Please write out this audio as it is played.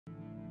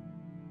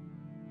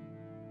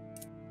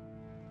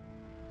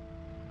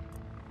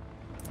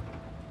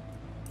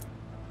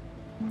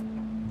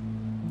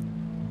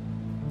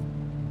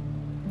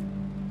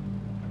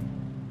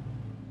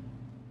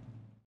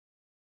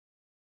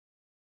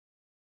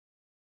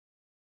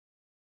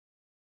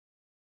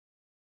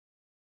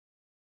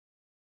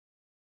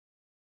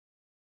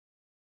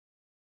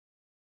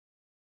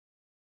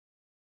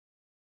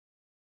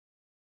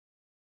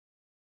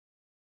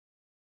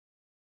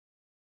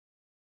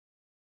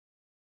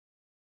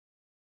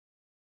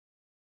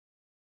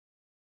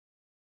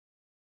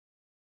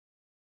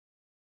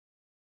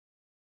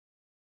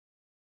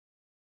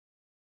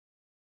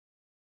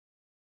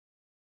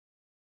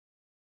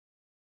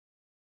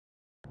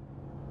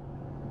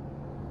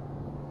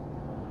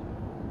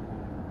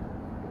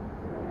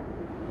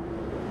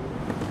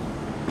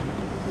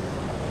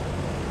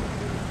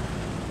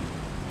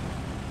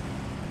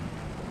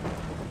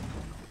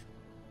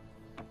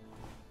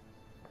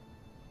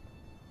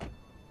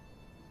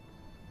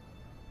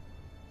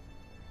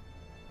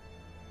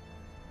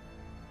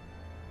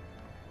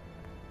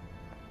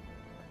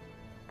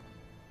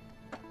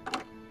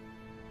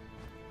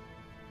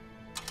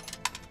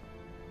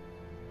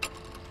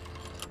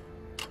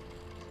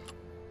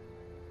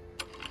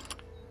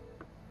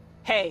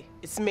Hey,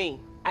 it's me.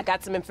 I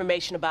got some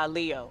information about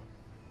Leo.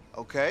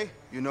 Okay,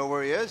 you know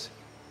where he is?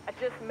 I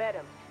just met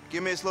him.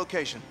 Give me his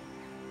location.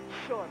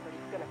 Sure, but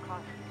he's gonna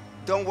cost you.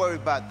 Don't worry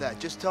about that.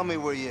 Just tell me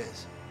where he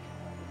is.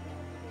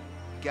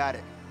 Got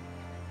it.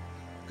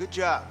 Good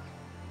job.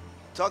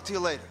 Talk to you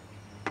later.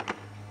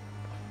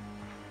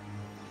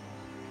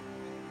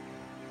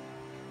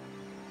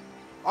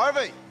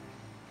 Harvey!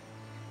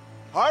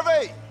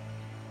 Harvey!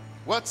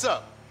 What's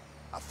up?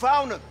 I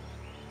found him.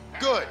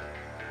 Good.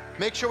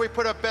 Make sure we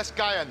put our best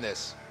guy on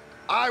this.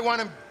 I want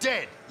him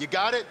dead. You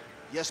got it?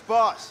 Yes,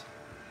 boss.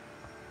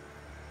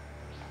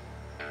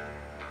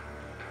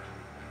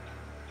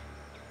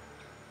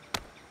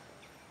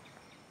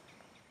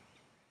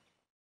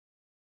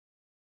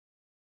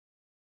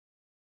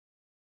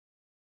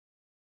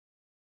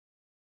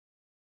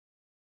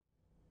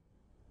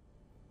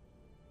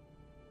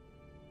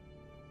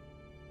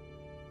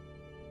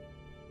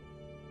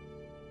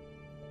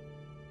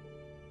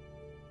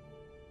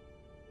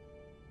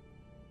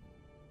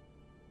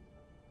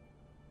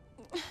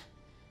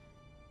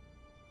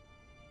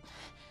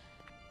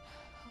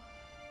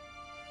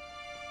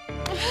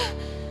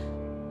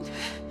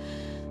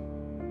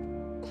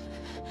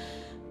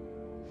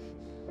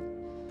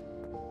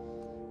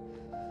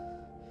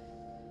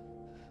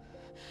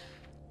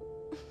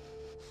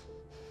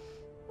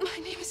 My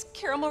name is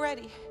Carol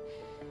Moretti.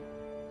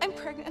 I'm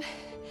pregnant,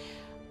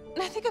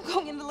 and I think I'm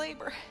going into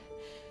labor.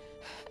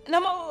 And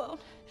I'm all alone.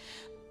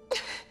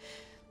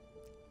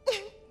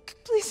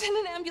 Please send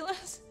an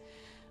ambulance.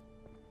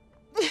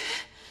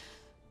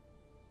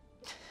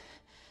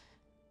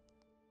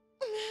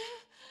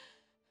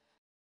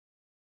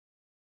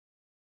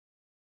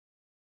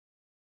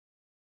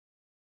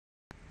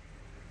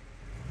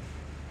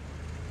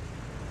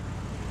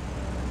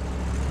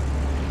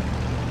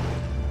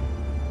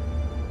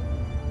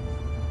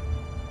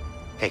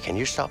 Hey, can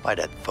you stop by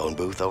that phone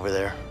booth over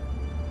there?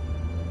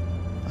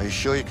 Are you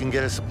sure you can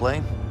get us a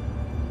plane?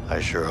 I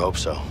sure hope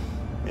so.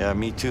 Yeah,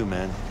 me too,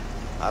 man.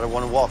 I don't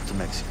want to walk to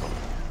Mexico.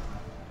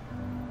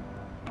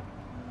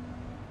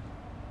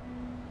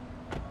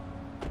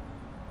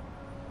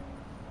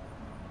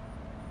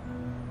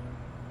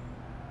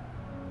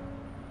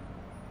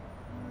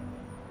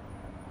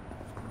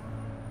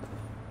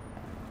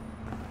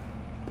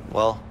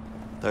 Well,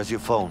 there's your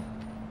phone.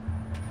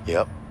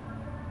 Yep.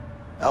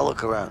 I'll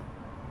look around.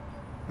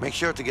 Make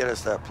sure to get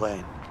us that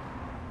plane.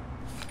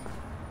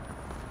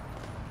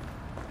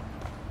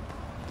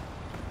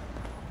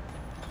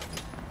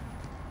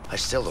 I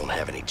still don't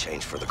have any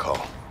change for the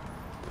call.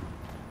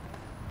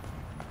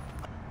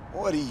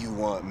 What do you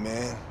want,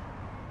 man?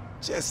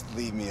 Just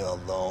leave me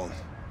alone.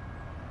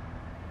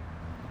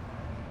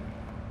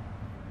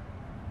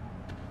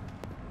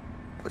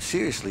 But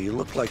seriously, you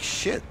look like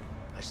shit.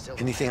 I still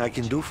Anything I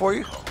can do for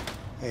you?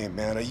 Hey,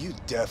 man, are you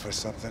deaf or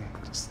something?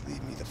 Just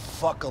leave me the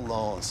fuck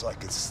alone so I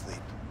can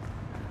sleep.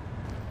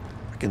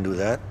 I can do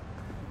that.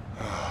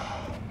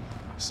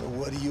 So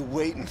what are you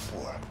waiting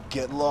for?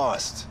 Get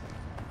lost.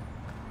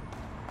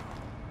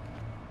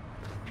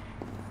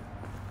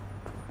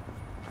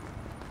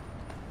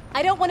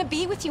 I don't want to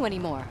be with you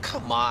anymore.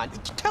 Come on,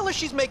 tell her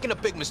she's making a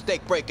big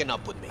mistake breaking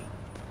up with me.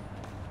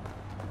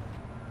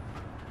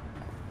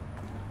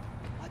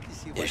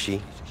 Is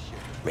she?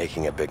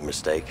 Making a big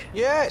mistake?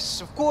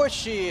 Yes, of course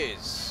she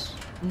is.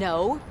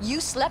 No, you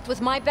slept with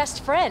my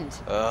best friend.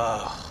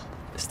 Ugh.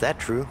 Is that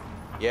true?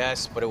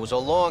 Yes, but it was a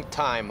long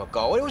time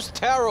ago. It was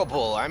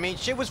terrible. I mean,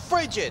 she was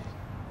frigid.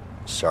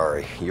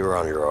 Sorry, you're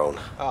on your own.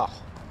 Oh,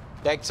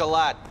 thanks a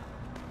lot.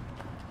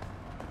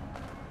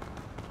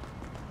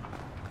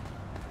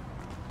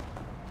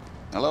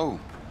 Hello.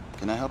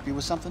 Can I help you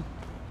with something?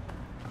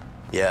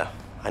 Yeah,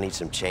 I need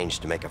some change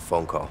to make a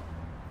phone call.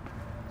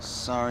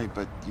 Sorry,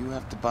 but you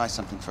have to buy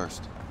something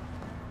first.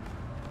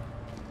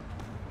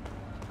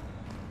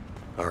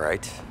 All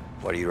right,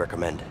 what do you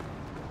recommend?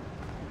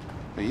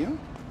 For you?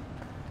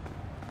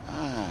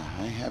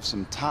 I have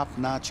some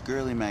top-notch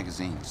girly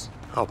magazines.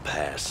 I'll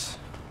pass.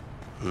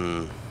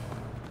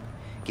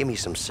 Give me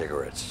some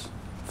cigarettes.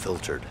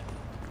 Filtered.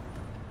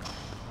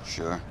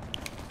 Sure.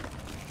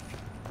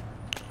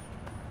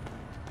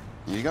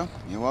 Here you go.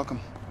 You're welcome.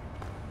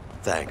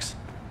 Thanks.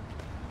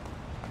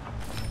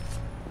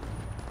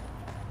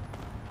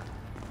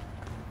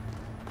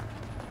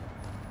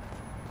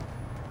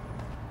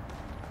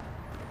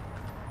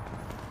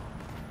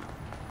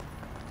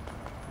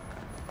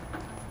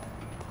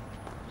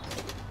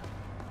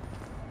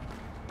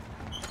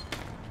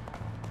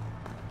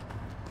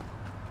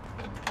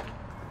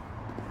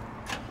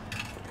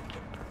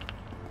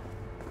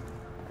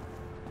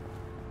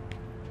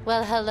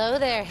 Well, hello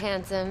there,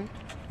 handsome.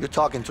 You're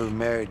talking to a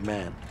married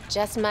man.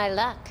 Just my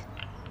luck.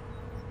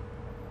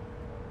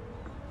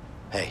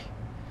 Hey.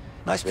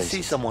 Nice to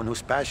see someone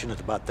who's passionate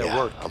about their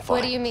work. I'm fine.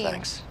 What do you mean?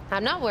 Thanks.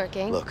 I'm not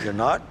working. Look. You're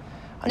not?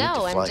 I need to No,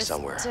 fly I'm just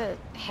somewhere.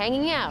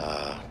 hanging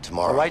out.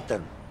 Tomorrow. All right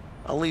then.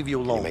 I'll leave you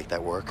alone. Can you make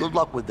that work? Good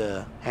luck with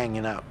the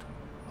hanging out.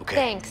 Okay.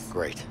 Thanks.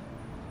 Great.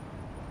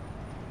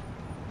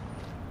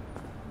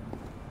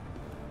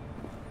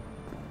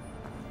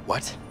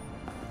 What?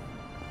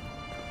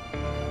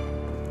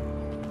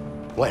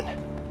 When?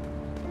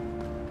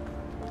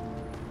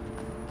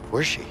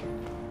 Where's she?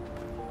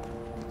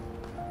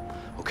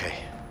 Okay.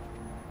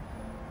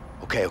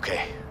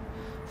 Okay.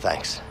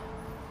 Thanks.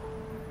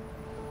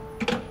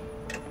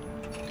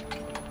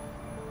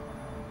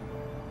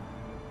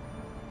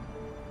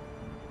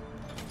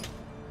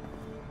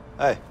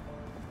 Hey,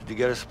 did you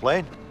get us a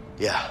plane?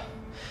 Yeah,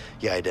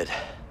 I did.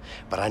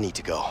 But I need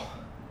to go.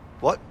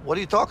 What? What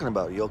are you talking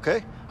about? You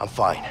okay? I'm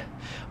fine,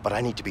 but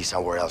I need to be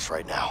somewhere else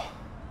right now.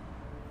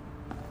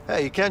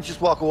 Hey, you can't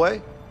just walk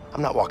away?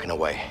 I'm not walking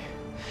away.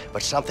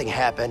 But something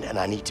happened and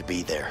I need to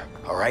be there,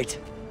 all right?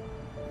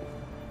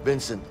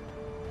 Vincent,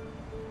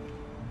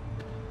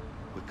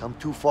 we've come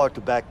too far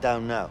to back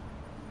down now.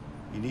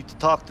 You need to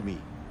talk to me.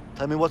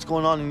 Tell me what's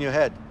going on in your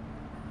head.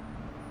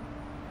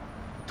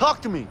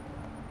 Talk to me!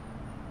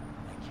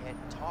 I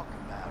can't talk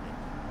about it.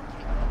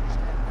 Can't you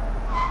understand?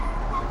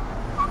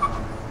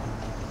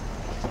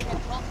 I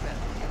can't talk about it.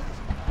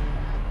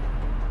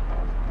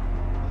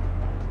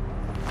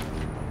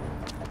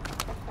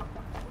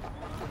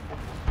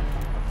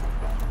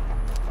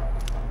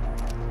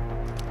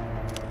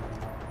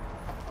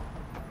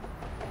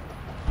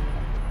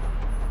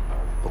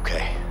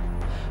 Okay,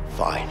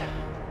 fine.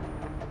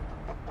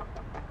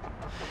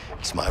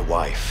 It's my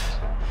wife.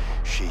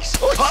 She's...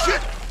 Oh,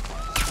 shit!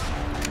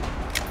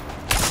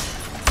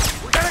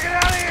 We gotta get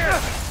out of here!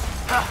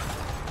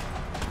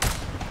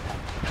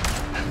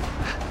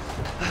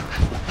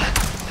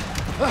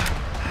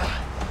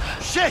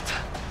 Shit!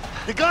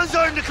 The guns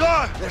are in the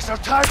car! There's no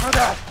time for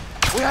that.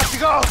 We have to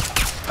go.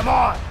 Come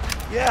on.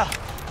 Yeah.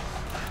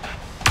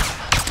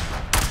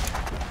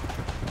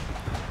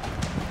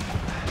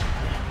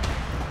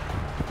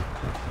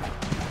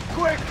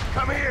 Quick,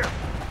 come here.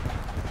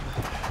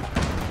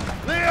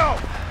 Leo,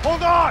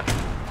 hold on.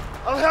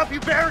 I'll help you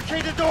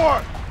barricade the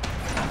door.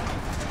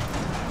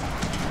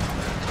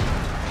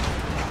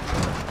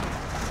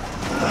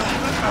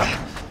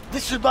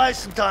 This should buy us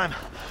some time.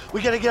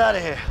 We gotta get out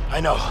of here.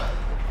 I know.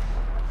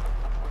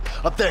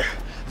 Up there,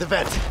 the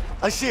vent.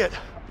 I see it.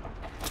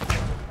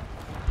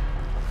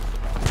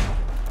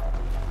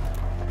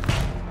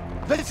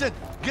 Vincent,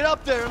 get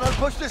up there and I'll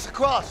push this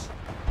across.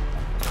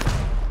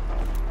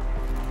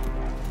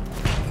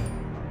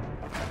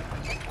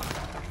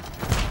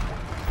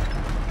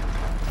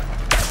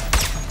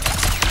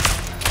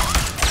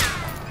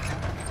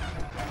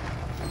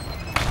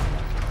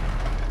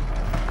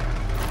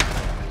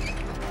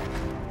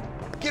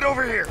 Get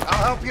over here.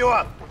 I'll help you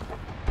up.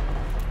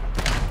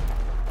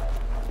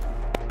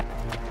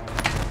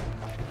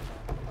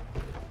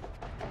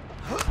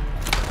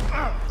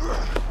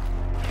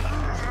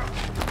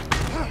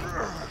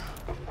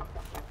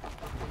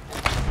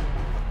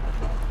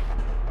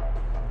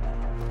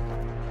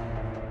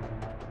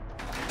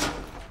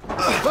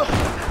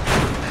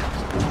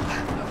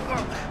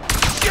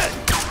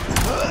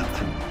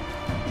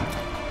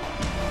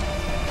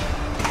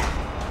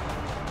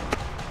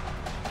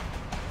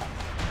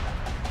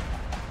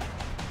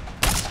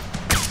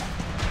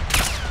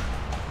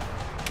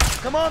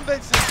 Come on,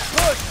 Vincent,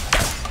 push!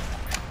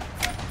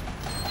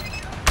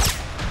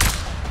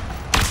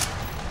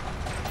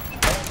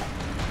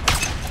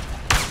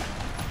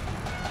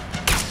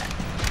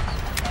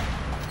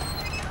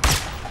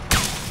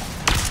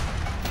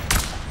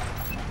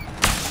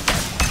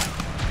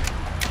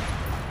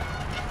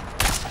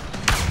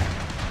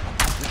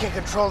 We can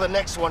control the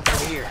next one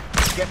from here.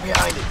 Get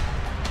behind it.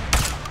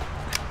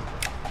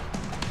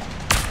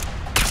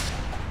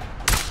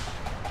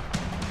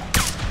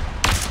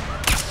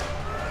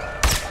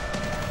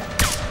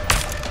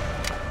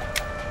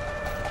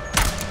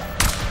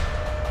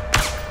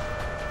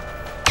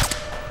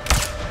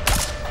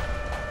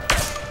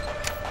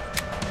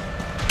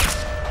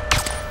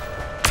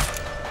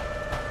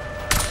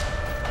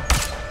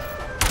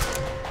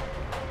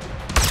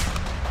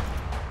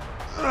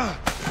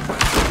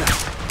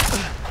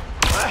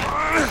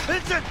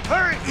 Vincent,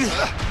 hurry!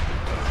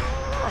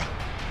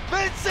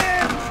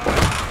 Vincent!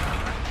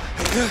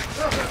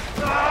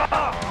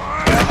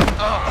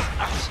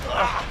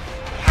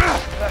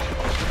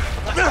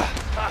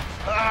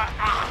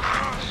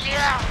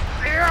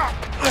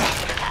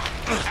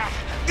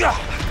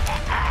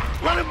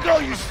 Let him go,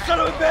 you son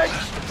of a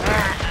bitch!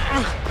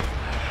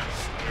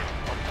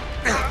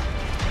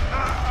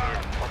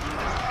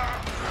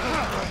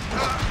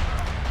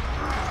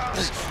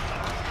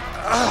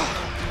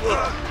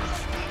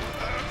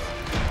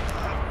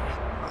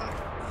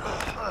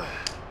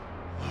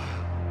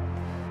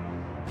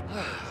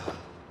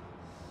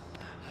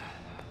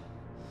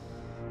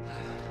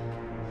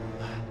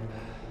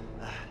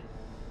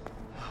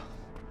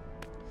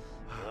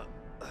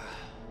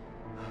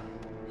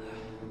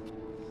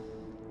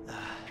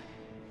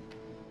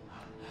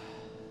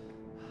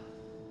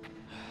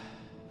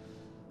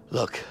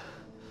 Look,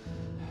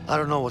 I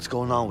don't know what's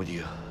going on with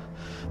you,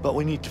 but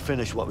we need to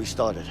finish what we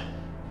started.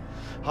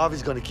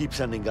 Harvey's gonna keep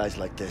sending guys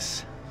like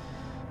this.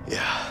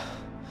 Yeah,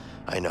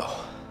 I know.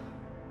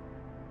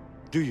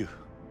 Do you?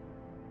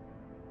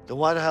 Then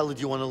why the hell did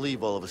you want to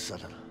leave all of a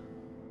sudden?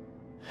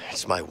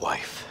 It's my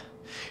wife.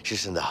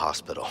 She's in the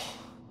hospital.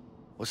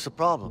 What's the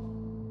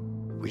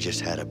problem? We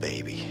just had a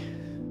baby.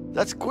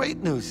 That's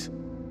great news.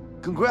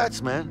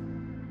 Congrats,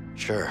 man.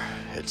 Sure,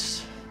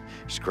 it's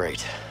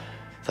great.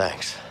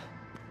 Thanks.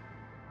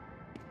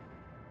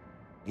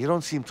 You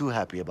don't seem too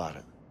happy about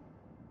it.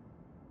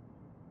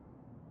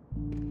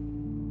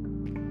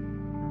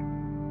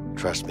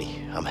 Trust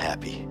me, I'm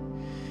happy.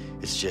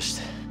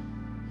 It's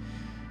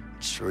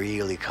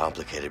really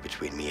complicated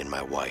between me and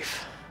my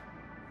wife.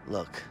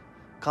 Look,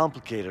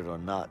 complicated or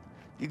not,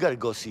 you gotta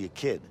go see your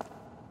kid.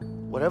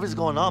 Whatever's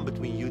going on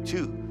between you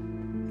two,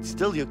 it's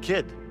still your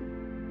kid.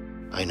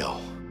 I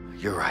know.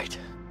 You're right.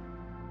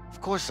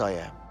 Of course I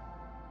am.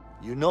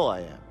 You know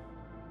I am.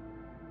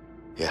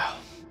 Yeah,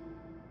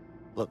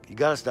 Look, you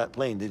got us that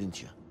plane,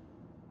 didn't you?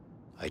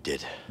 I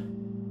did.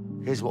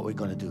 Here's what we're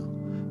gonna do.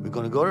 We're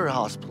gonna go to the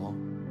hospital,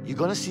 you're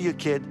gonna see your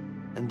kid,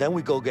 and then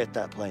we go get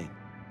that plane.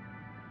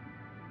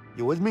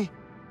 You with me?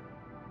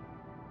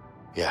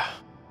 Yeah.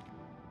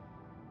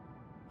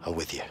 I'm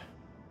with you.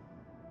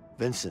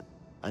 Vincent,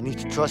 I need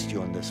to trust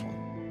you on this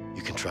one.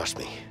 You can trust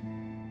me.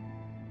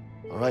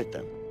 All right,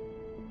 then.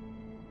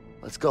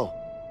 Let's go.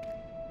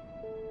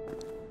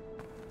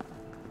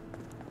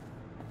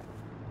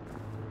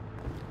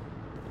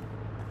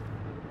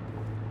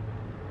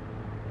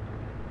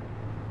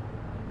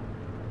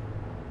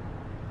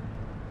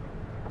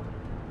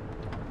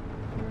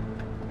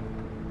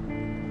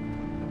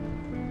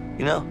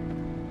 You know,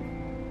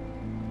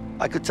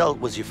 I could tell it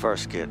was your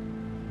first kid.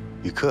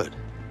 You could?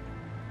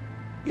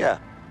 Yeah.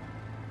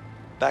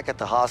 Back at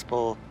the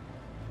hospital,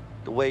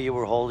 the way you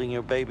were holding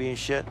your baby and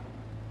shit.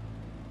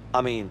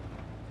 I mean,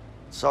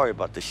 sorry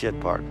about the shit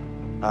part.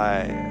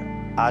 I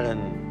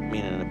didn't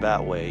mean it in a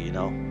bad way, you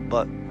know?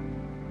 But,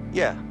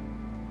 yeah.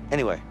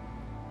 Anyway,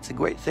 it's a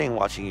great thing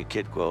watching your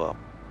kid grow up.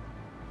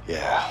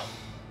 Yeah,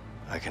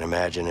 I can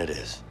imagine it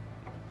is.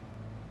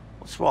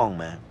 What's wrong,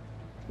 man?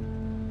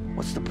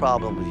 What's the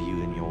problem with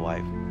you and your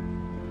wife?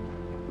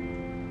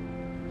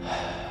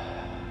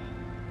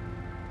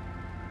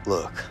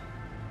 Look.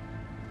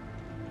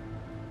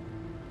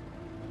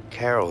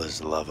 Carol is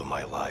the love of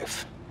my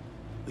life.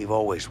 We've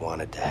always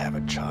wanted to have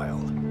a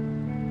child.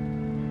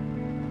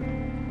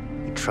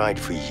 We tried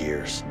for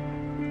years.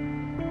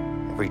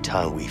 Every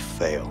time we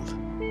failed,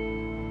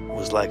 it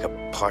was like a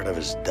part of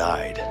us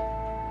died.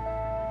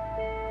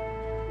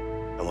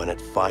 And when it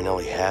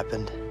finally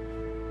happened,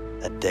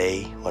 that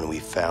day when we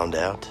found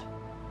out,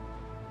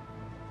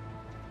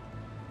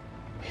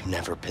 we've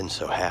never been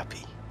so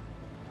happy.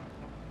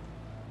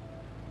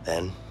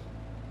 Then,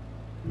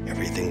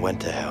 everything went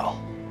to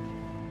hell.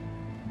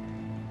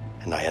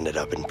 And I ended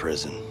up in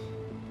prison.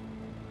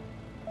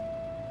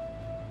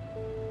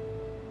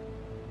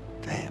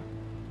 Damn.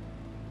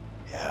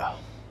 Yeah.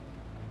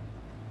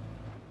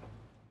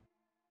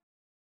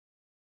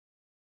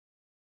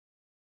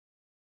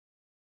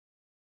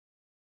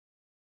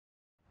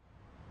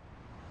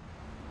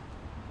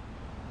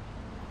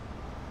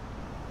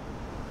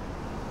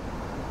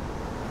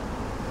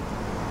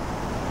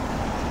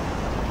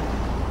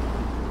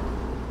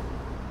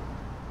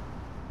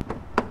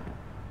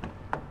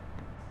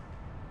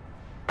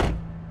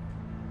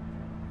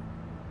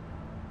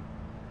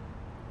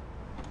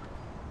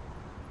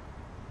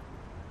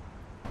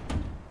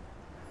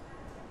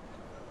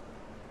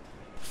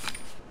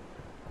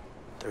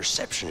 The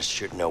receptionist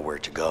should know where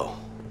to go.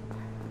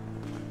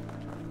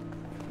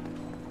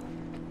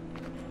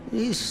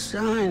 These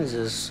signs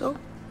are so...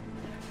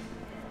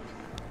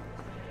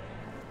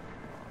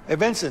 Hey,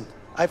 Vincent,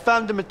 I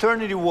found the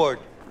maternity ward.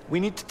 We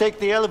need to take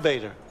the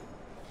elevator.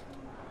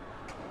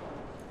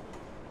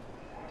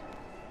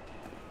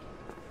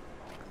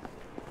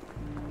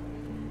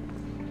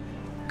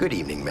 Good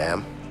evening,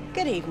 ma'am.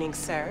 Good evening,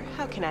 sir.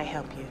 How can I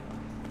help you?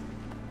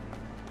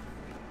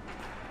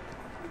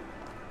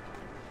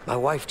 My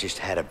wife just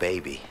had a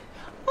baby.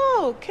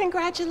 Oh,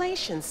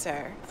 congratulations,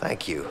 sir.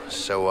 Thank you.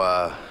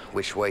 So,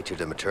 which way to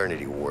the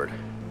maternity ward?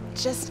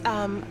 Just,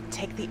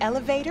 take the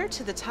elevator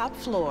to the top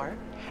floor,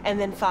 and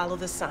then follow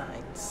the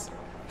signs.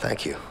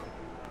 Thank you.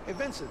 Hey,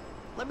 Vincent,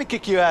 let me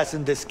kick your ass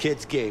in this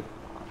kid's game.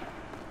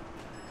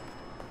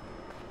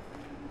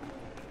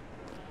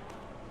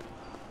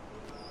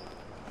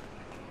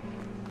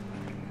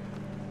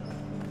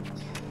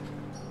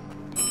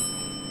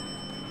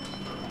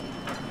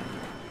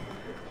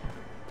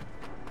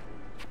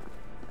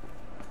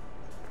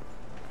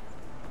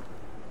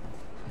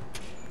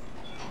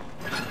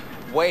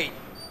 Wait.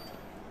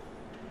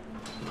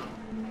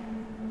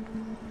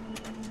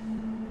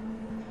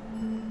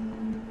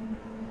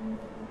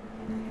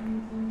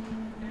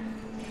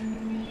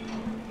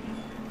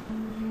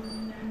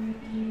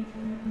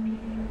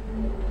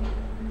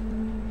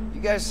 You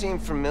guys seem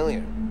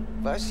familiar.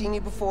 Have I seen you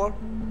before?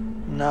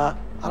 Nah,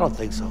 I don't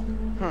think so.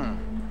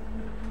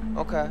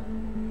 Okay.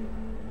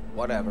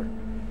 Whatever.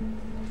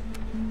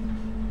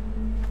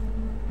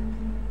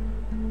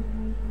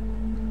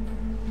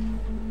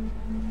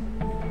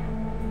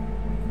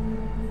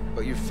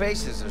 But your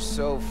faces are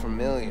so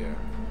familiar.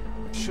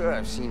 I'm sure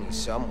I've seen you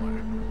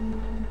somewhere.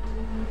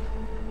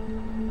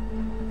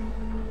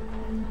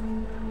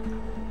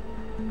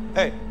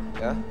 Hey,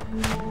 Yeah?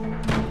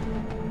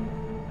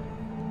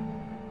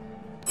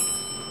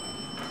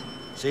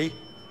 See?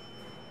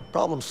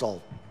 Problem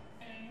solved.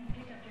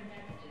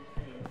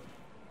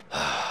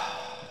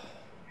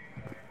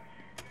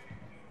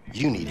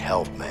 You need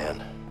help, man.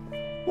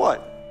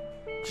 What?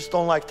 Just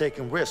don't like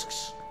taking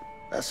risks.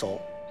 That's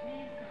all.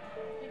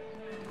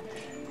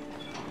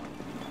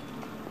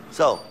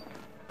 So,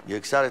 you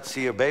excited to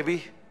see your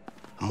baby?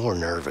 I'm more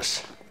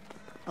nervous.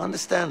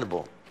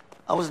 Understandable.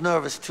 I was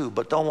nervous too,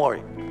 but don't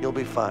worry. You'll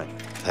be fine.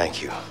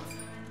 Thank you.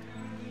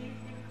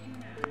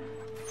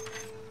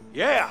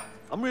 Yeah,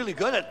 I'm really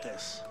good at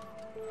this.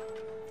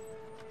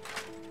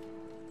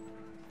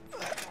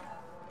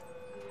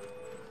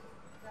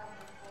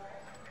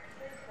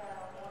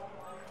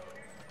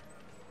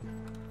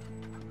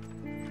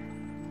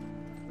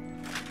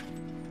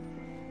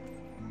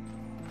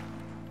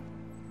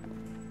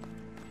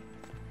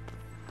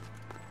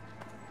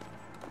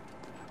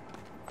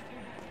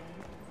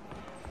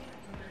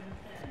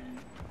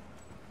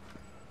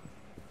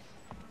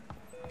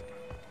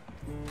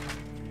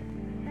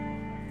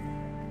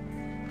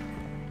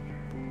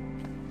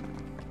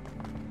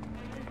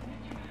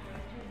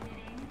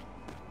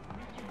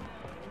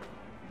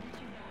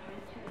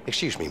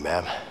 Excuse me,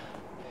 ma'am.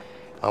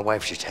 My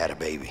wife just had a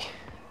baby.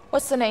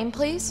 What's the name,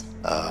 please?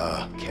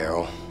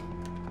 Carol.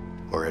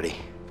 We're ready.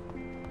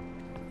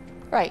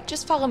 Right,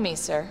 just follow me,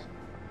 sir.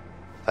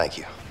 Thank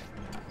you.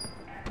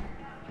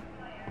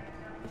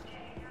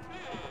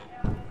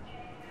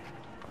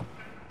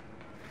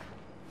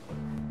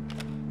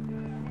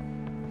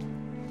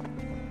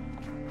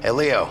 Hey,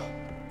 Leo.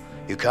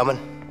 You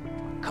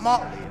coming? Come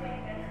on, Leo.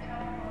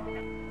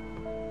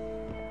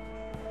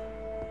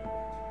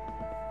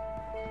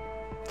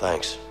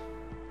 Thanks.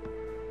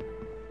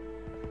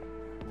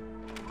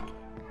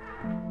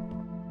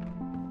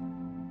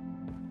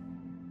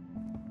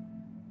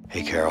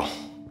 Hey, Carol.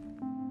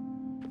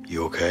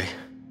 You okay?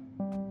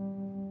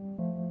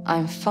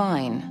 I'm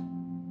fine.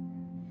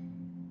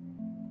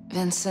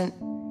 Vincent,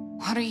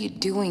 what are you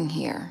doing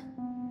here?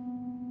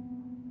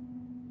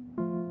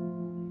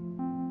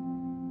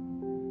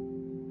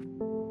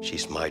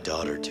 She's my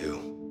daughter,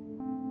 too.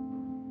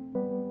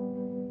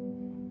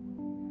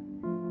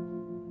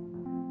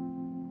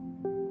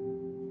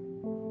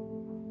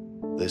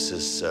 This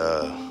is,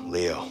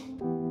 Leo.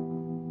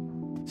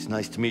 It's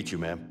nice to meet you,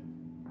 ma'am.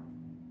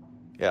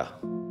 Yeah.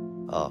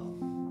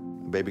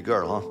 Baby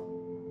girl,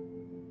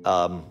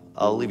 huh?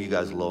 I'll leave you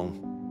guys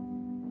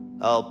alone.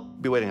 I'll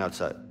be waiting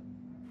outside.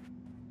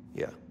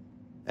 Yeah.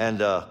 And,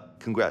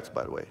 congrats,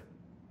 by the way.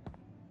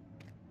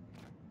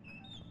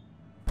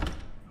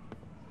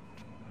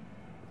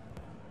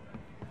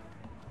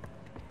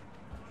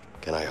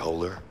 Can I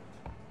hold her?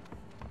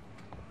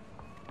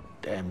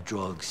 Damn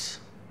drugs.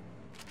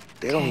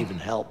 They don't even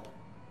help.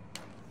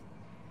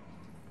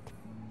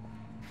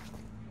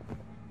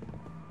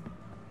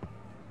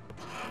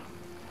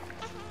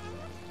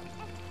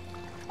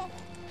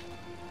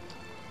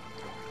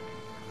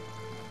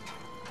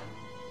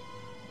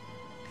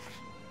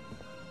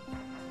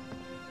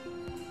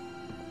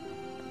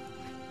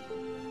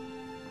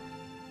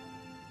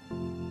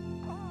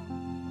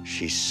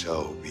 She's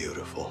so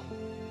beautiful.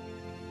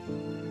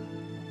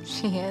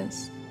 She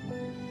is.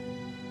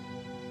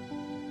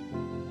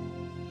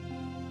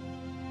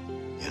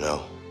 You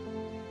know,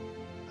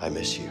 I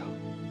miss you.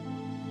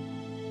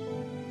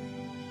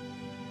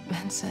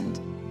 Vincent,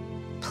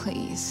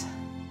 please.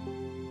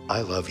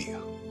 I love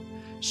you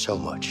so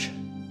much.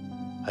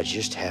 I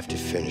just have to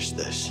finish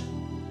this.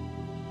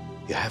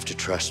 You have to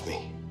trust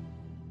me.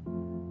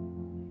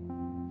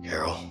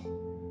 Carol.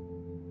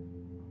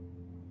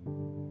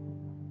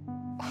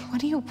 What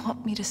do you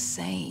want me to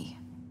say?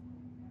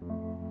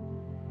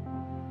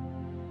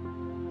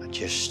 I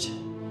just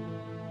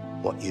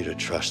want you to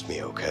trust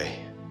me, okay?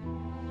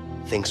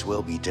 Things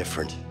will be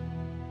different.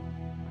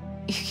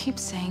 You keep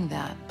saying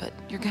that, but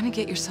you're gonna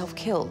get yourself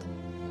killed.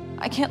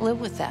 I can't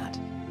live with that.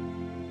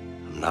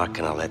 I'm not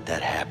gonna let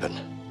that happen.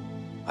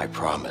 I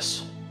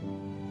promise.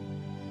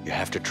 You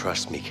have to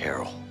trust me,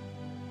 Carol.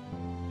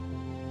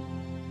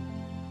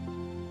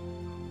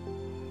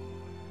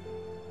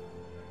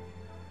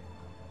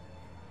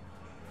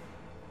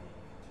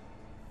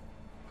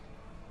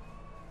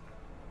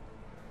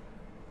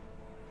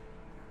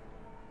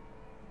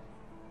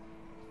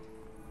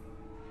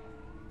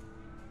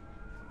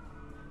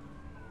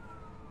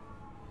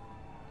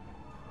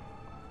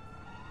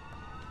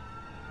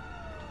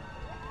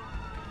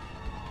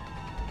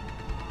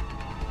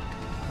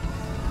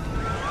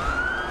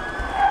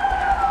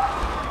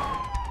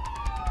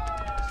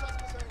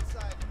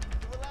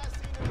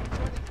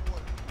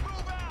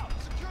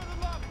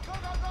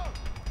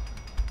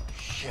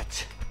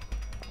 Shit.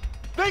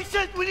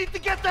 Vincent, we need to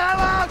get the hell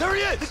out! There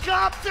he is! The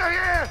cops are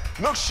here!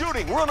 No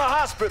shooting. We're in a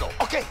hospital.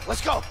 Okay,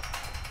 let's go.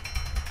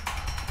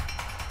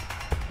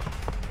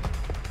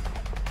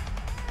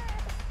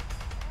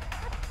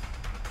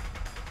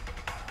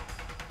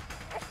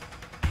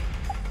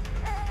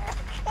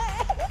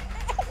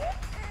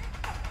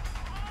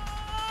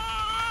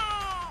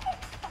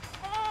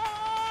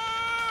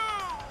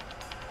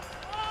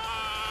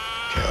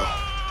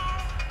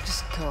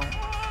 Go.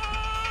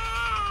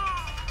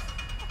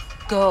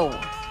 Go.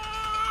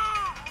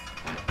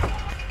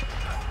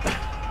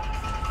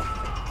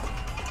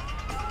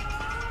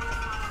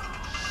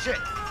 Shit!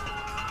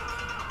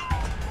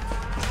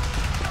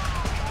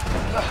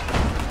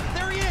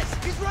 There he is!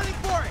 He's running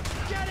for it!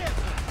 Get him!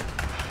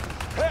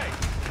 Hey!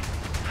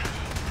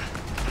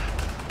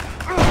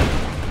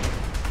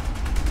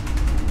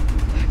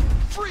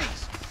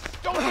 Freeze!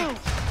 Don't move!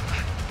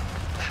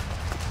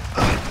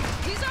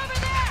 He's over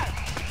there!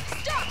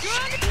 Stop! You're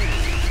on the...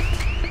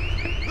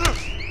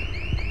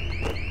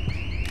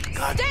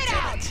 Stay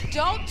down!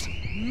 Don't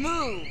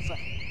move!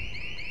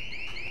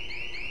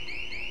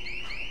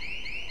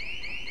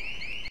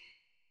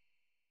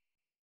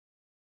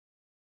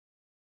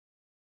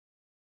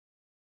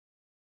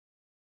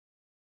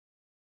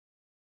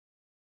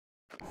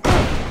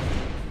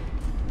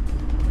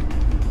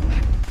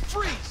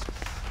 Freeze!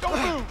 Don't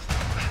move!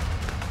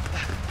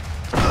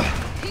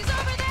 He's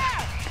over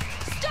there!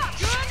 Stop!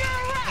 You're under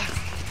arrest!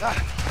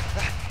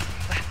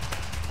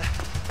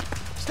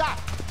 Stop!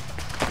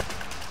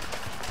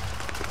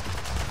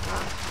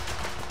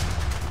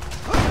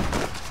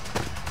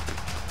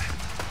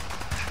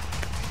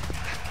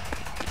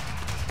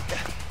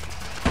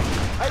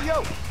 Hey,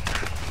 yo!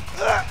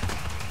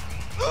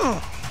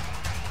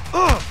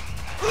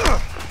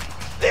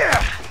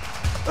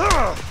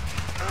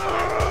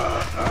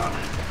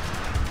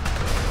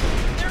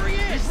 There he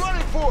is! He's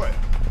running for it!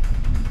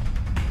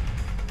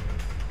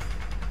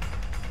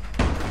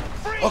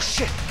 Freeze! Oh,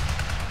 shit!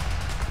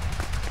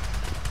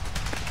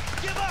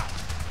 Give up!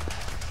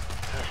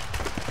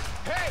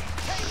 Hey!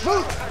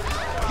 Move!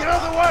 Get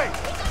out of the way!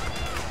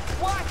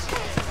 Watch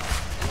him!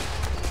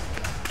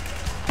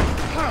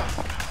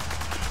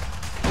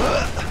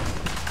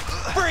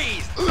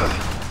 Freeze!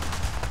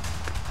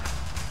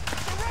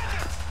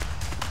 Surrender!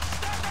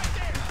 Stop right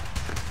there!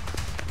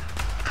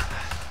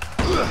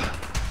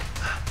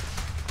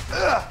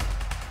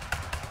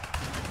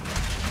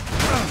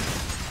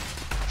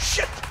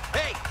 Shit!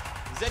 Hey!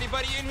 Is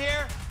anybody in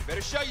here?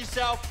 Better show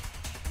yourself.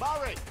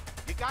 Murray,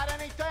 you got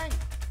anything?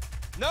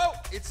 No,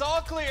 it's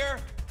all clear.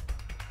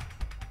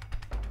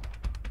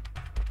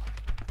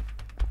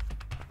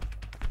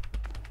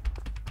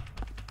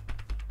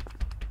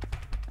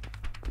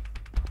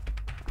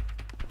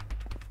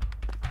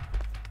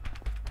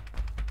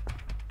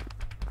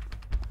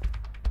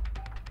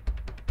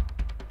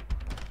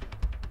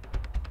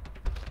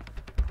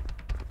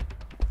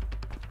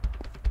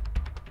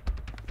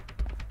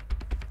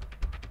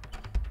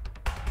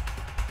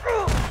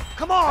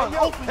 Come on, Hey,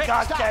 yo, open, hey,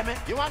 goddammit!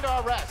 stop. You under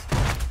arrest.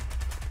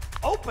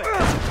 Open!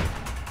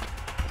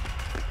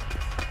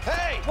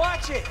 Hey!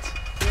 Watch it!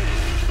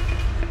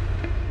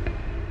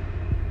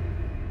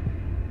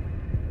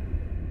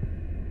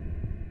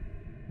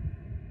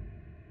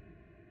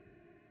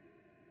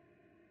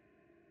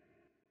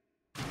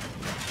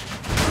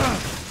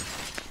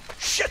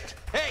 Shit!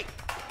 Hey!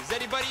 Is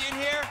anybody in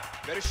here?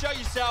 Better show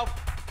yourself.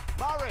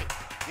 Murray,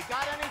 you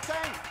got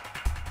anything?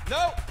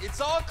 No,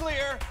 it's all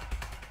clear.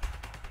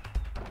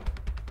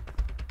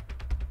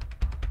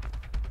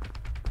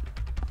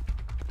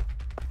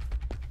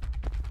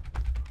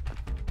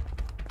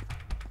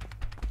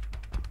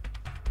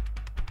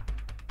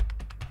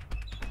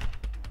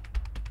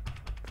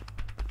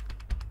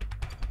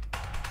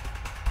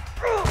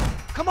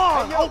 Come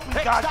on, Hey, yo, open,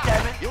 hey,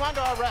 goddammit! stop. You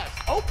under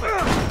arrest.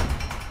 Open!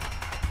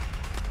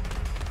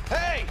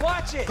 Hey!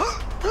 Watch it!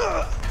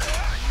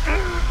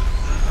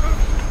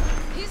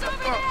 He's over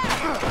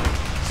there!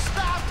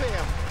 Stop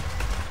him!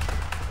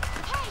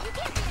 Hey, you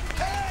can't be in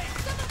here! Hey!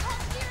 Someone call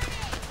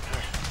security!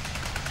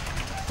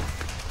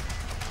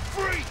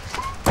 Freeze!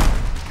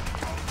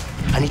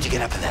 I need to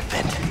get up in that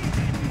vent.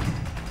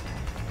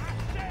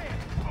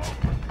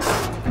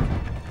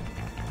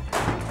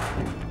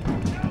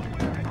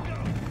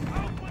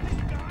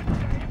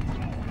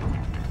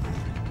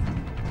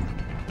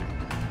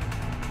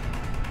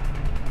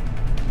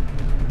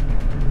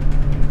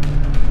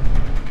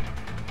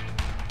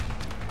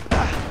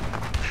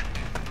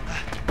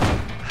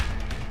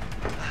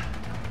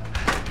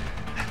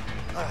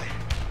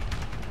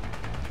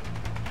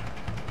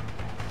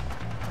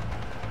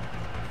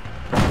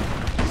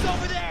 He's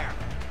over there!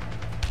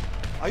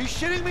 Are you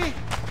shitting me?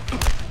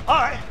 All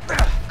right,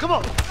 come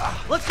on,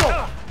 let's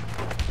go.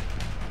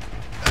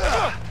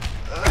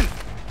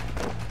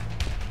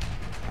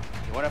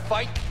 You wanna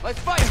fight? Let's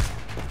fight!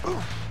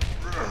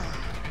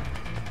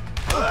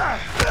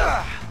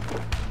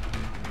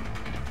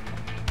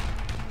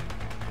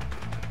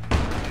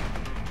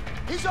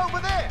 He's over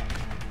there!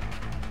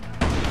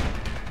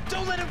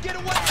 Don't let him get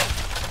away!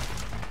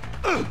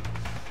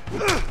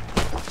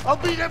 I'll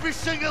beat every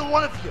single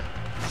one of you.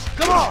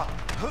 Come on.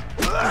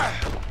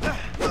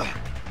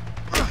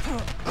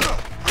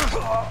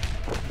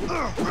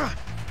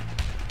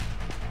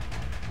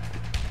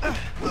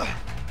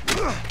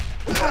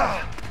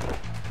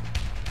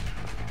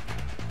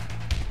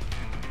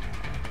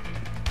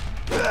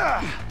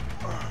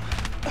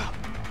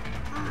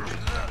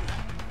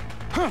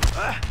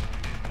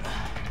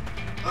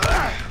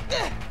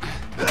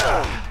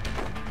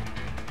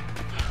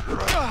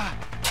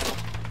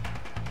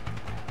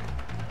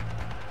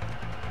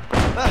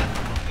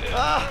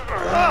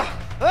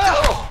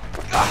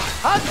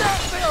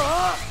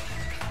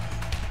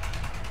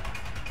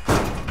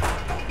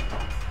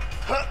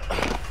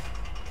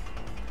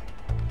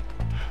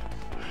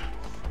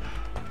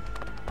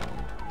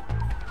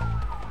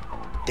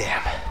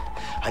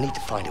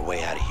 find a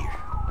way out of here.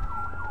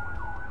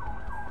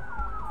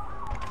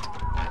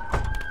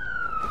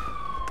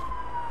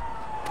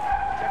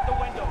 Check the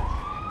windows.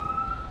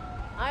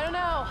 I don't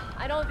know.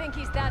 I don't think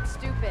he's that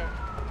stupid.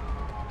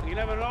 You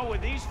never know with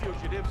these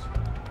fugitives.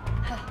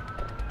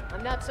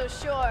 I'm not so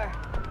sure.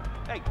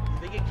 Hey, you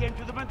think he came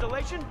through the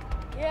ventilation?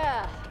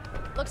 Yeah,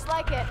 looks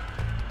like it.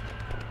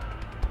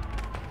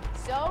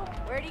 So,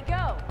 where'd he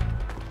go?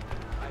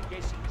 I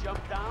guess he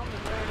jumped down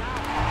and ran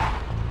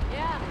out.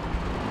 Yeah.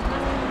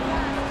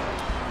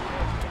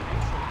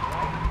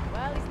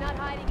 Well, he's not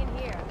hiding in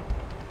here.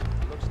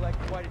 Looks like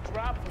quite a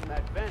drop from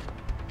that vent.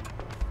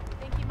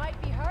 Think he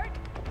might be hurt?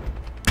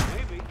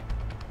 Maybe.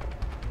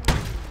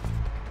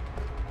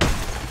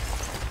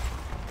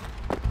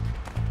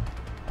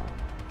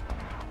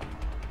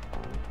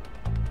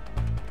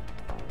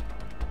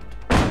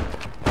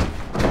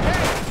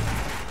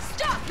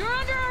 Stop! You're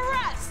under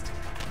arrest!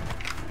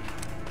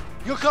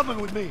 You're coming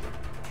with me.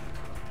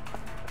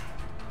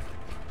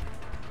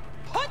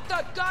 Put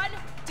the gun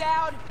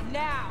down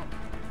now!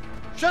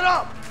 Shut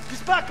up!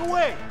 Just back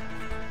away!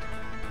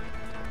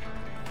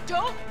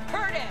 Don't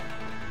hurt him!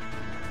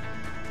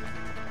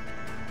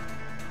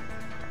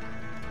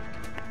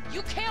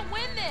 You can't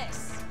win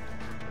this!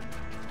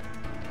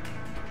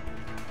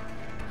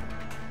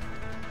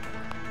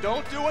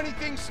 Don't do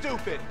anything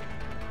stupid.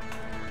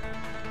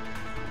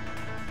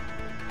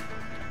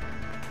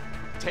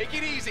 Take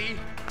it easy.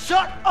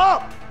 Shut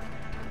up!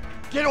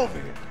 Get over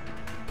here.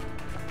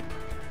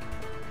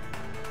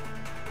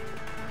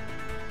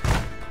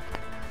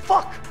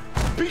 Fuck!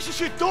 Piece of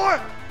shit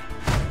door!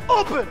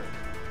 Open!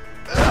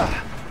 Ugh.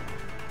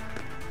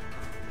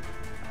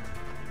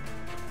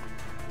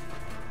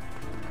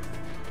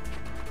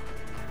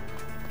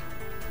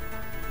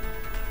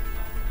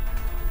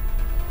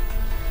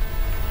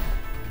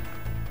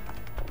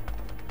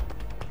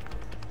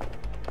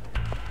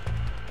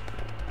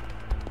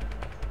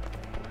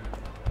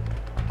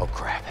 Oh,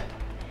 crap.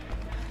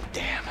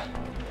 Damn.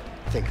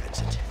 Think,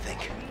 Vincent,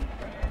 think.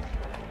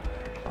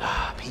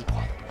 Ah, people.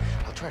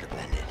 I'll try to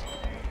blend it.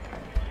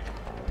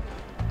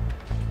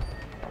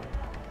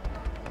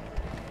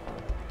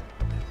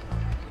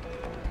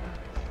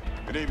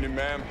 Good evening,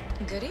 ma'am.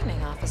 Good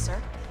evening,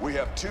 officer. We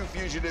have 2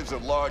 fugitives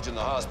at large in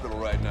the hospital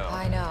right now.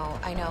 I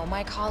know.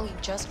 My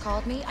colleague just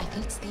called me. I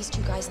think it's these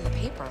 2 guys in the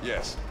paper.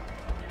 Yes.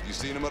 You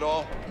seen them at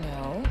all?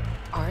 No.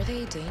 Are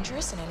they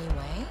dangerous in any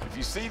way? If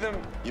you see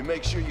them, you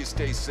make sure you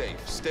stay safe.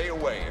 Stay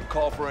away and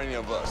call for any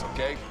of us,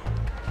 okay?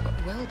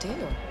 Will do.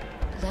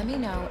 Let me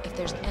know if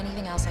there's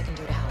anything else I can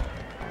do to help.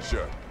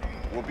 Sure.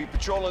 We'll be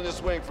patrolling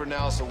this wing for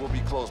now, so we'll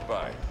be close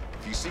by.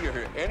 If you see or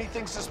hear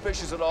anything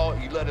suspicious at all,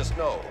 you let us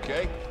know,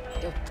 okay?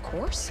 Of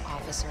course,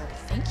 officer.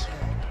 Thank you.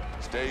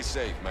 Stay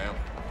safe, ma'am.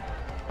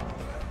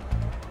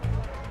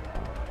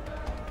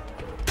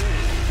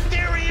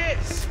 There he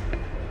is!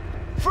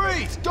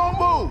 Freeze! Don't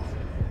move!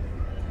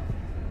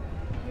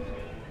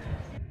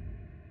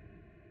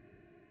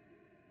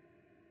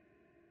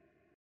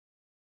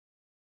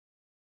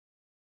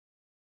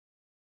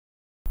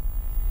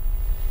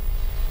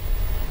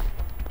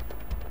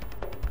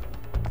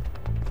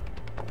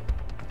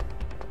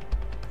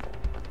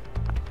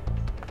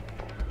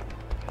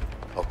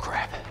 Oh,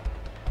 crap.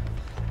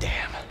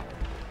 Damn.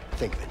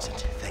 Think, Vincent,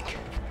 think.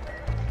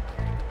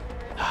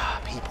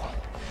 Ah, people.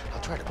 I'll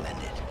try to blend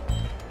it.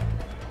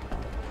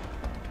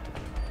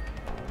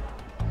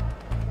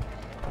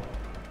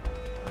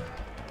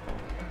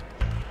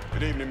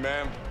 Good evening,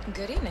 ma'am.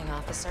 Good evening,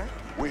 officer.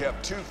 We have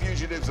 2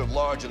 fugitives at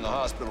large in the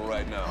hospital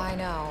right now. I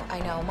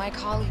know. My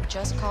colleague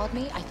just called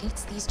me. I think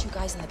it's these 2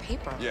 guys in the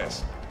paper.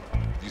 Yes.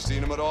 You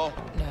seen them at all?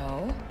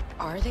 No.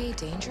 Are they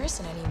dangerous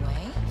in any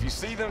way? If you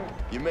see them,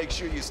 you make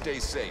sure you stay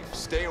safe.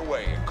 Stay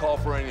away and call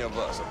for any of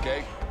us,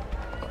 okay?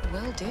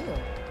 Will do.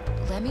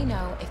 Let me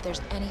know if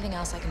there's anything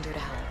else I can do to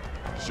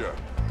help. Sure.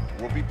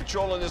 We'll be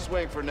patrolling this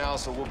wing for now,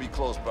 so we'll be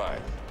close by.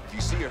 If you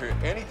see or hear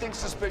anything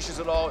suspicious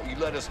at all, you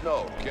let us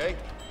know, okay?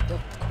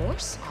 Of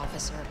course,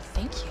 officer.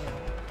 Thank you.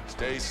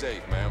 Stay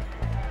safe, ma'am.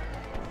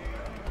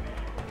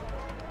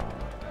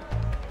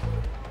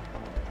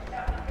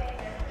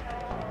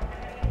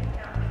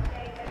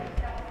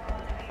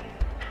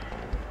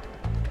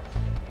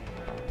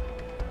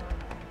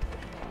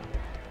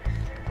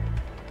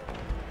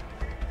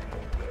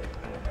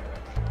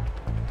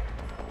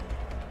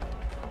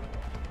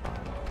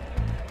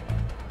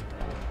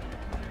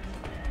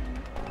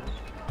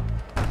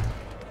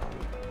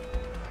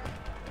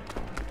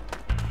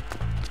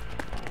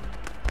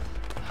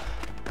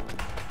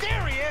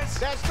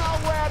 There's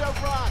nowhere to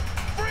run!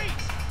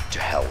 Freeze! To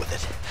hell with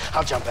it.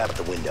 I'll jump out of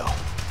the window.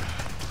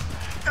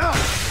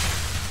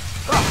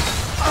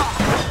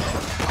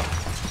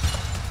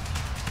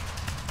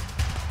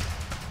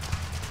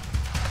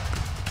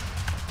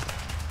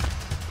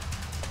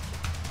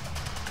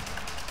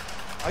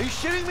 Are you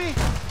shitting me?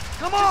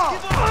 Come on!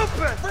 Just give up.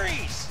 Open!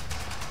 Freeze!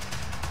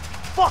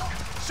 Fuck!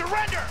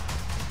 Surrender!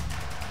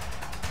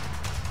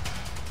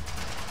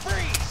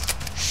 Freeze!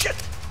 Shit!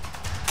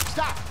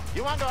 Stop!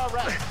 You under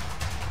arrest.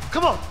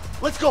 Come on,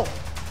 let's go.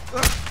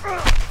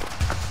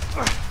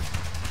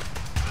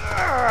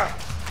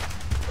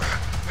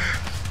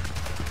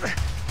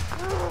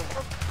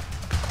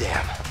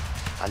 Damn.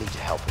 I need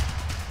your help.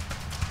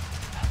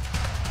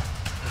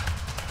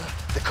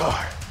 The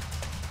car.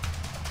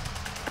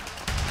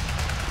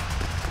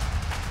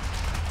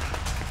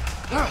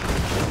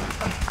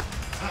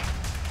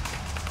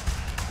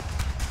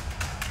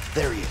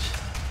 There he is.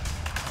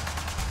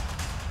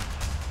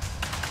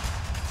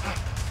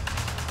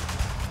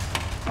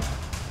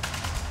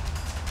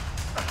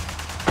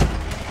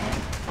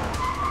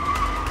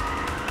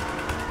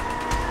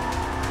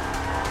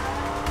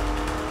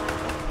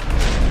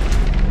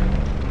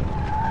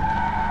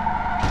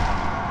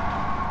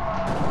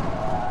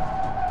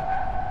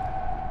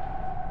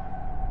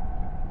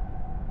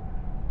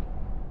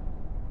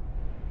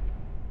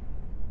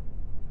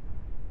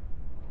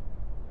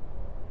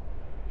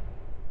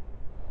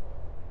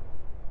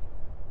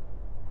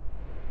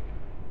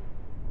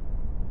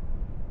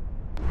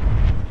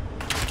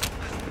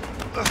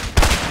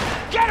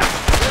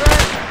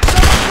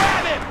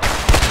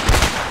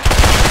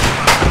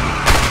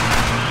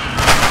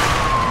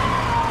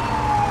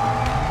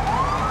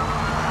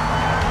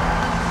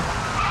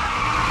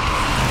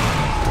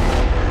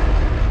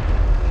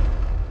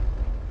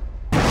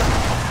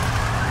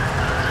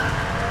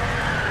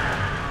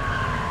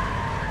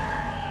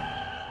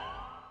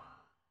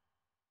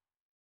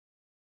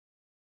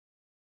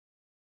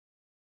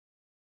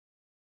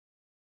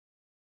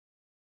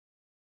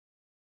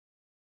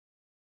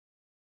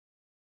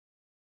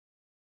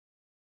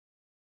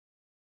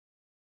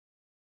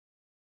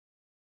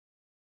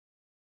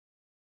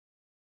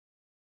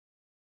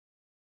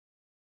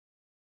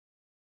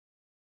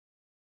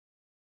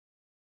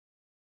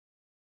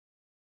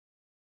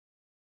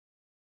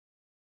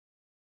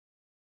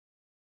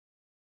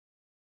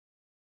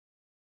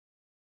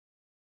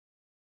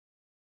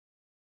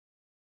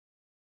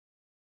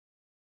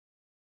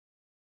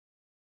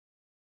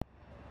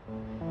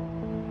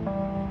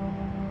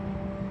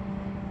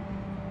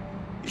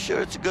 You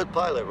sure it's a good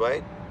pilot,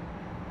 right?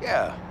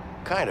 Yeah,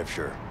 kind of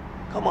sure.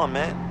 Come on,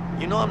 man.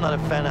 You know I'm not a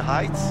fan of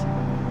heights.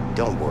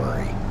 Don't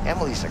worry.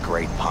 Emily's a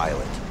great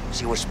pilot.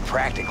 She was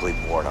practically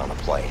born on a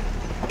plane.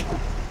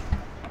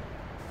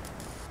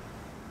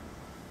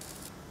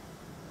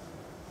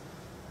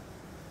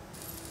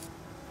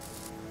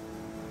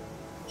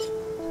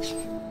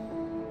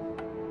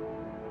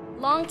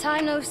 Long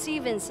time no see,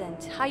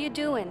 Vincent. How you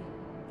doing?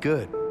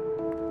 Good.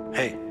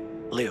 Hey,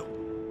 Leo.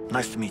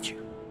 Nice to meet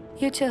you.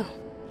 You too.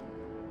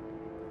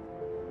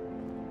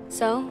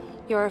 So,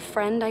 you're a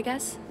friend, I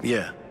guess?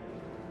 Yeah.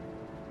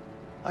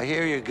 I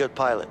hear you're a good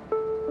pilot.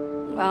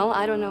 Well,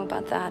 I don't know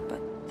about that,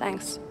 but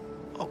thanks.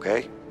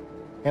 Okay.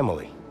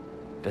 Emily,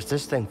 does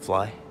this thing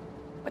fly?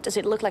 What, does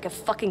it look like a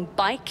fucking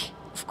bike?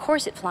 Of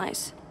course it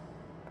flies.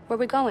 Where are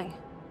we going?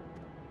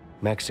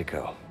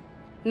 Mexico.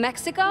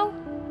 Mexico?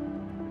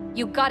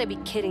 You gotta be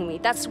kidding me.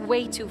 That's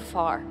way too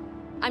far.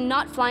 I'm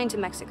not flying to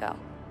Mexico.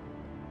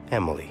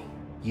 Emily,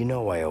 you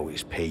know I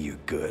always pay you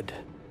good.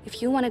 If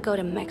you want to go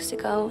to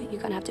Mexico,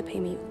 you're gonna have to pay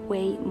me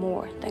way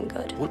more than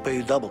good. We'll pay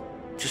you double.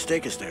 Just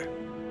take us there.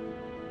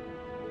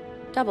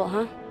 Double,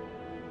 huh?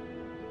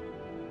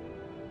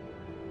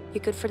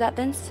 You good for that,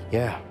 Vince?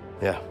 Yeah.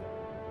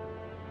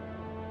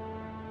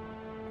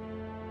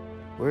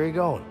 Where are you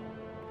going?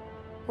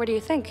 Where do you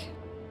think?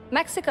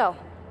 Mexico.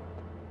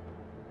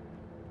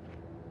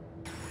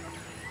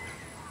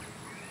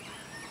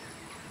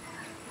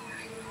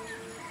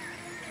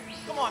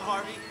 Come on,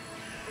 Harvey.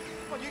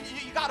 Come on,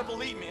 you gotta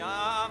believe me.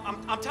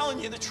 I'm telling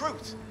you the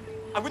truth.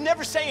 I would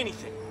never say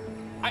anything.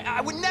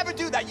 I would never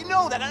do that. You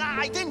know that, and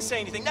I didn't say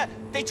anything.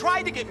 They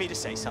tried to get me to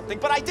say something,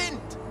 but I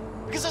didn't.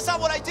 Because that's not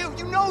what I do.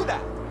 You know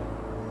that.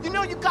 You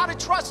know you gotta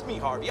trust me,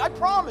 Harvey. I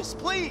promise.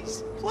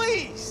 Please.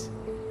 Please.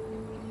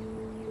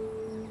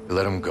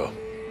 Let him go.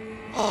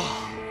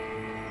 Oh,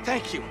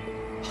 thank you.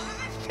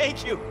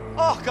 Thank you.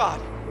 Oh,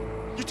 God.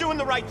 You're doing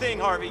the right thing,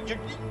 Harvey.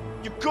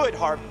 You're good,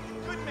 Harvey.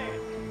 Good man.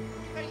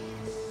 Thank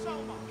you so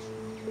much.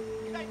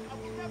 Thank you. I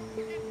will never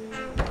forget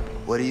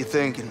this. What are you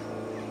thinking?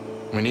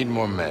 We need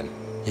more men.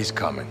 He's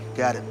coming.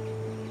 Got it.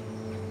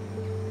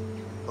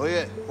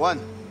 Oye, Juan.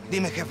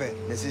 Dime, jefe.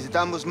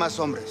 Necesitamos más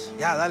hombres.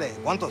 Ya, dale.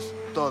 ¿Cuántos?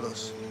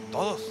 Todos.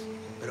 ¿Todos?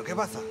 ¿Pero qué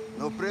pasa?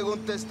 No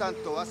preguntes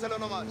tanto. Hazlo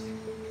nomás.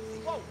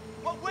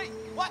 Whoa, wait.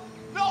 What?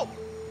 No!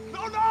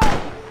 No, no!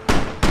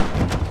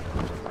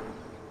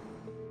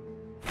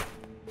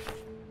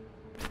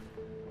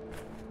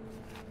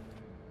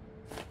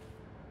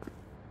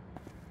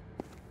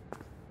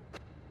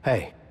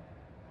 Hey,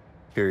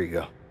 here you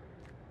go.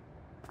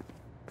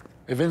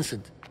 Hey,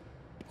 Vincent.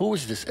 Who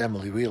is this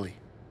Emily, really?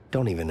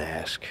 Don't even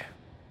ask.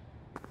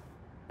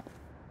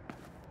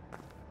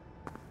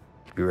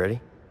 You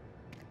ready?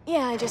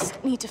 Yeah, I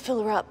just need to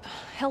fill her up.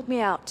 Help me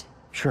out.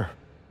 Sure.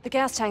 The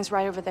gas tank's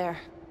right over there.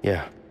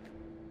 Yeah.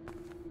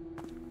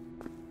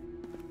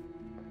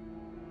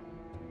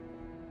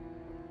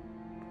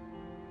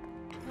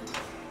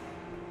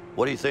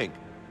 What do you think?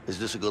 Is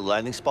this a good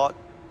landing spot?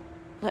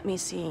 Let me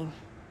see.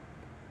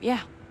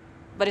 Yeah,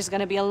 but it's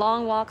gonna be a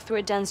long walk through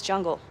a dense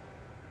jungle.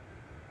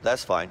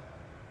 That's fine.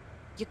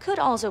 You could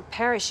also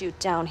parachute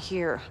down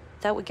here.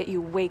 That would get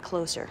you way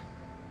closer.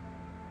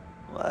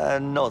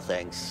 No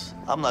thanks.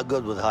 I'm not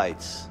good with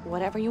heights.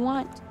 Whatever you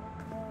want.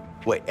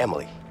 Wait,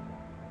 Emily.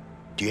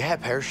 Do you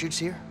have parachutes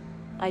here?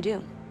 I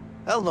do.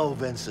 Hell no,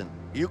 Vincent.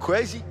 You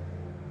crazy?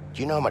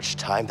 Do you know how much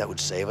time that would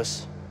save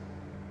us?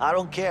 I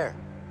don't care.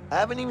 I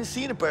haven't even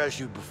seen a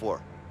parachute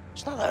before.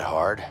 It's not that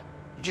hard.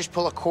 You just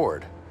pull a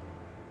cord.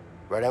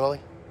 Right,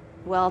 Emily?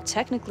 Well,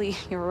 technically,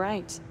 you're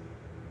right.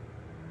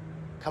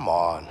 Come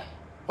on.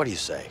 What do you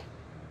say?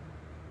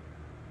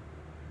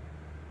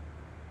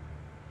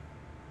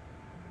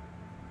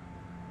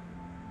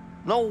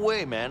 No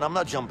way, man. I'm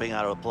not jumping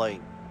out of a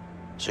plane.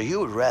 So you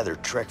would rather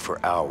trek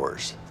for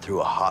hours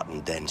through a hot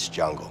and dense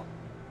jungle?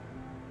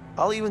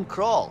 I'll even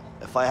crawl,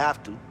 if I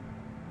have to.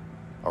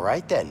 All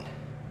right then,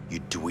 you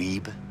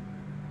dweeb.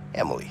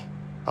 Emily,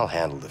 I'll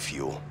handle the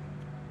fuel.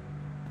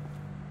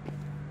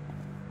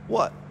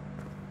 What?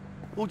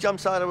 Who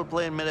jumps out of a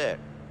plane midair?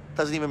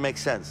 Doesn't even make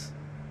sense.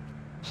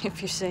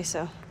 If you say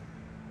so.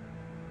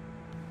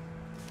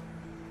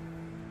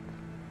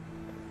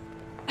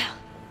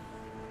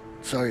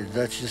 Sorry,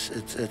 that's just,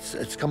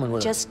 it's coming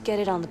with Just get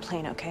it on the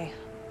plane, okay?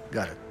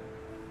 Got it.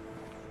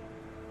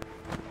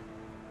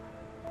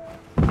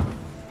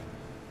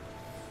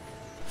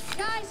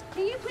 Guys,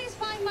 can you please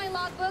find my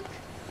logbook?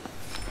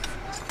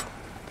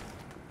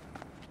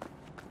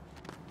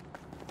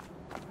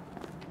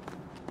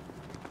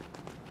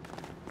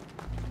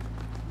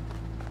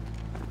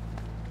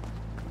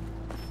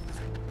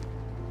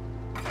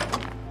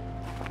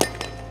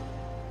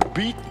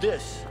 Beat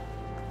this.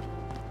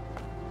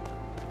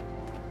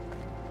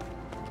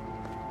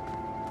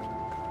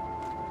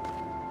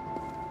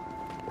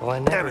 Well, I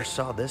never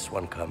saw this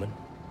one coming.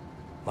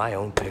 My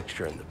own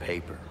picture in the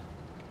paper.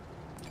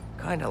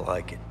 Kinda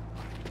like it.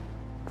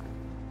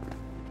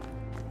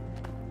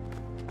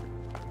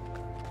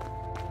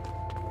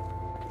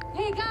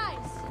 Hey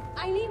guys,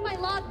 I need my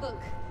logbook.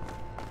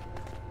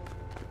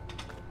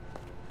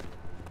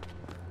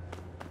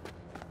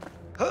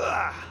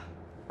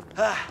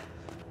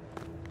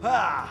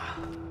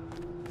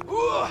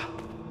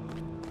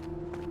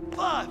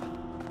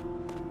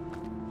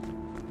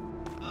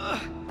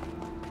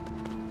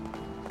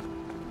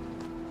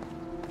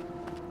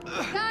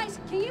 Guys,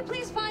 can you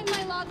please find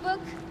my logbook?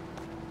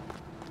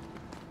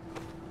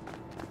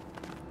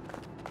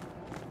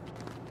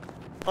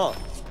 Oh,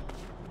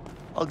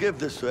 I'll give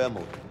this to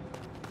Emily.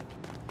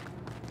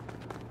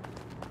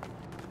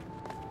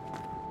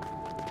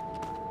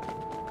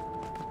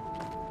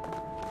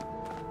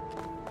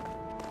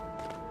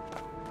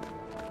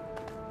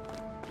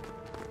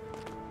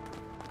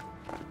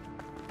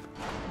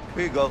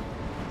 Here you go.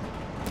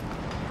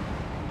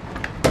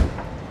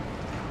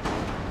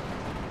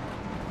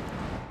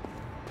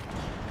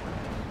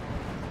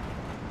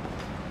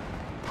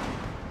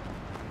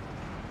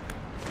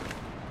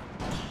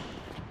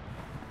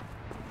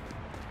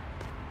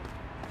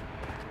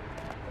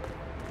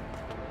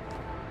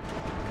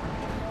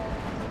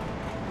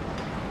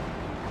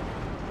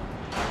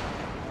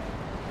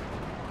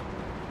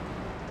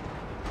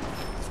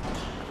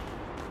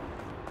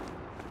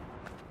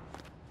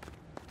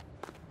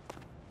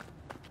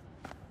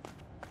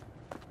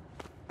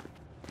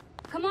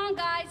 Come on,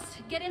 guys.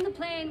 Get in the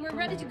plane. We're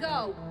ready to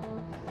go.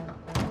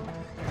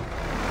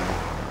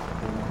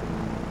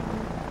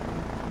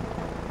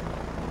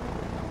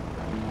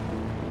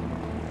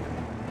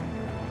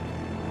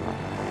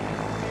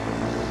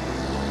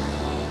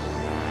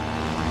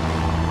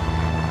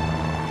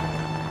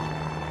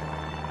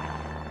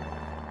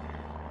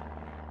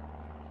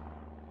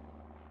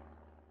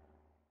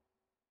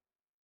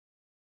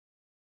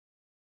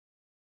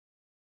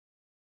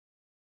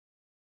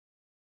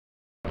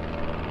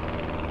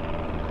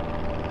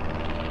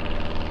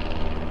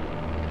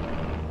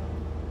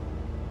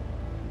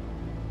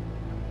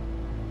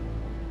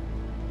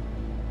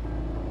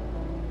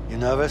 You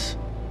nervous?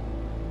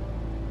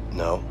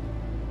 No.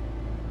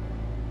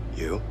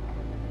 You?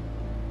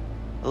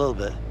 A little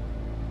bit.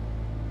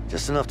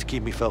 Just enough to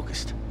keep me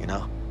focused, you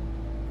know?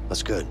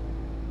 That's good.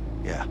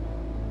 Yeah.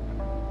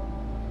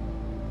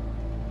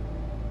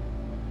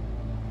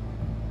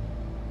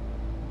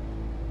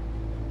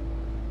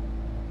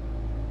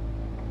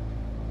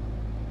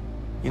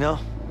 You know,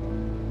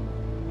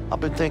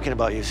 I've been thinking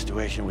about your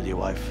situation with your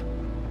wife.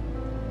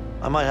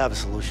 I might have a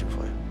solution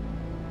for you.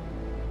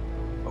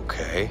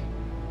 Okay.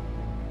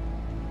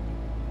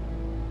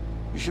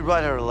 You should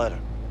write her a letter.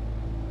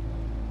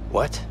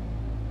 What?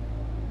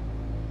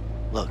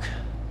 Look,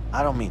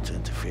 I don't mean to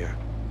interfere,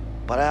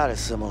 but I had a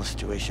similar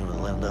situation with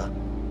Linda,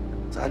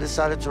 so I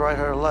decided to write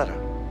her a letter.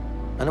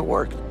 And it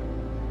worked.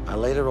 I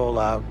laid it all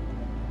out,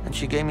 and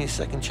she gave me a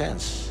second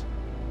chance.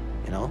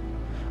 You know?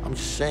 I'm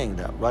just saying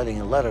that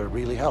writing a letter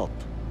really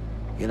helped.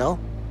 You know?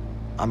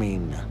 I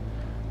mean,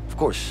 of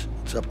course,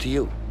 it's up to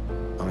you.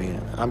 I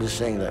mean, I'm just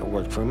saying that it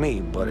worked for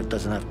me, but it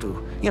doesn't have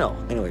to, you know.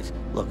 Anyways,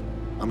 look,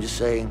 I'm just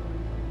saying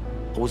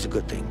it was a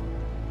good thing.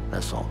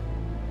 That's all.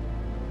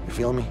 You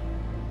feel me?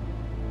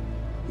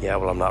 Yeah,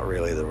 well, I'm not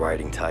really the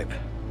writing type.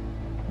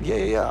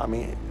 Yeah. I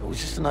mean, it was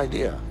just an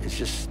idea. It's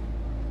just...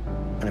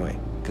 Anyway,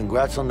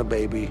 congrats on the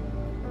baby.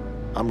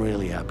 I'm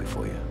really happy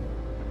for you.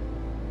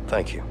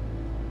 Thank you.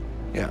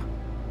 Yeah.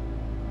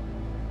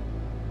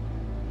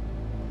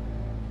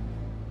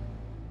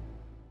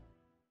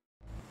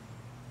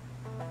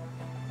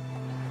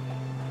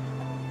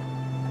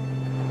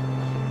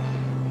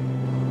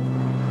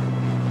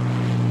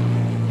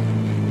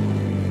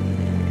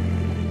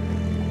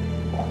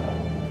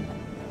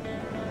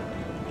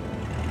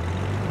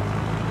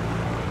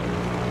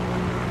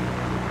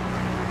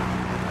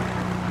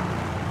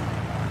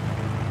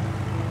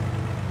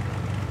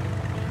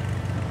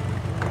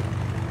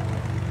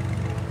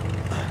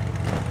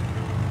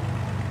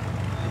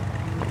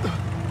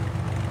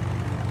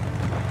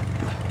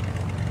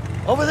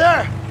 Over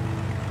there!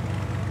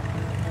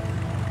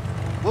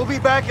 We'll be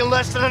back in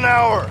less than an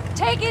hour.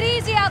 Take it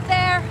easy out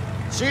there.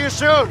 See you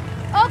soon.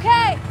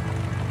 Okay.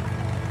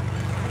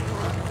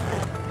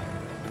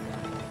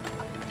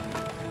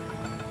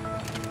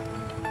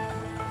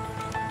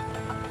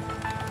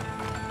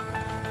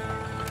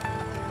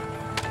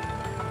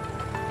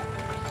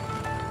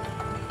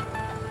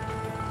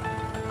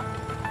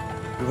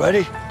 You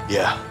ready?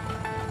 Yeah.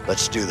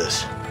 Let's do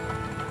this.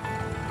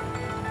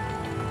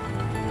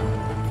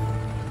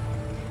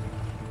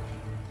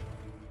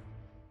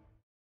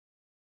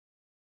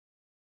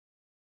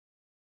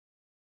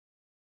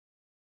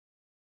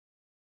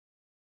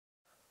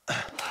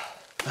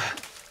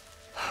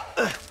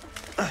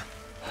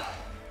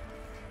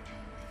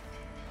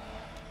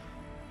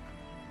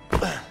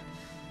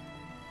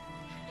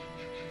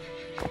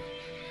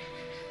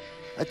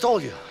 I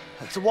told you,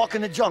 it's a walk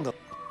in the jungle.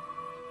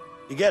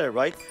 You get it,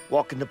 right?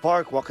 Walk in the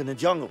park, walk in the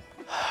jungle.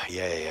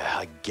 Yeah,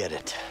 I get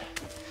it.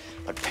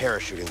 But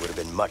parachuting would have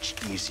been much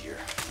easier.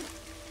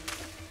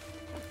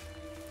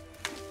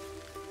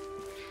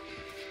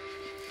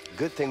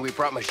 Good thing we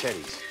brought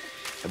machetes.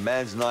 A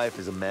man's knife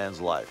is a man's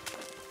life.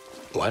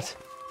 What?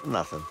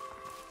 Nothing.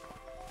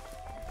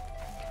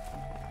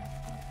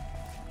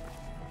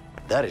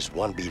 That is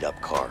one beat-up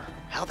car.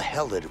 How the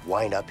hell did it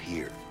wind up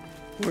here?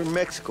 We're in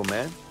Mexico,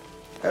 man.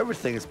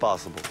 Everything is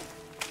possible.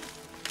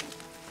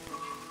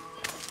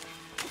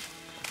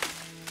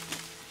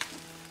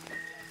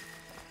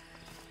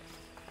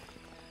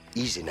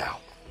 Easy now.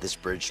 This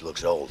bridge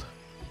looks old.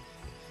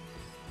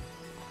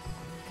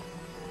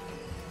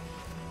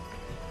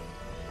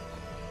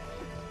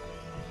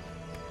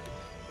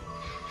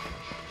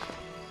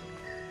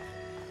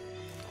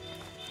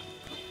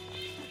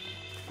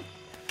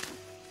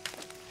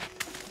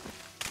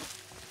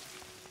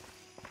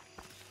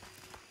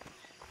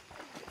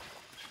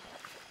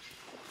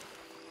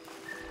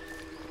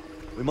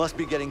 We must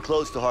be getting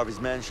close to Harvey's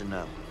mansion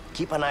now.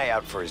 Keep an eye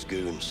out for his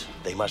goons.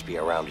 They must be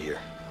around here.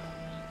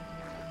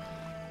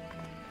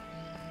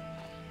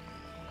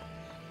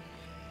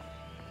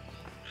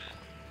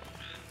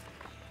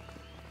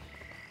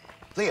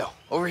 Leo,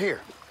 over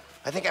here.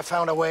 I think I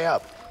found a way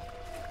up.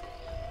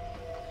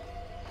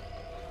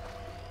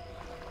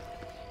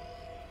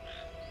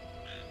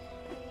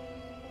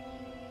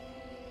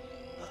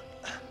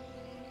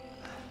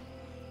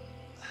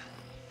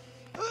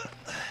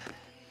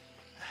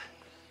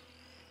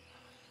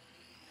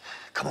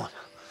 Come on.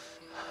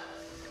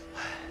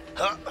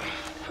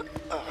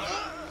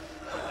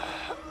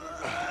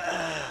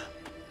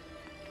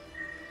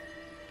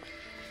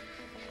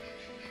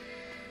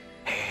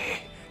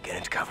 Get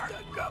into cover.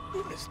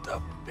 Cabrón,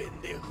 está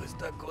pendejo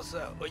esta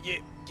cosa.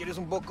 Oye, ¿quieres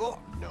un poco?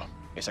 No,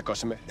 esa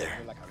cosa me... There.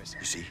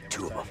 You see,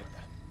 two of them.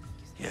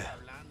 Yeah.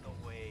 Hablando,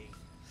 güey.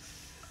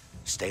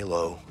 Stay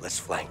low. Let's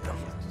flank them.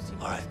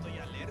 All right. Estoy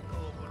alerta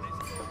con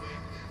esto, güey.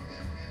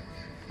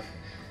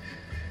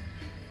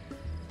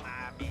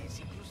 Mames,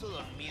 incluso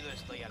dormido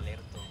estoy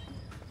alerta.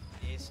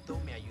 Esto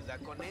me ayuda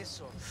con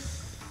eso.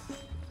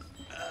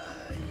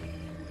 Ay,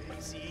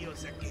 güey, sí, o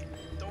sea que...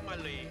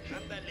 Tómale,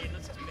 ándale, no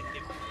seas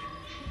pendejo,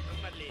 güey.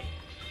 Tómale.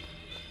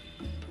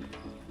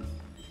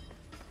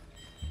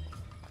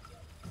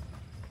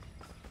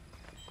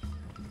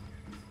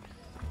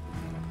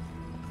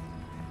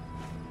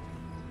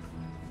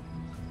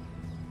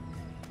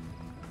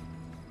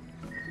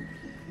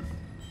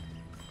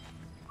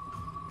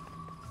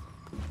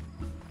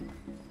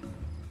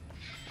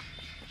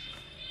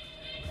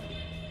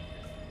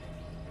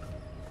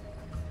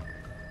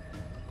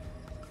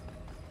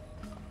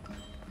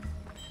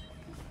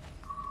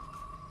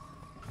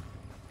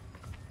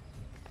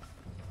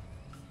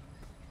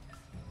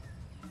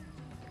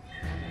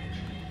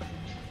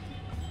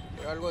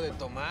 Algo de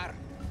tomar.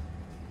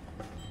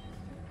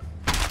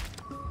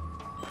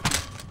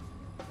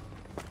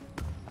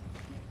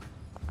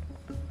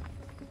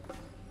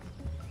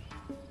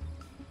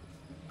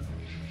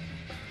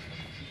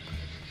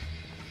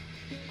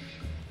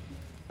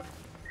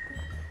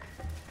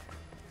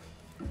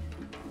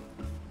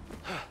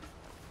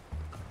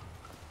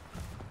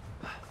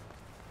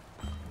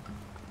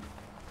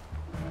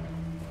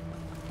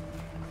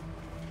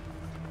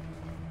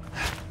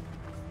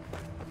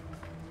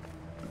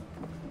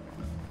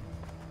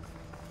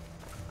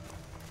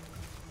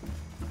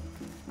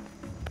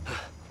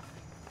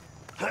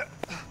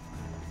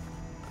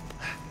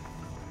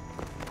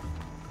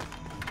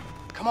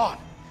 Come on,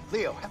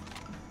 Leo.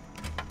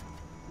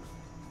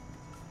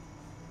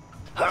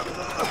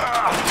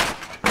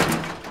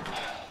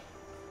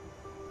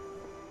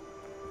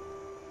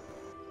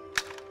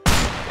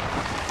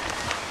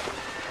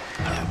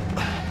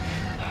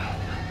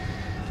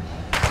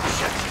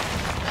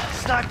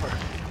 Sniper!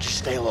 Just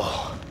stay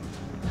low.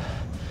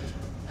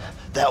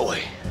 That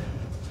way.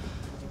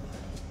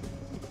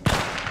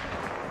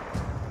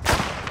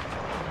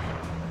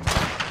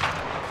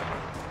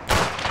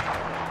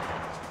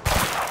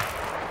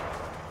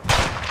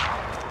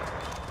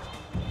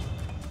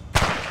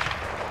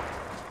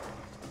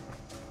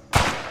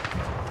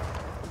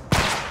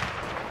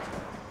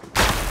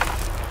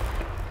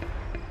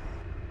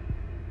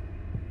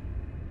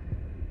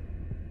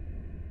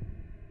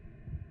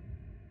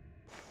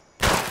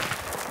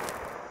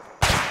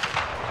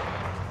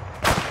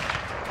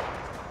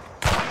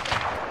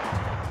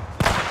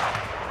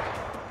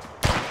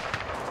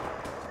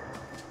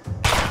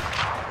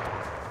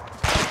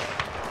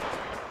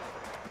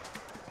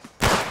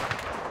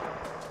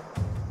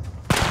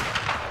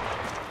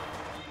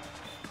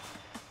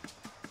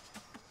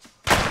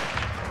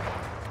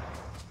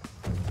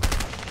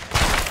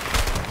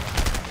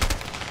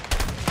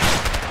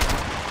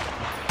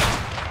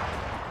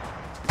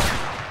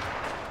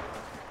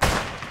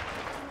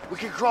 We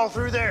can crawl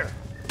through there.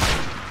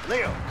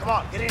 Leo, come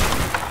on, get in.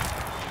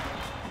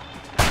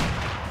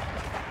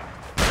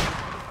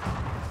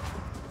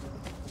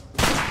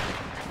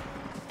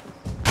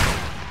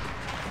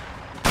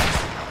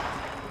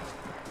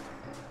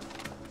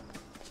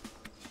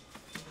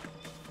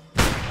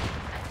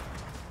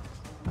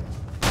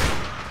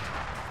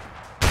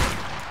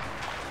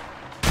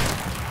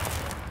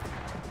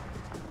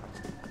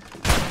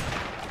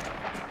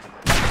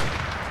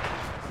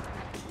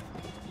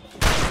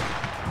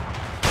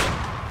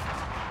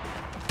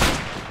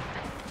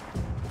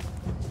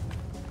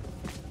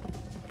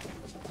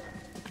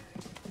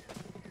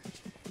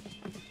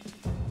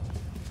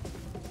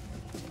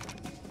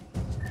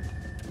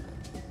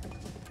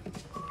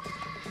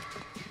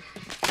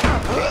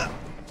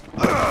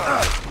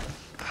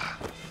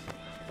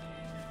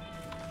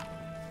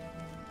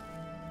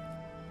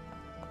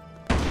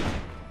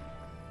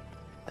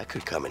 That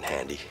could come in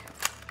handy.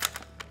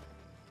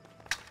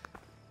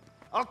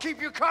 I'll keep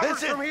you covered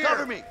Vincent, from here.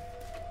 cover me.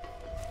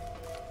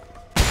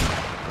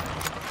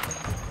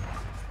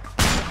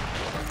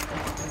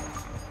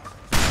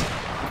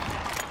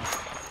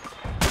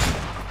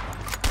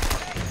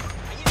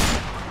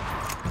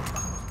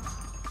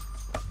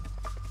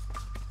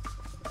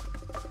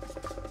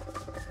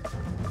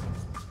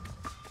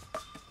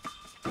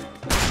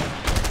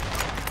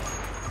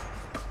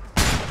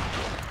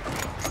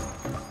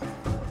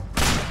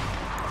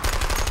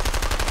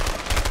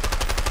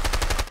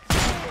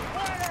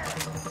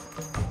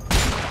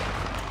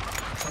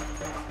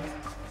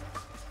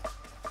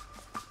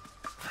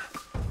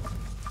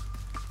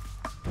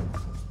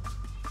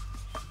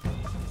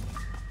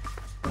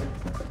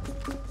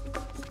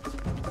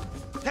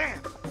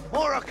 Damn!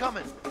 More are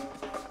coming!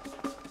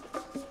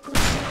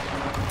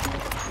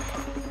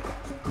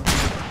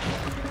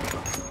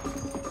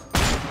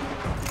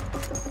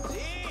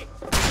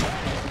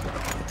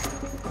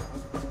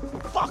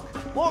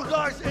 Fuck! More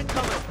guards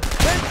incoming!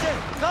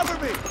 Vincent,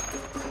 cover me!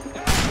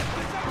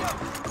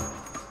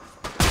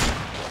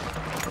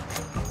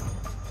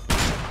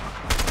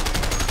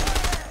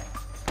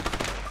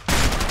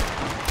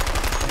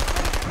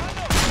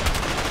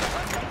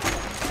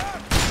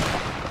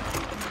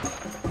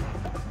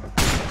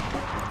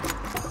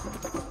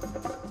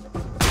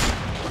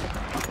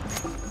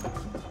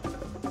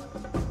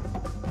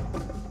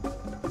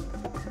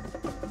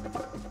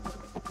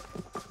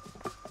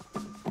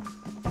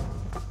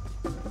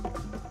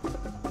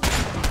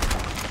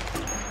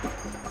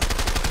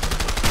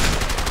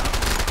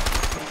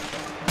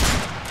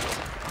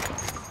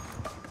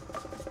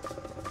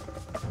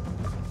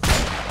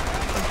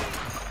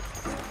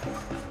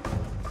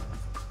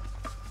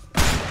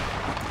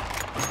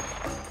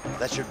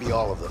 That should be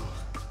all of them.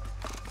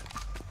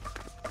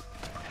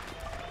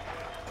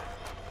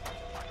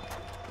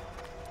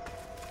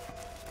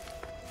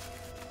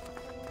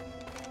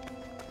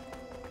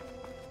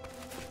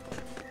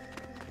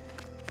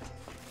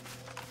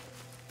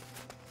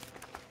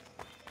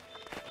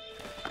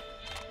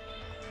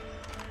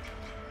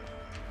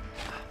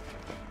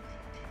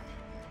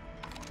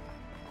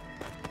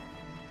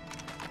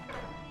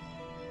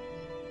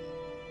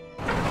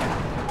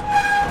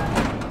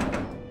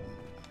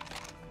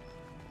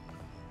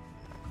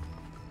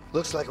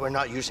 Looks like we're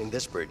not using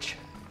this bridge.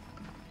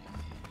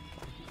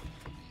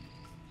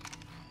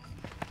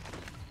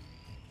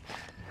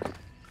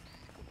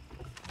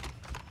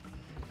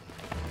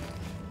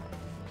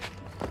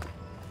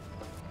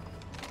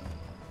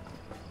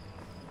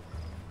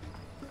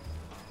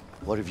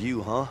 What of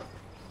you, huh?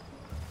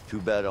 Too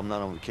bad I'm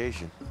not on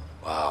vacation.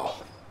 Wow.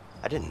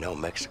 I didn't know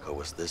Mexico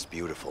was this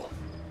beautiful.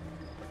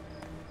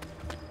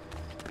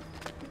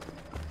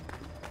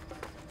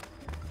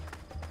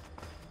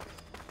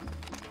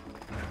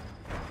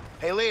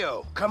 Hey,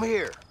 Leo, come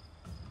here.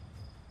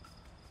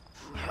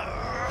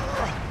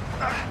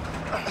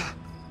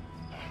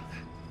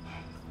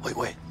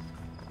 Wait.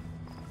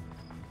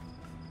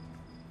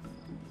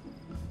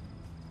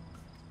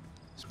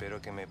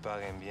 Espero que me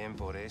paguen bien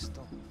por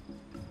esto.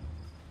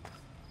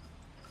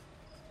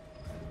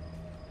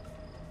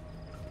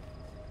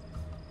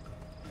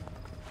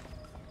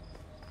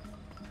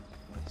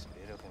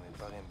 Espero que me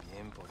paguen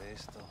bien por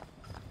esto.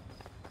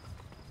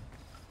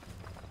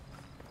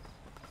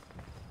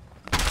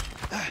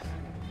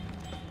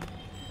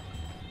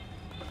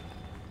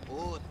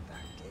 Puta,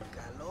 qué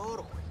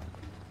calor, güey.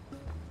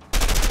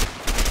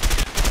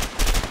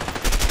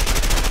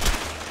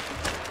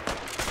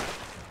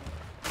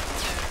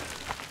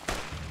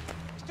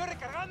 ¡Estoy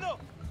recargando!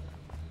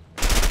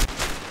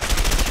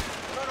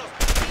 ¡No los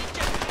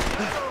pinches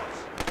perros!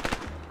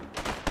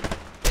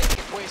 ¡Es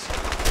que pues!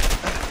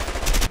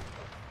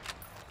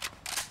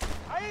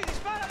 ¡Ahí,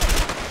 dispárale!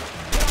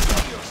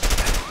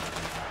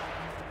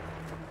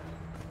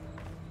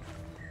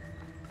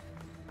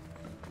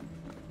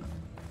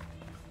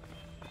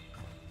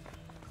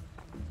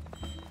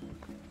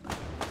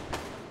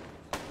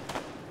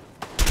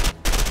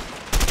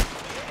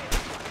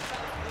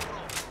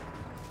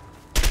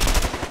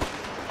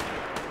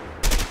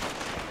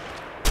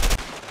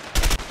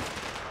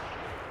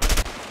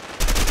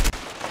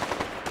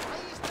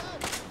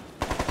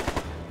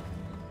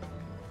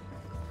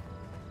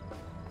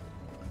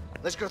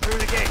 Let's go through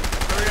the gate.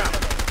 Hurry up.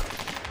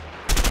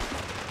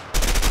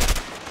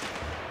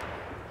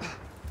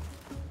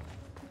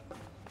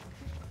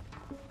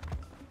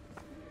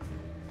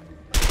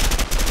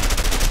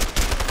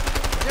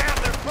 Damn,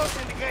 they're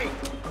closing the gate.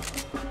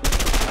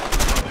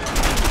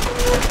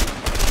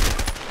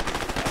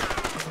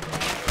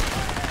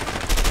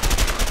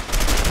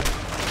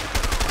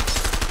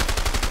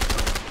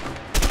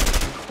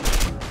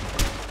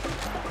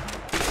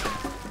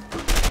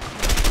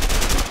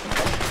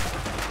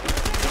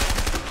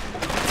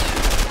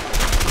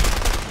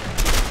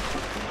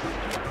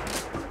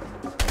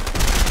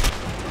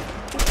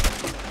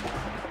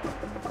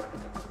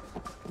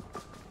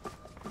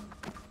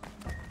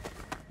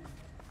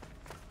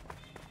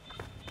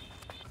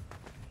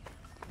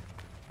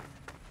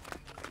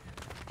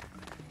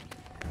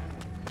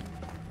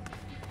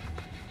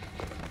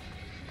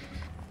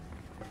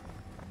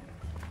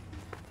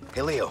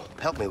 Hey, Leo,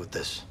 help me with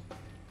this.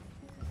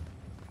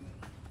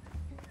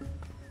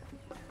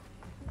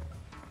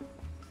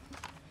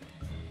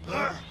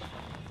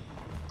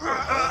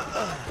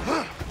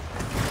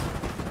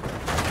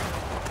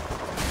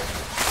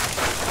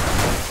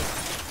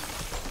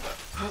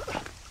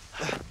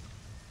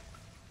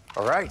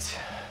 All right.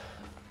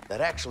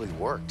 That actually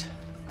worked.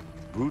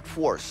 Brute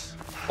force.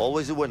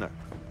 Always a winner.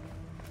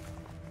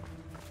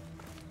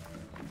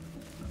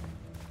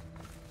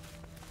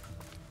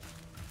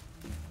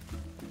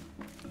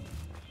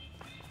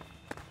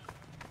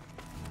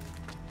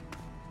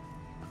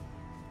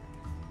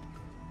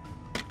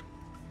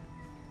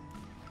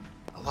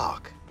 A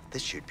lock.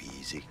 This should be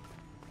easy.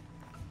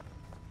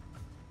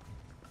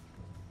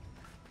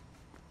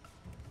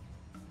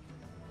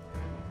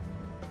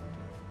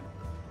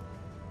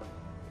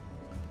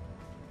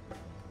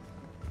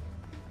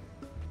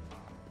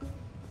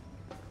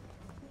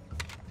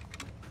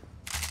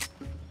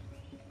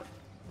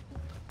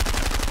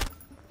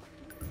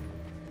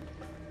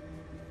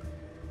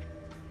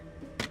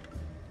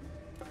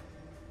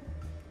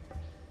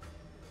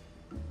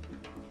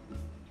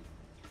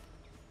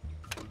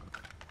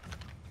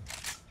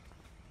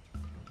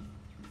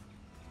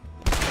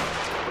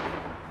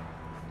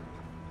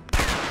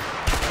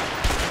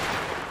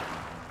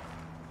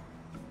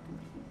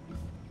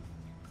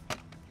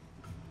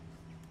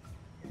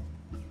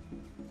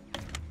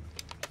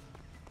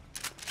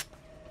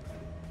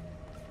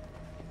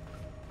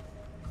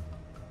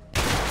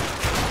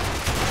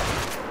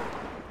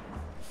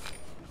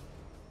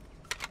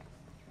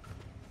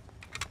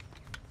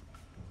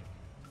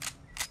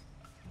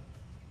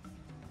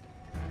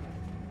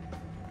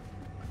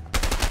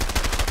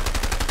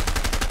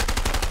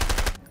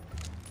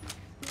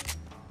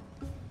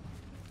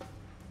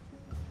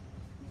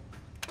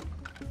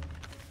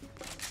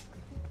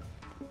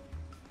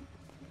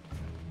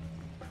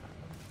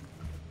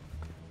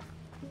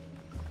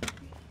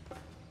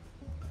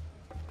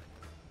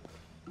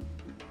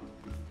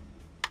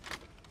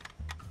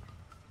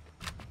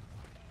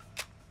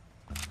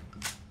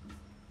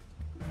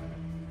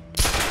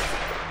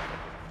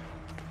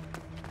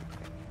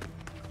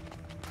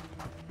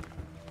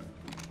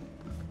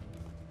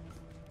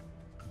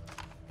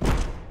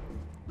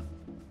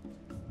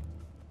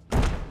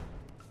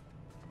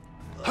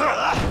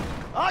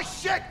 Oh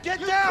shit! Get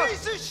down!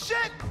 Piece of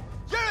shit!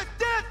 You're a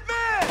dead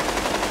man!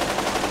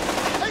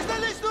 ¡Está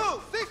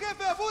listo! ¡Sí,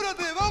 jefe!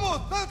 ¡Apúrate!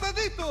 ¡Vamos!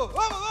 ¡Tantito!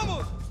 ¡Vamos,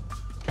 vamos!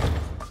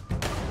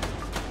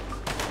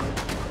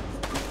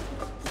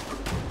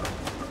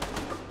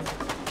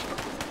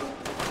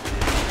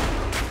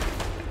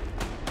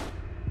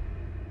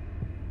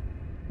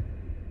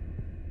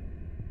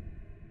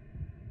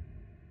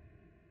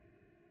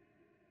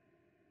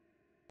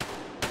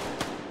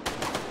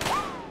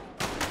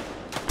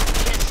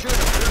 Can't shoot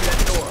him through that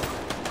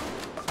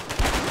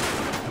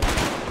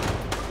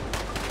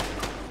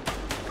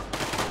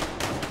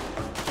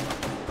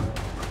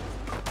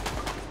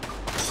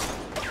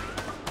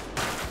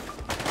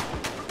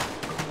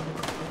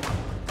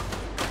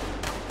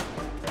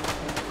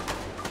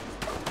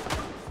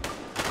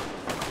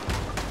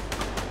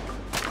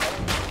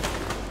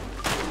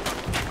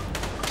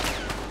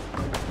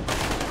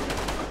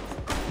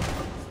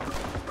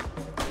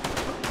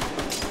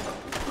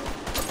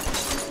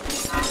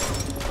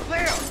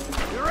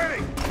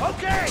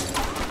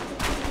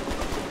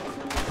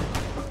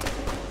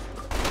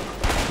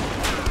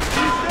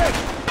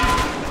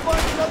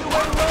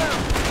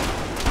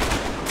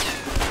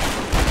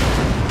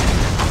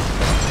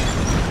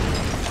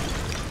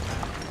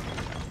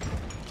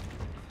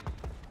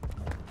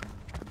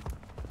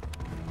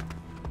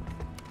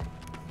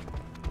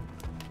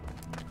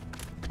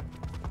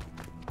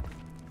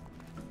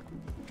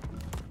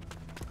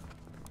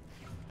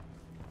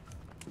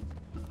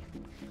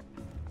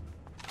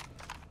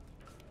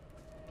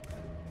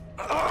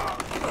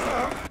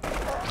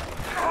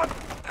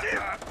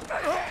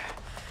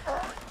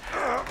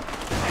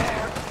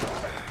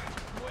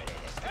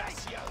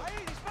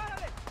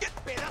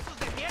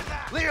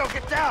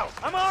Leo!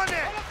 I'm on it!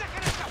 ¡No los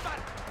dejen escapar!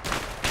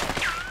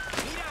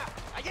 ¡Mira!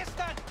 ¡Ahí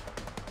están!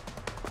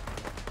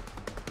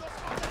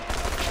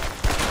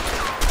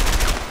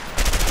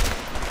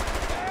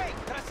 ¡Hey!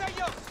 ¡Tras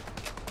ellos!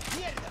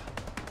 ¡Mierda!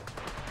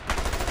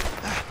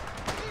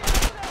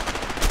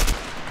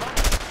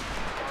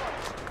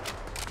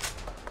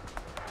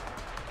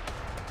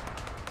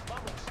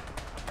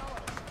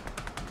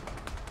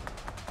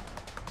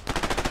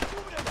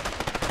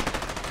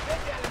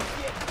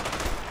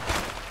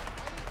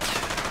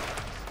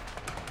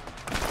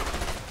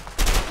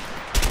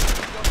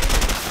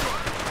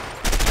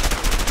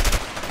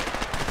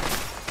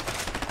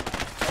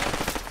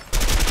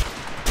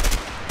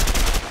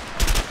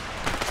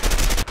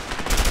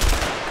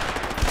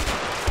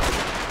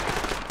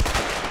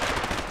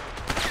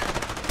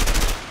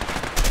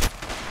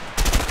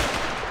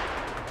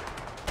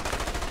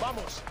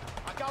 ¡Vamos!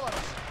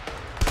 ¡Acábalos!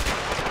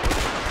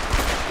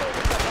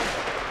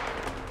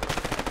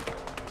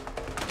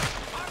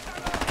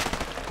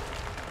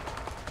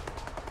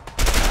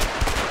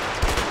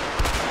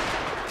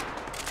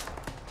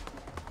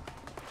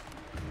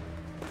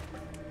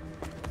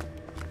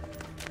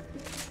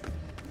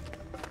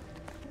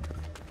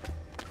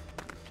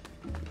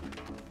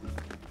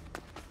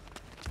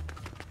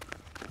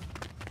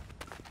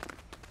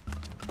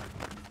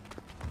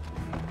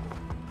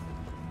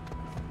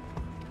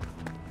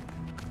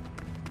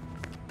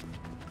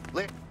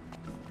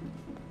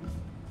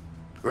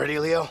 Ready,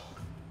 Leo?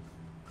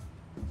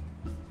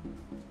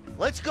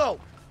 Let's go!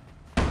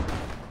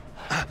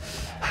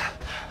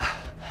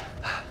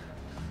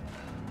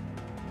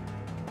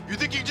 You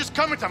think you can just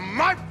come into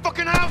my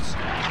fucking house?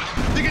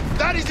 Think it's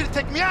that easy to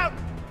take me out?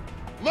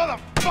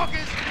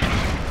 Motherfuckers!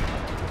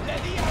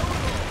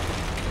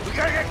 We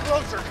gotta get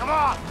closer, come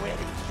on!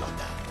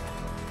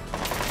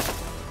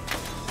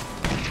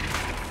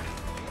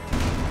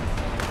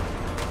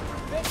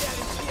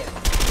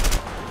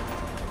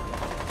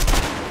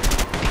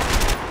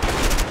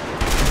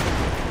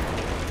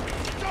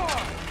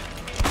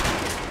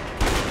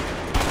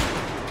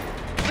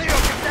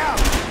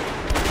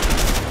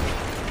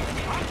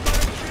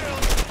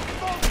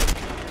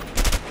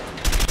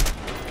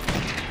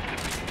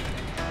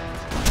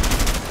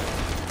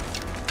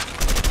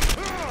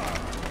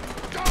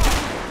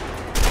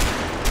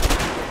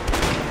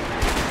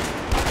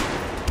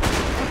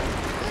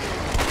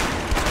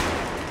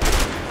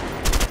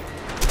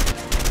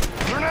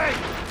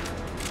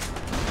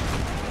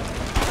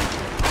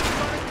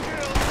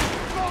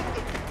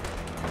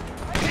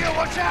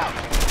 Watch out!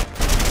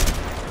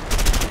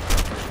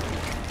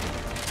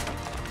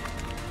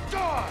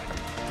 God!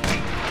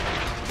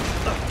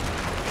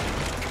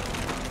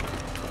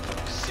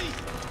 Sí,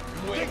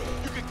 You think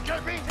you can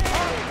get me?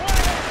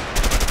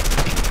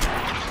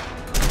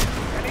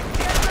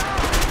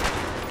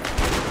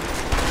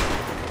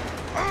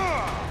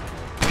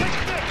 Take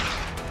this!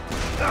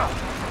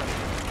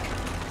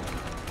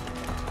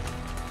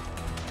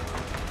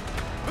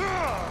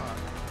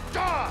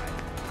 Die!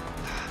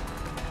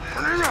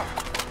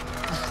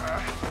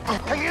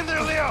 Hang in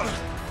there, Leo!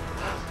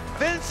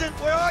 Vincent,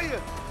 where are you?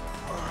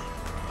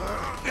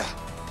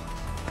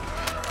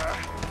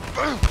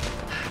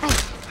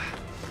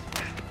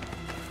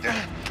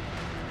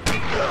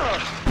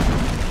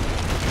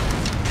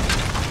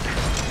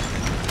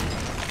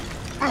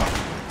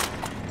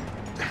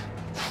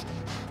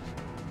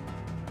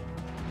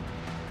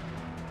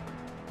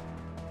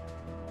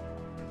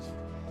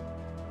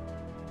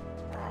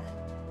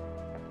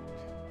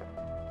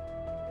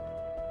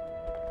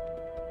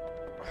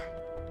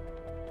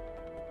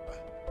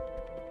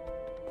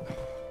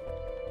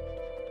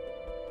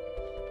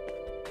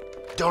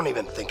 Don't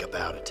even think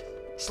about it.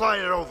 Slide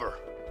it over.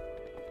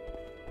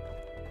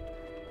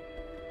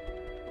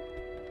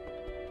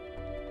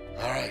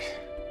 All right.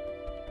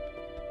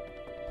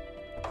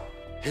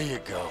 Here you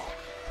go.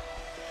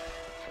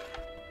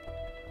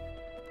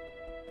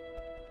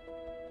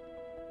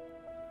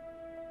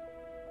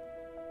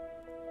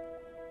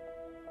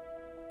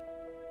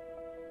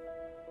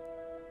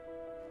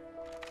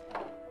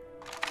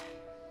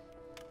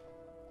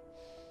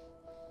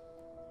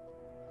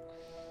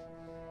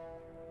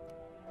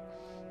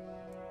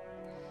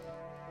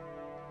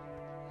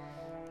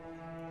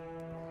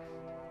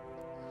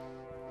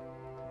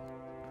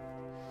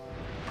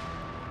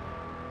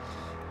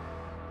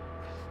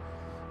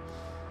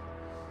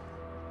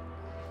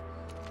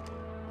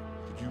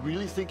 You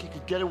really think you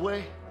could get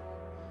away?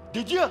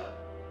 Did you?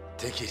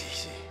 Take it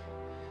easy.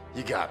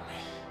 You got me.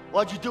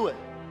 Why'd you do it?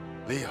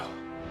 Leo,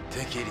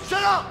 take it easy.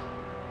 Shut up!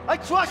 I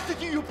trusted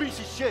you, you piece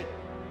of shit!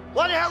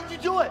 Why the hell did you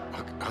do it?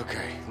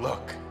 Okay,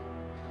 look.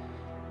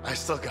 I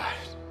still got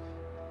it.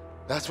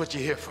 That's what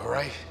you're here for,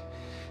 right?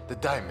 The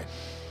diamond.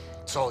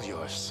 It's all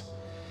yours.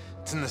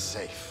 It's in the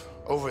safe.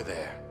 Over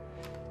there.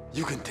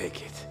 You can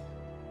take it.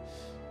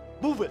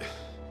 Move it.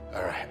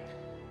 All right.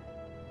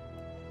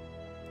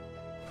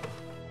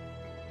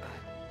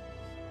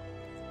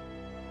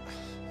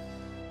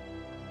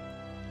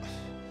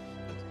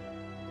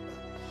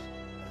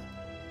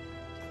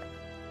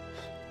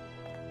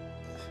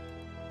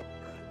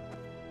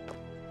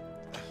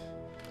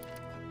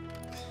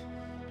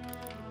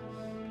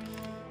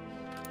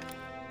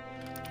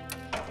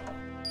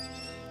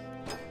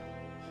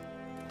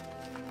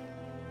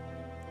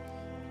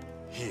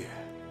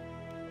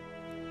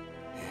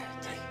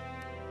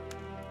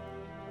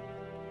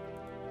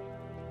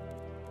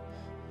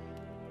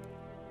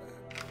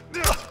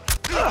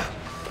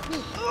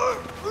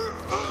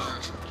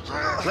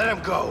 Let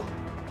him go.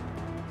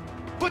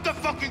 Put the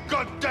fucking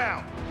gun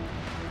down!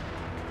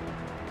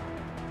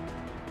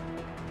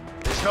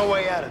 There's no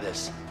way out of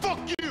this. Fuck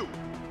you!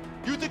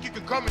 You think you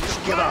can come into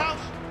give my up.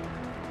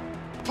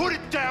 house? Put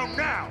it down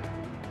now!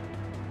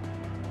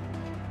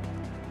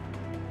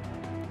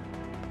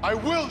 I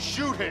will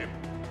shoot him!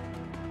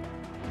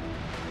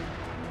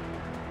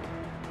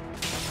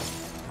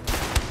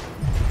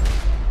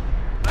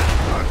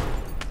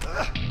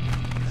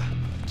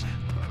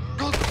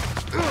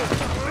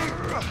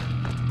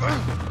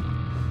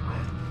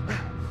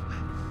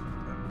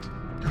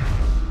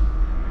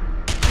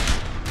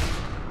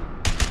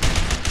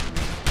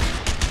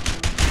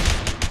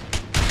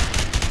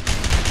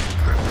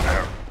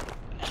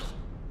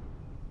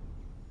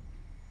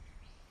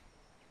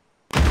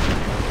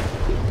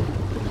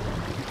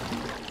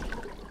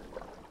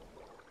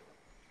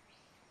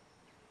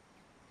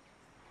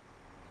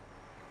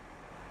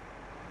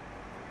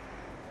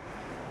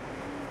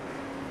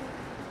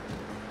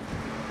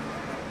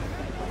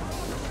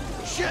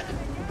 Shit!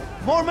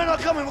 More men are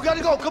coming, we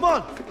gotta go, come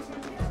on!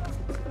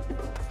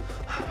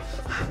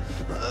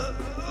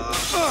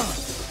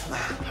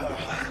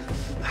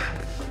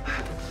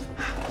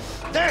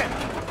 Dan!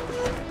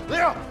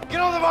 Leo,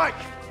 get on the bike!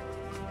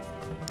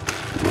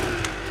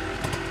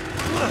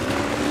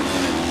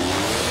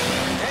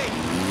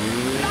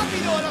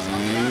 ¡Rápido! ¡Los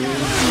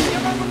condenados! ¡Ya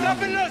vamos,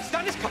 rápido!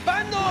 ¡Están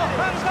escapando!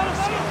 ¡Vamos, vamos,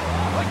 vamos!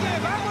 ¡Oye,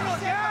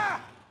 vámonos ya!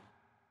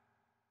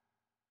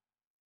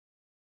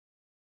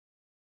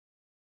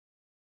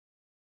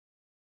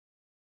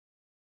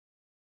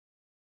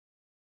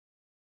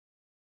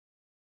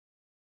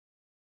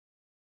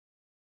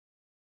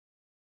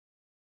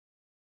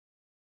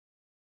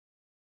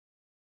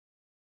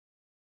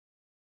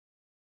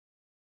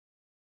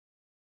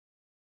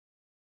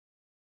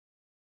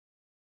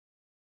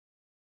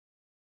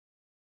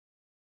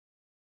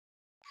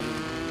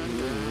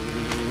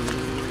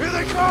 Here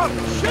they come!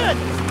 Shit!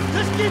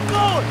 Just keep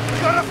going! We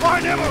gotta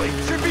find Emily!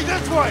 Should be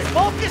this way!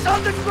 Focus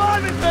on the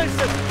driving,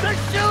 Vincent! They're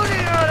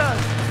shooting at us!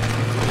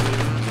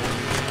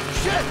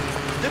 Shit!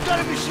 They've got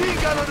a machine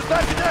gun on the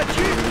back of that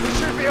Jeep! We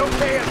should be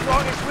okay as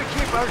long as we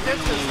keep our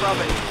distance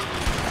from it.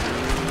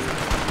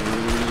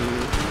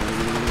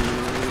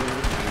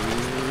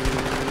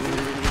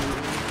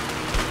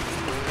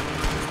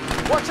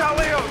 Watch out,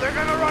 Leo! They're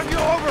gonna run you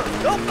over!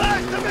 Go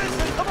faster,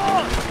 Vincent! Come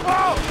on!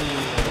 Whoa!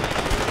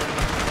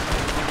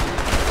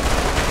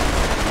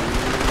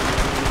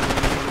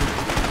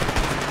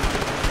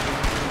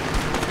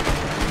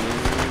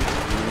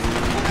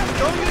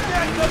 Don't get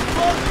that gun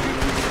closer, you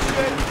piece of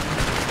shit!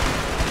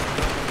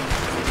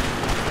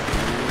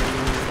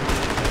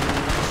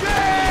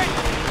 Shit!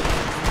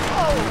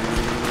 Oh!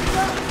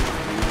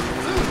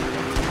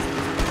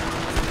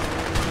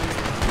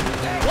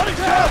 What is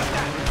that?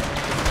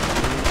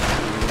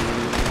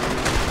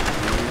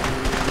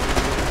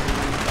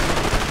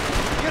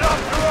 Get off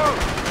the road!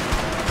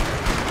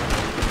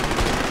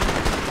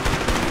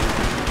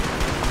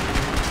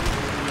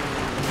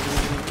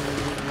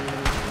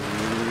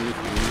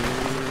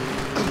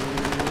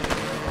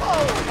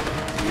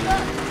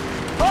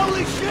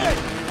 Holy shit!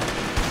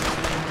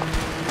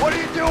 What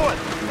are you doing?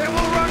 They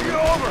will run you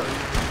over!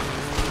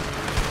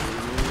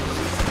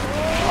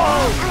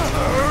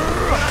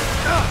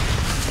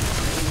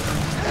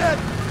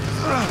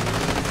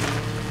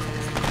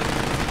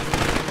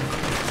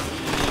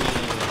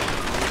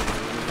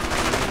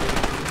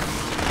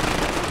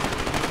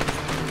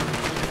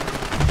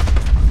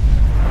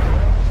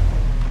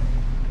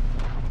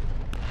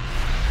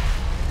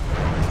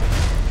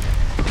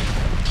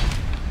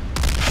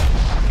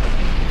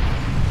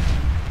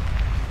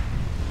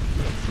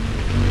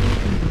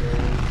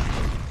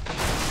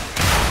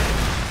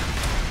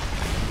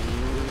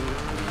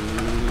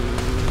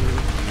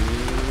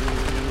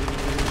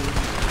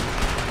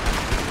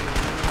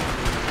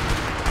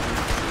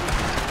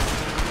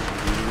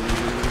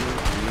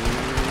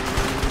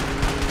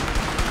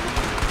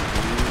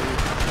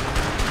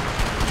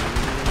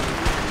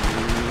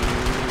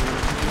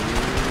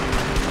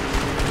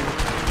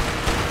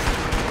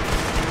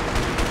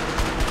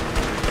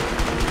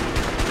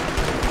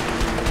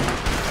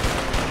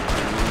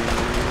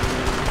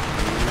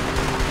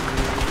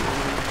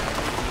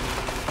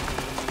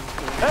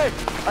 Hey,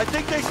 I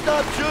think they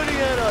stopped shooting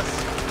at us.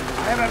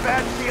 I have a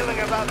bad feeling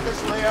about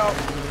this, Leo.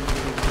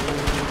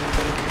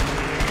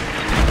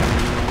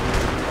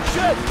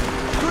 Shit!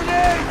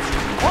 Grenades!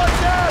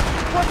 Watch out!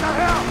 What the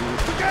hell?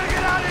 We gotta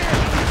get out of here!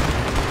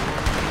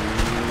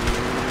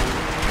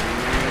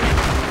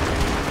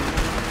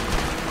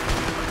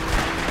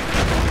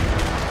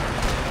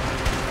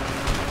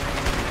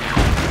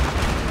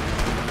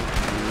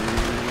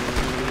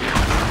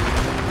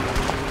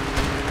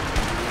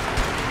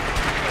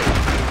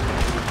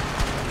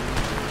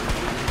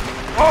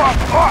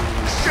 Oh,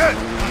 shit!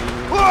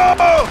 Whoa!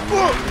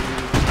 Whoa!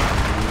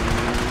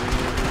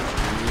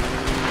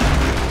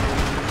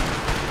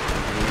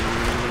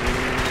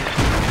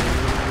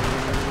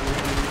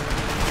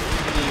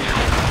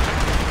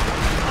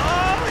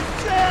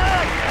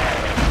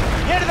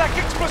 ¡Mierda,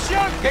 qué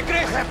explosión! ¿Qué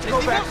crees? I have to go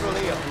back for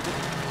Leo.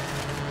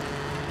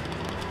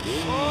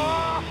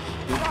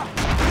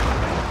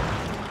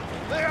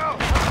 Leo!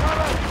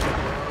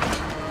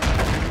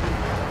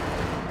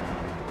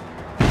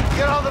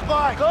 Get on the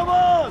bike! Come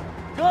on!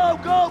 Go,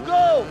 go,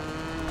 go!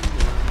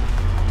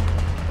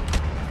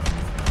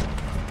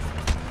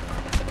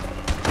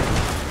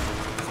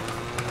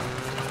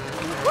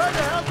 Where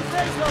the hell did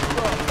they come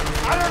from?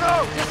 I don't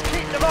know! Just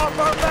keep them off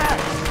our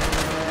backs!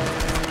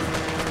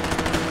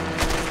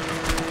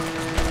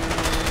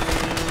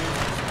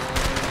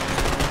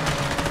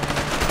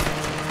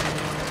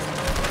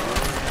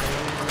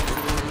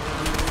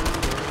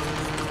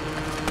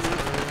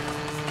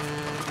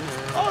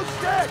 Oh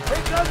shit!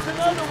 Here comes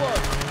another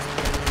one!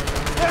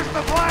 There's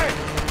the plane!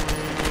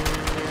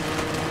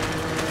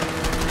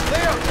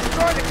 Leo,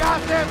 destroy the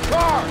goddamn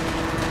car!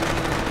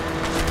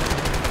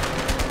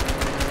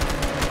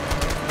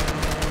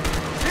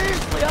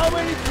 Seriously, how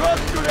many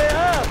trucks do they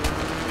have?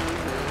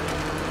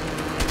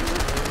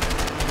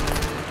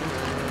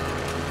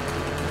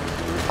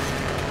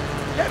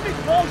 Get me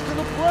close to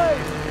the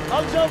plane!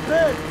 I'll jump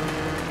in!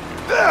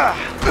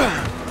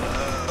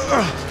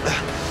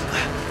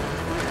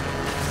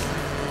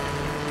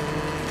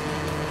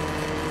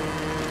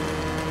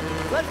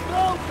 Let's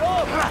go, go!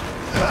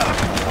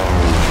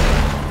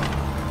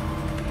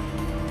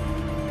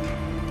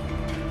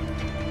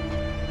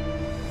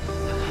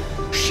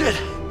 Shit!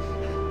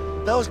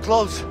 That was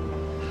close.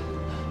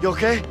 You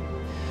okay?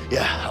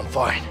 Yeah, I'm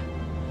fine.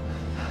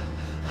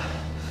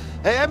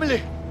 Hey,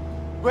 Emily!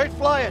 Great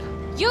flying!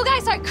 You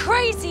guys are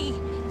crazy!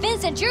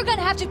 Vincent, you're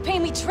gonna have to pay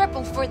me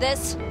triple for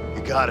this.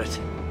 You got it.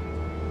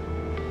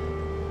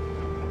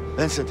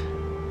 Vincent,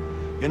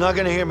 you're not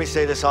gonna hear me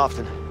say this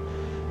often,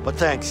 but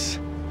thanks.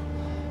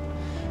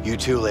 You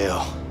too,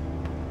 Leo.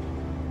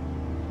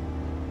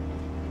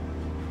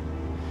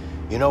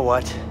 You know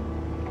what?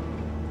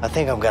 I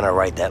think I'm gonna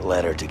write that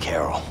letter to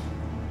Carol.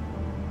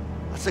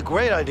 That's a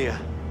great idea.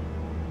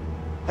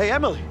 Hey,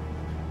 Emily,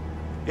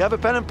 you have a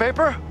pen and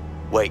paper?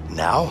 Wait,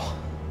 now?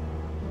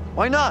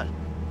 Why not?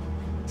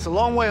 It's a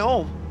long way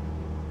home.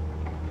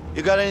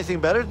 You got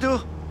anything better to do?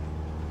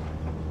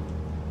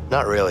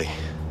 Not really.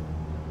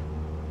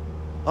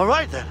 All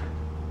right, then.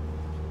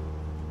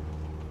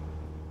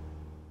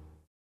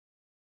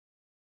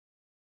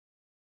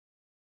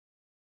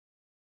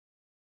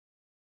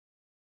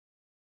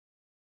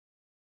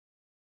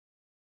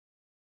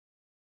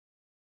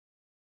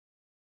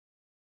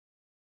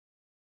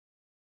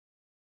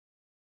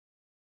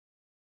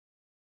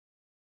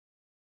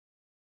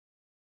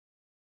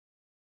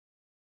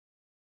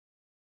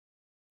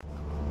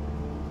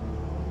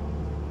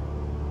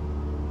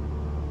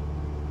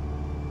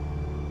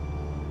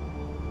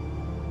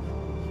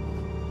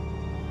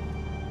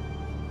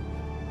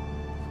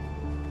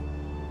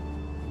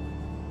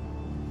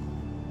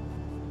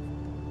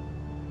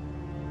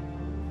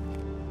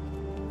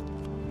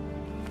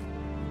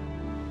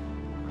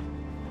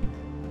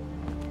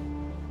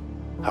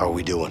 How are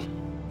we doing?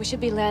 We should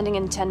be landing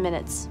in 10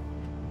 minutes.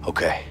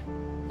 Okay.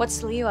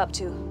 What's Leo up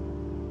to?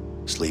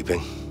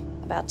 Sleeping?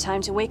 About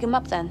time to wake him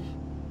up then.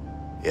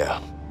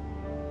 Yeah.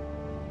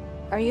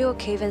 Are you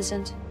okay,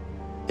 Vincent?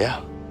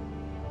 Yeah.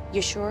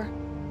 You sure?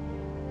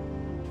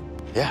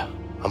 Yeah,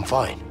 I'm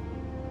fine.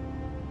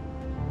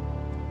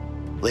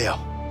 Leo.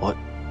 What?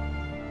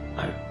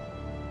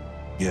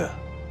 Yeah.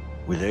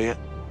 We there yet?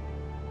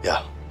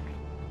 Yeah.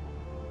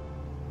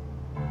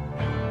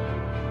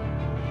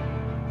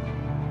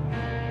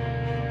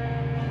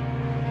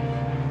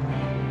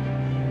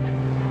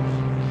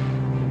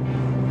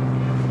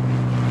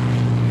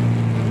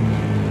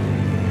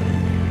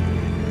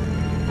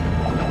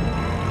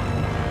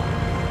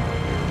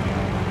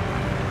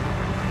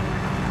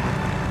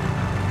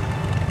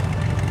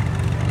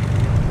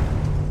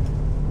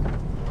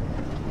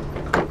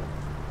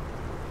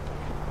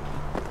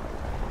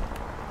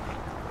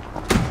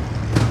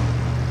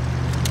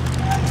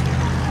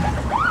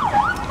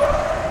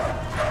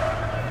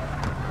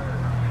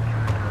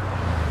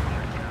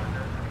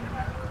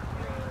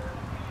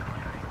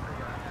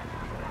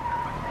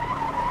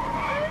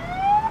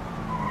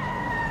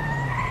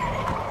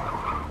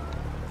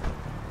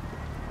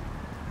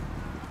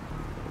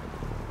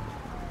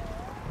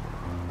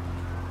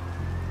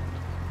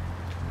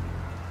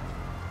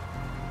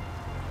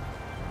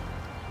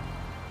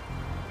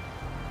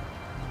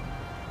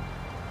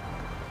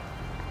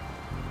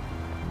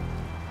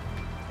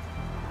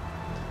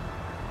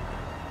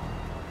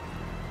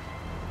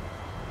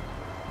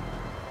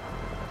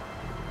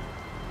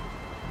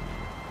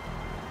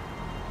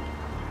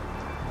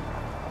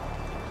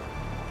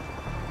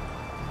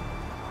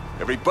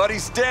 Everybody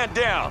stand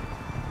down!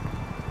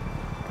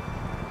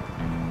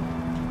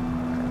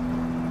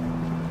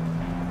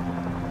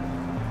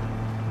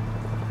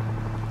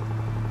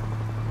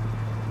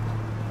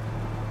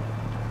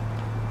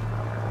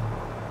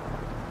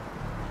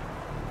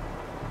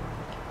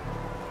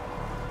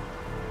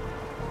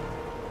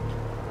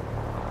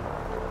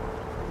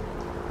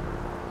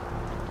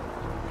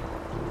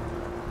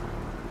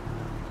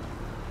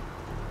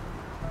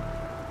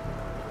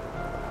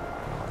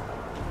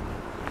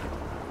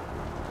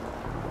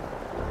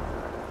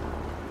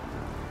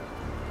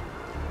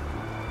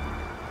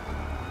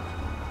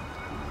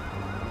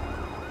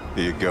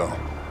 Here you go.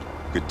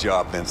 Good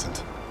job,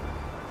 Vincent.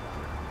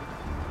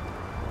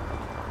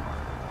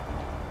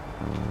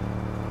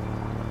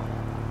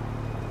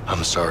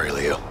 I'm sorry,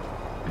 Leo.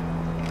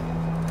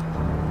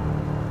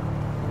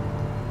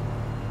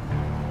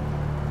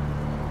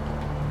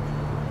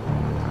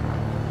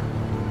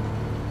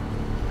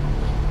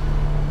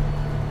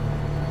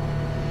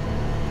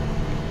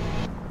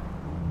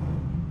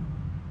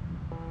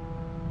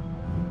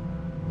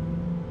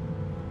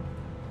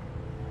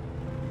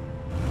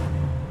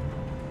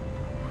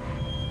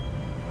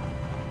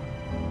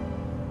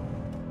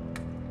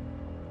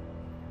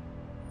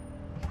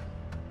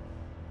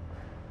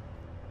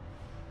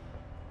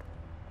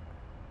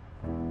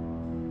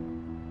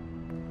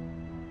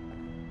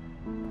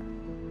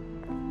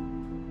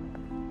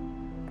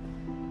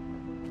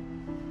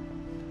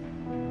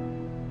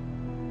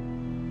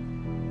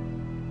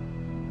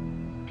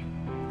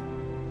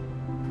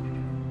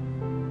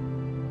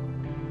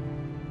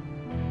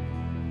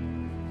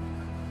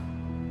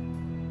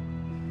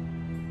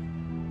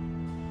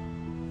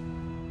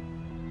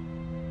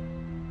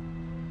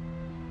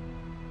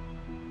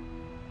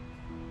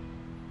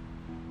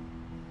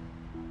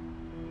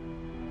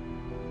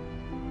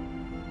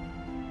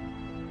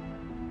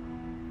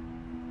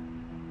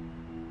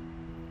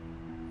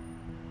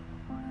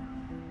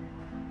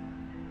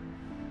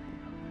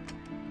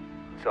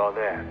 It's all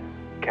there.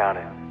 Count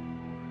it.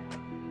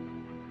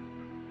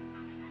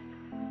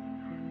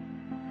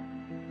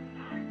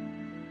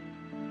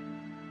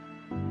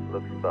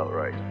 Looks about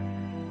right.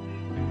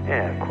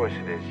 Yeah, of course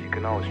it is. You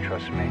can always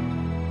trust me.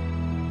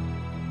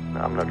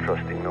 No, I'm not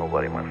trusting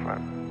nobody, my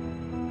friend.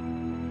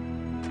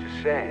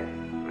 Just saying,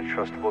 I'm a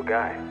trustable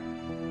guy.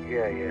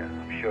 Yeah,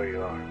 I'm sure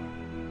you are.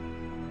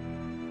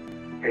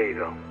 Here you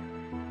go.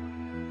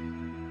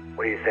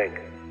 What do you think?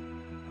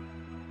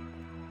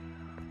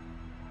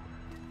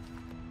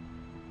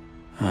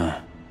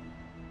 Huh.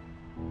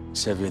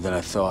 It's heavier than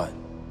I thought.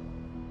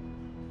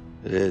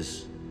 It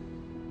is.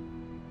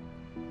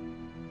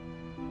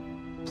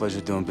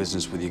 Pleasure doing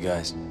business with you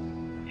guys.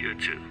 You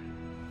too.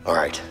 All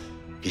right,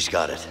 he's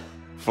got it.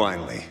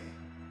 Finally.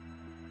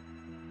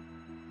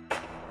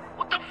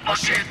 What the fuck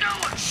are you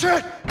doing?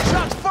 Shit!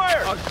 Shots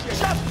fired! Oh, shit.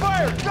 Shots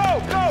fired!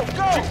 Go, go,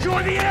 go!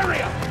 Secure the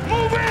area!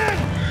 Move in!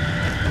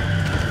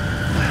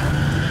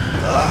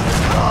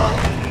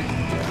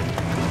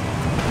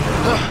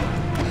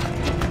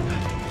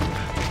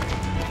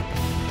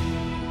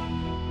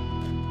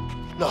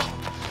 No!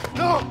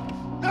 No!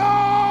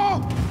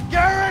 No!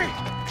 Gary!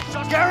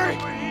 Gary!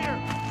 Over here!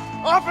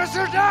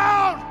 Officer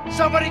down!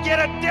 Somebody get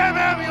a damn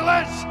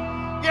ambulance!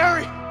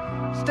 Gary!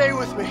 Stay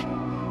with me.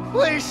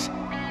 Please!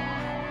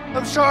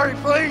 I'm sorry,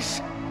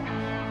 please!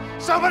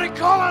 Somebody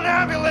call an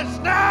ambulance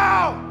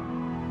now!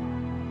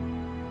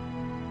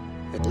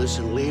 Hey,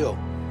 listen, Leo.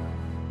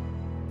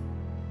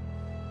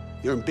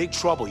 You're in big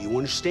trouble, you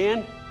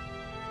understand?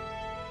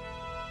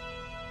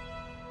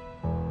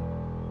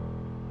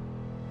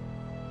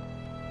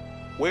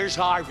 Where's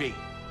Harvey?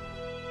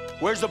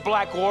 Where's the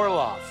Black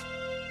Orlov?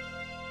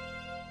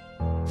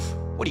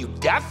 What are you,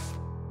 deaf?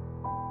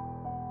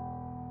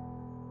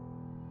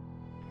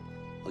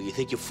 Well, you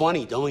think you're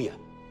funny, don't you?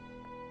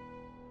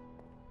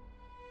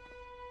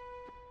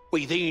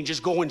 What, you think you can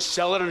just go and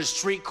sell it on a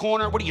street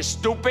corner? What are you,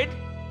 stupid?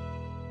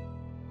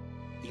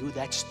 Are you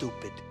that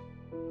stupid?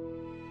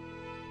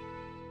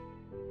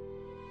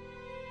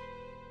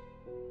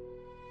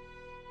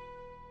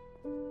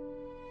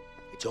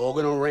 It's all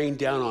gonna rain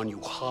down on you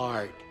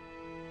hard.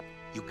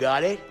 You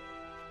got it?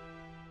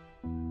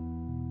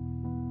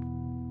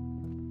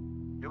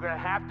 You're gonna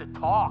have to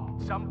talk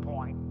at some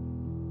point.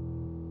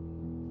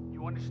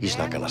 You understand? He's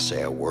not gonna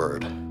say a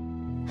word.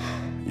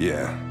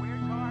 Yeah,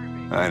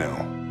 I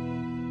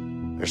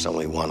know. There's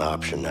only one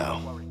option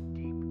now.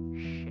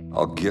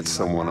 I'll get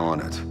someone on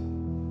it.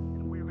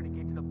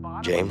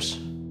 James,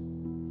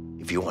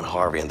 if you want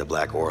Harvey and the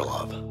Black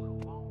Orlov,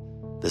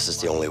 this is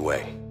the only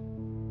way.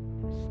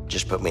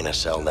 Just put me in a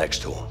cell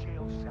next to him.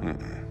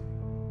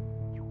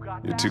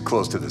 You're too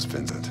close to this,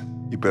 Vincent.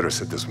 You better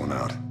sit this one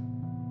out.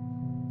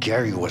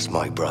 Gary was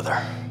my brother,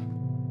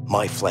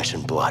 my flesh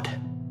and blood,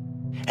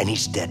 and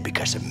he's dead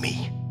because of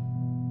me.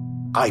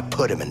 I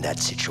put him in that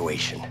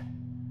situation.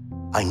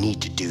 I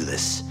need to do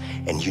this,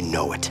 and you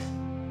know it.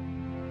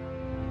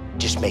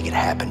 Just make it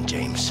happen,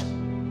 James.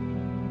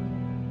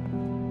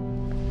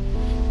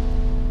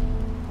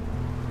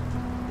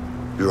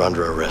 You're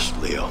under arrest,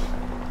 Leo.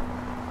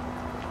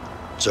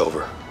 It's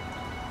over.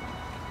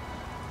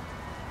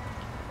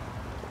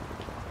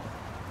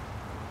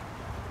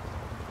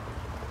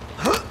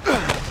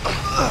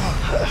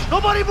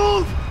 Nobody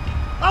move!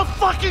 I'll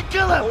fucking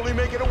kill him! Only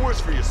making it worse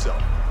for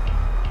yourself.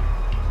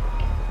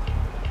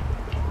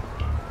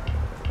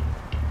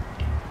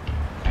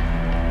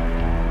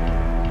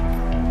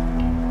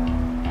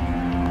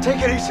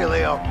 Take it easy,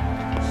 Leo.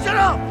 Shut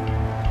up!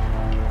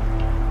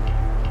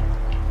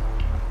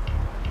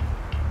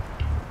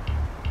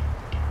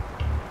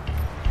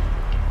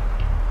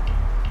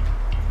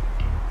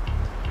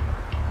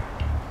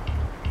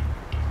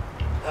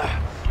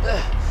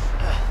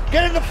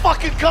 Get in the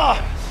fucking car!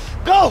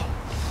 Go!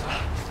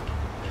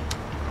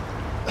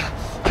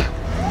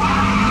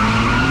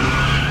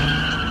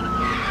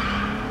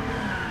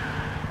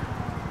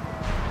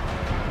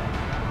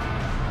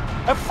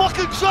 I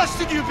fucking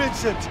trusted you,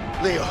 Vincent!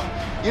 Leo,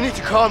 you need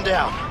to calm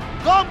down.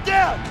 Calm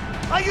down!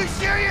 Are you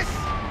serious?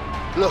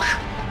 Look,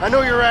 I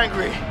know you're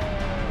angry.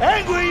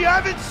 Angry? You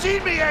haven't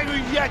seen me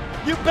angry yet,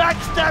 you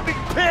backstabbing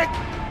pig!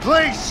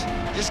 Please,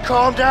 just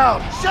calm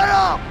down. Shut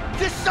up!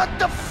 Just shut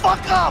the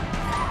fuck up!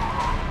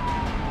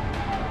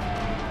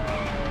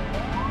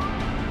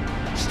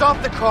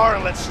 Stop the car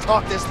and let's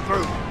talk this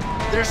through.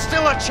 There's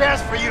still a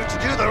chance for you to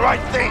do the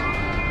right thing.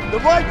 The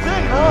right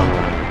thing,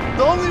 huh?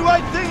 The only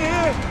right thing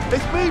here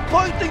is me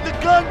pointing the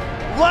gun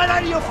right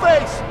out of your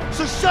face,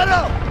 so shut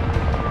up!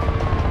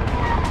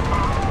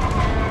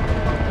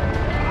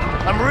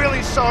 I'm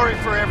really sorry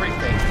for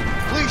everything.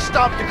 Please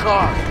stop the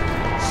car.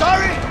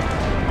 Sorry?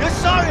 You're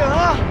sorry,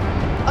 huh?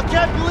 I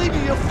can't believe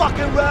you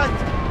fucking rat!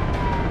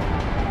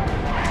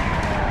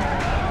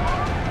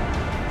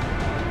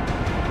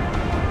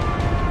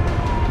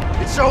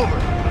 It's over.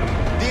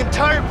 The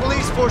entire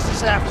police force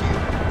is after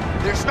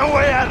you. There's no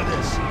way out of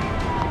this.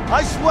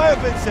 I swear,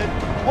 Vincent,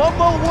 one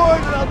more word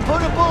and I'll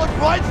put a bullet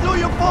right through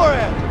your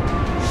forehead.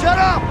 Shut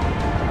up!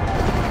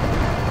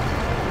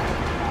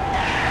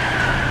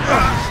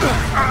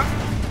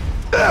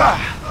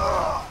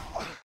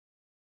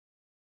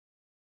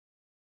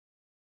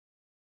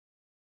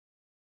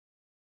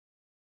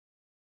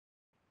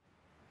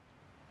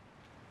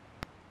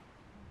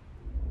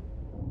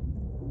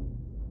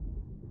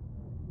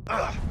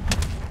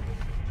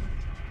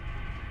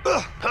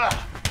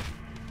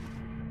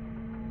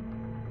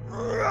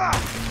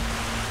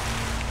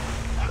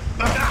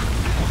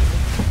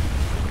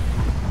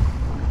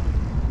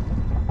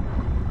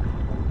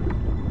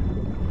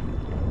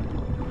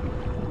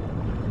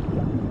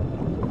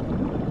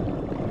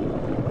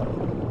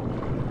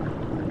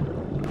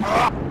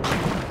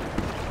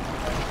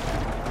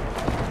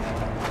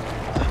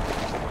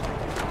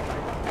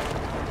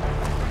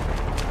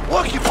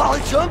 Work, you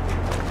polychunk!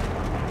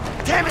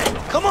 Damn it!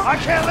 Come on! I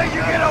can't let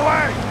you get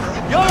away!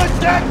 You're a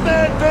dead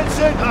man,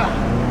 Vincent!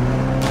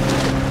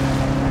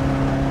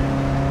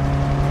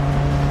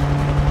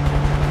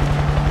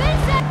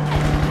 Vincent!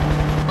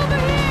 Over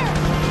here!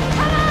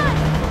 Come on!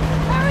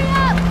 Hurry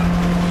up!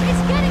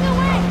 It's getting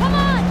away! Come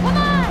on! Come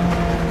on!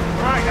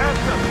 Right,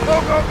 answer! Go,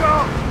 go, go!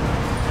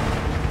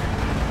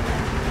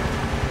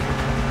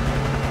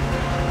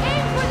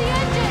 Aim for the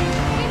engine!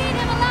 We need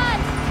him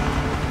alive!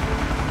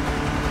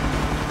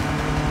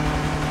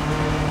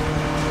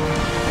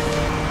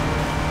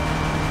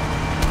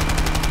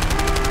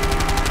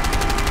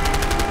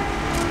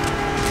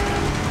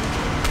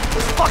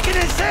 It's fucking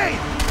insane!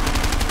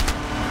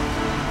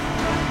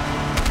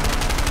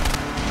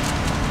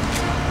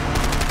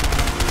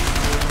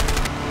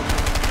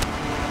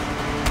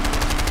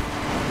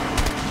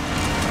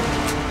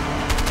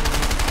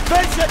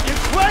 Vincent, you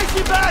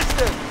crazy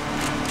bastard!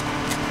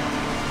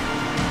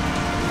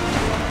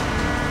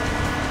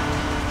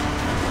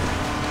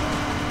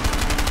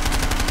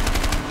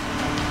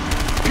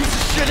 Piece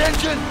of shit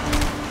engine!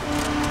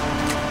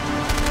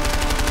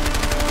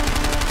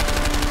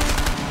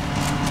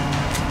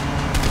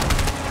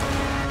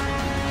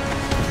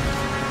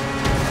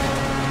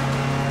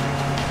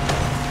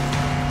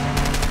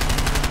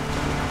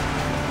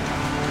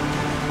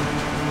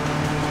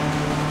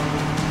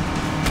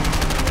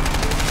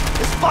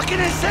 It's fucking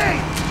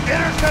insane!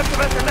 Intercept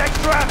him at the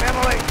next trap,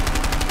 Emily!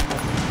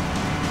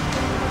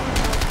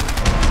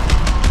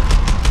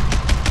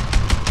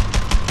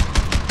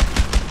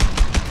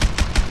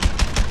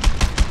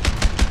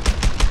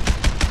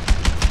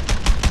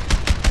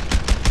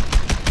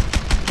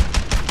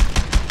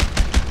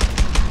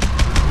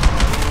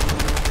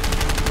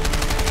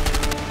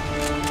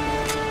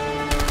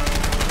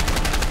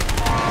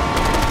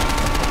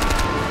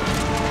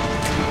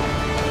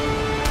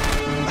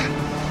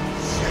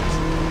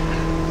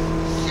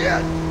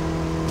 Shit!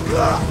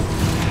 Ugh.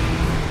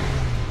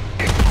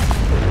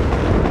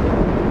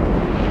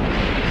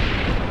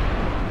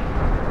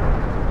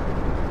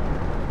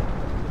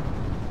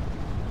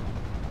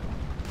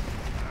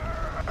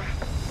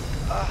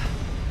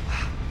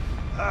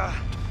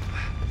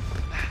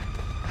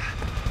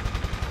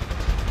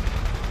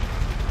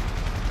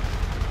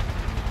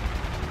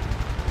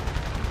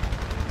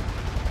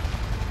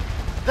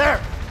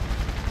 There!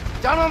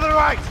 Down on the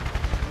right!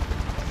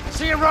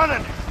 See him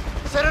running!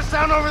 Set us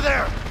down over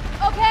there!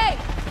 Okay!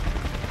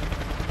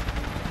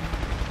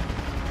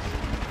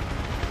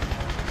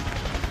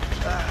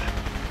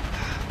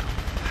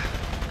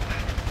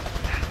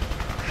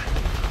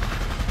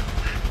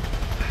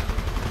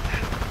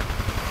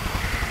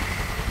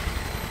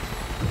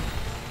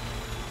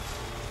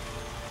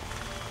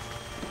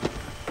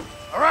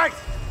 All right!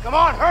 Come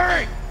on,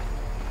 hurry!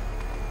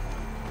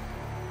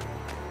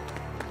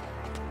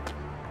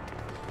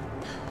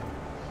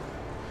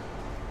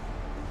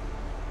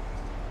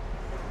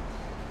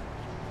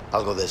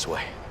 I'll go this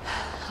way.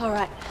 All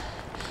right.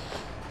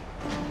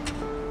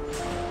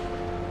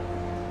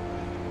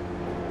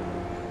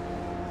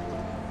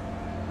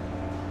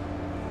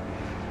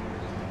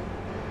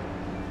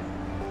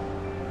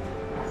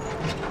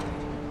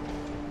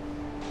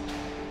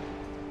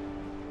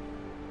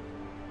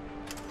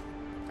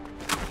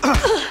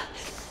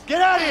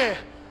 of here!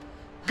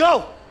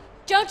 Go!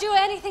 Don't do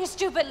anything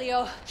stupid,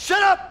 Leo.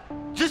 Shut up!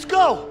 Just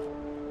go!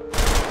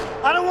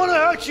 I don't want to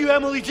hurt you,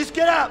 Emily. Just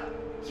get out.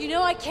 You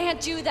know I can't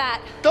do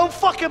that. Don't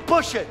fucking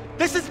push it.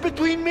 This is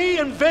between me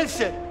and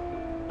Vincent.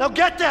 Now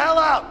get the hell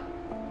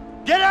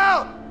out! Get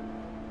out!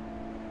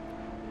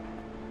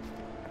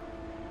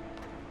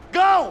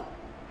 Go!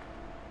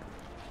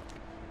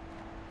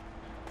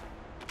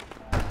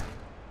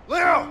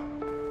 Leo!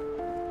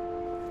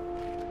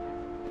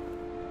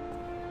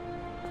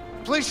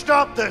 Please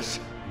stop this.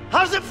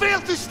 How's it feel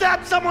to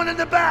stab someone in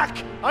the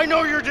back? I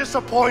know you're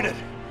disappointed,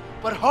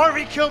 but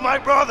Harvey killed my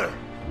brother.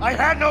 I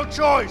had no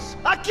choice.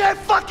 I can't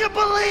fucking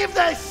believe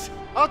this!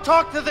 I'll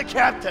talk to the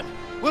captain.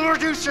 We'll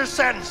reduce your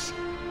sentence.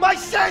 My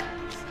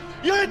sentence?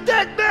 You're a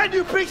dead man,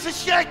 you piece of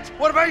shit!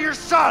 What about your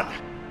son?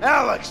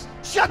 Alex,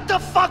 shut the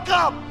fuck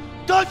up!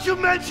 Don't you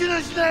mention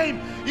his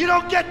name! You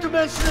don't get to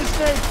mention his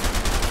name!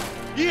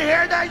 You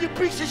hear that, you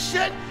piece of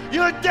shit?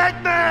 You're a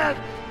dead man!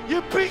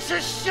 You piece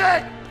of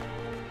shit!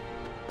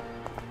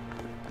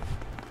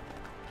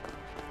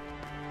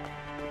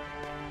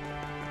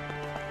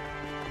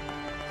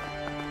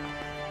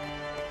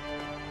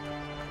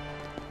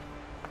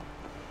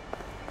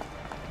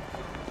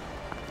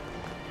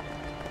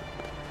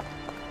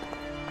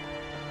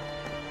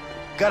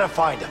 Gotta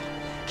find him.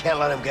 Can't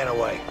let him get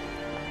away.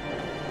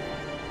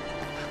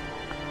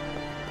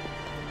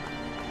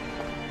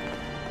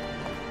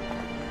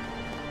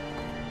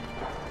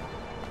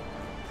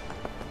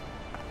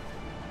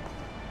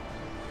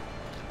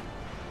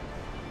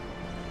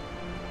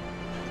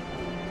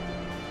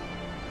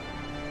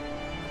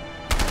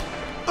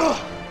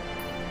 Ugh!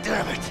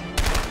 Damn it!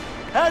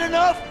 Had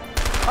enough?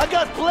 I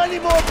got plenty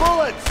more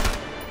bullets!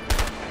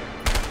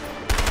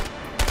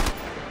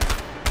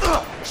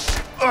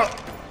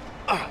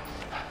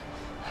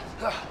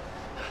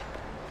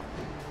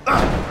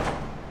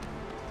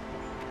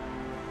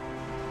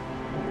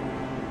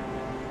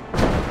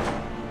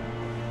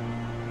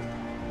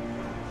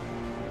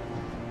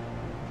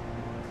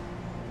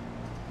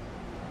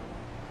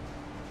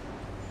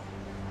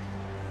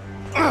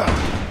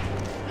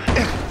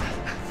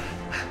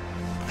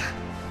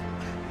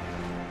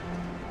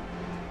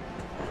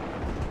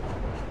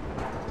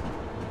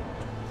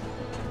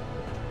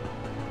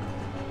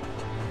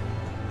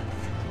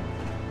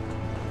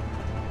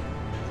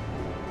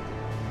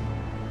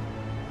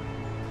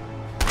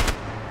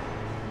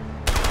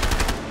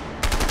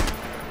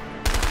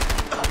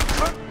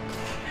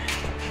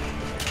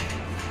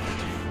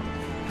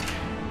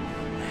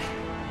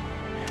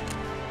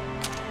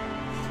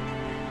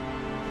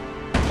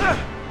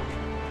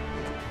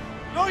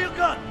 Throw your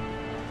gun!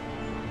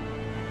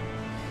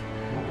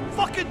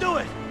 Fucking do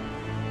it!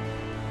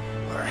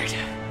 All right.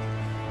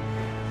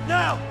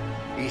 Now!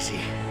 Easy.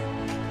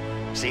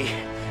 See?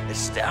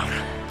 It's down.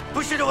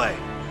 Push it away!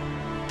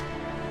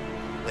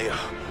 Leo,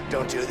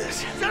 don't do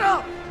this. Shut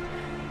up!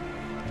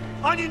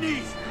 On your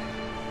knees!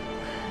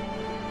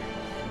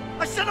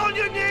 I said on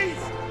your knees!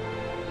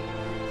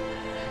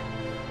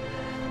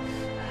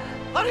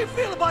 How do you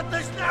feel about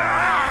this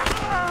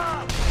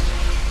now?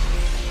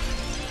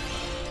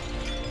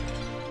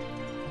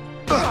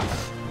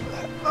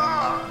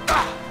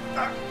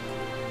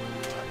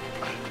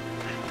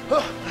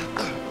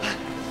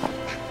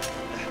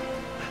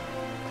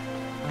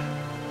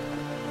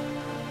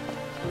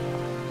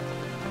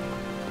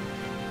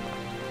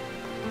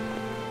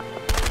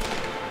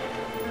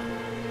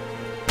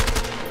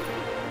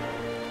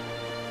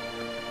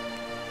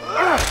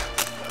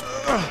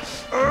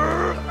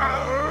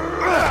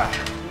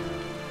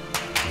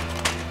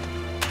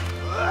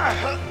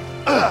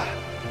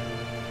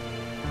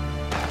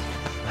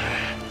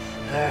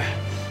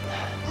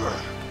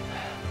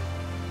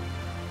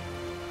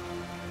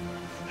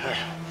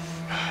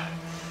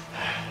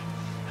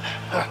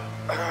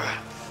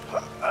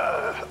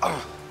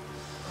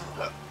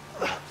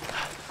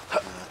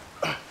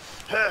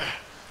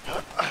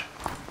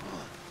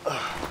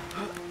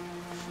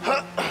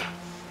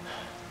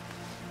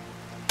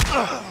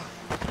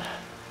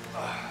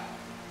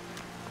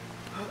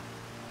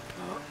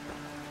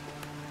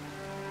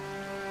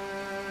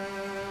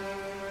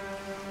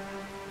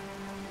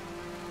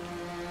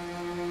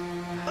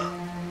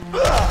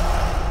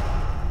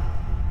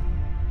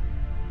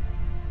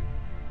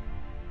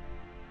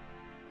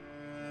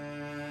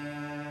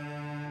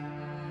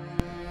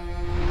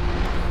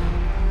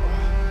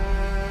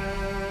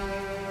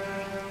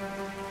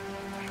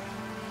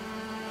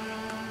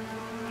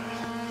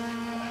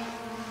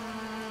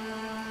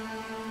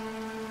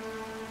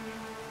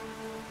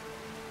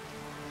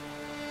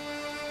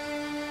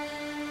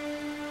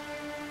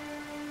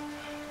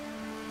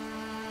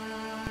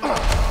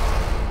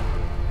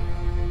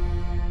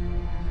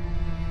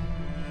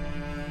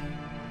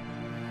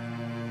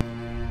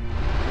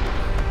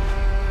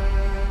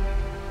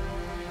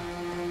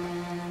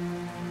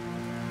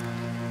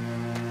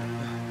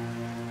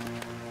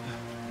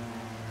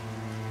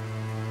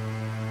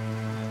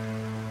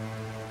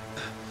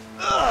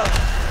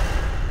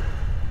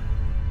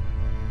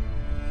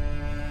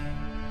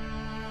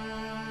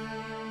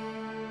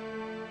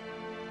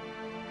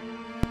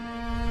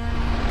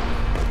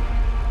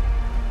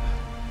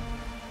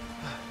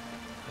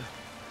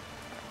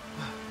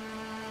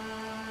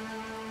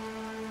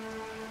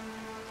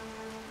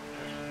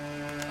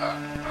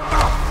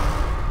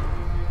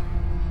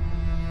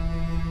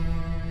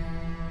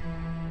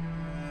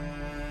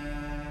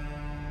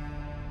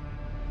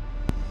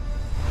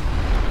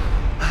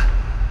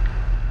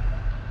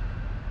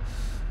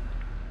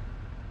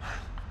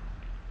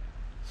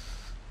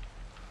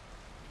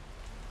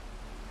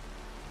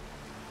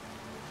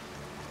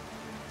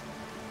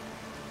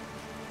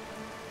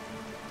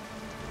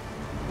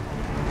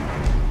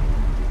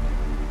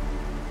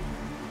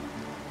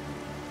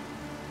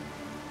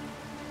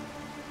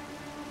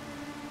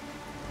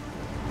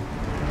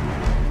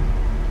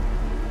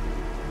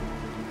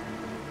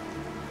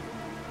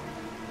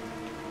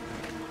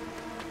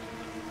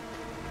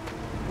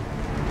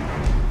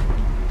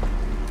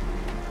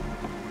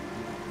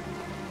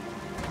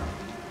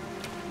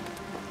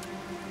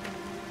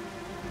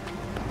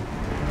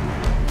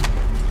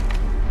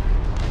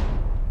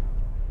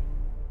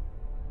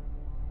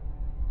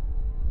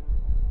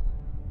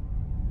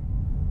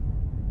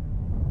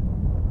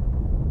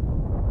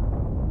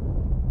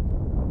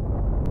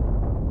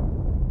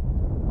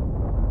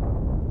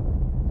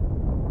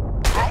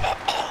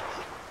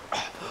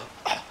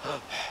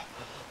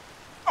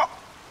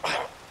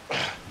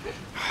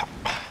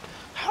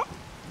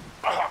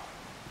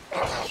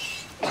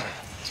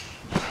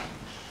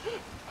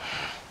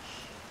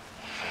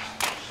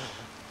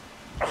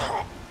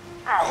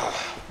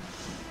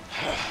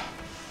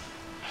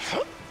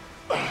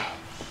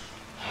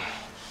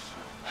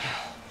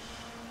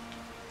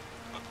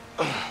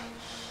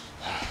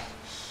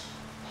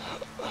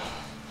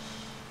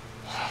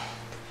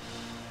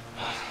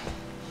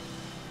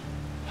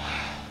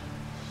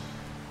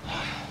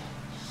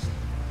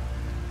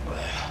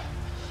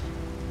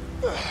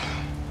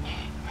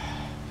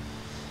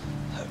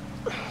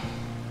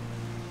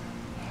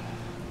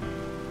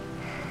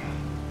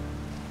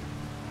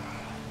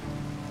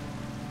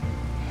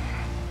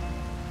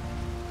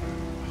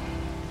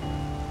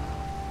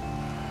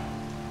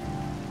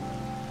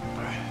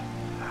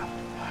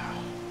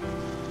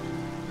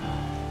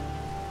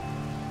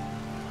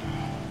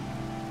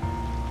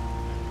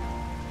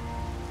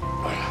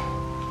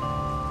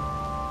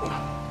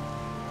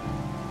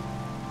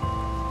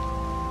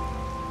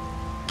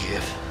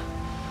 Give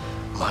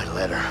my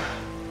letter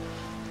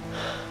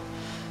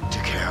to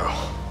Carol.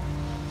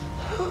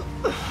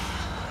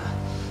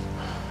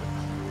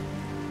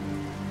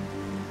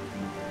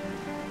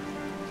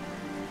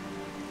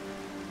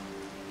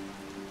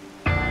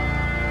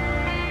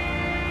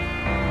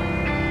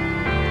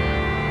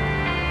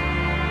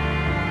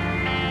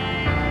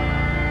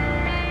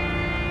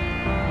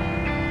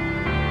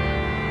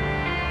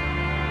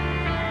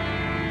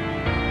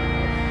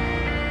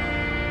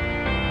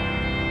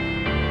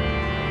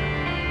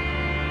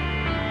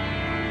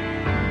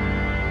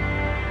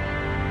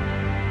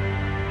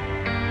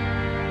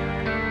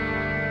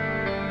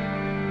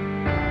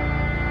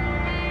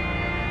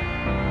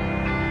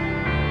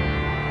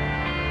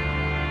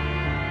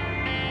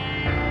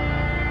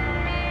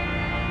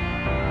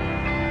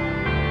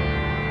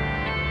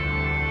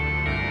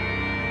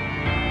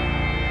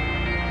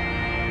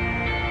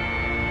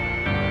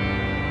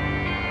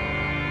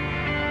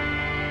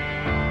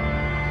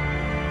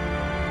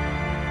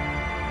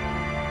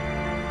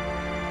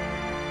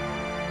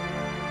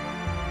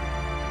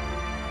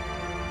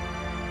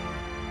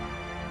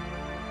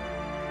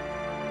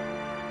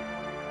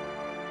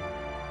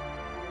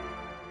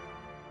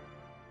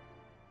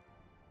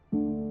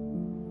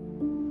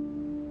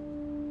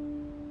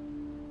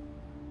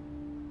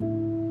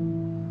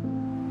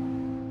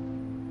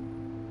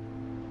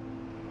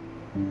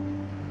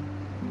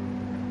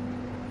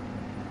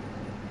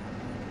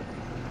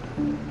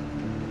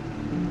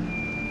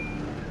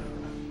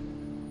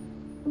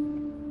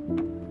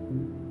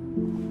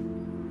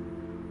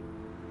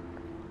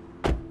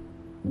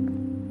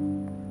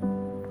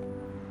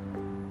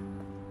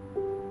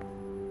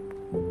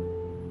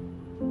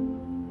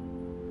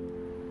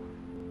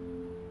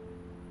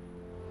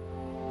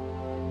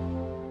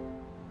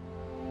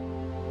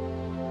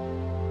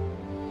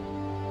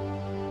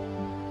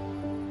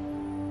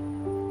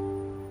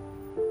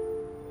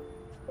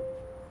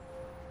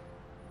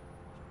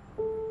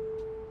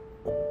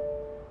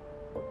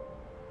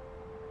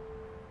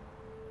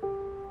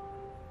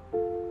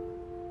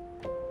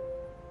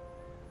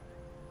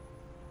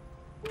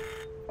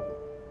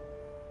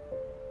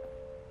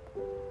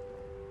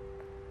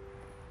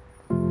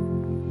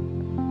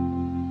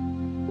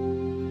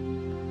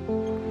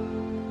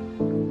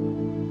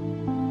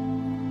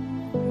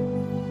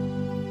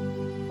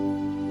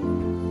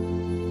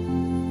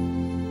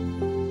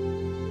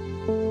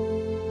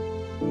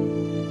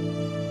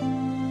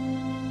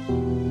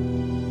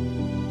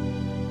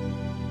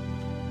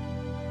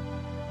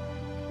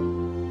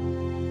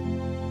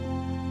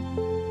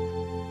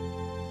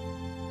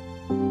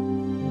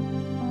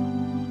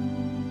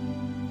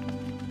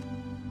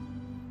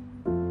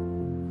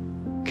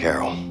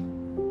 Carol,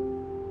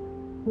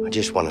 I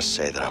just want to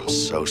say that I'm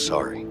so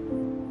sorry.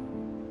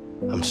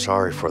 I'm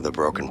sorry for the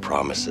broken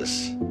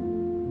promises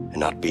and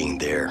not being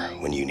there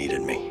when you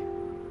needed me.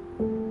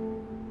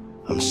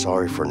 I'm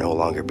sorry for no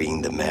longer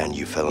being the man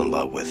you fell in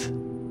love with.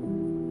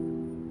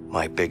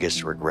 My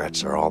biggest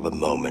regrets are all the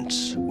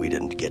moments we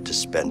didn't get to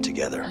spend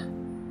together.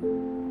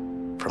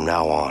 From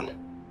now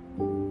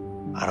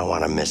on, I don't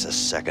want to miss a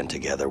second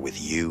together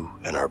with you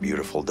and our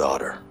beautiful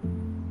daughter.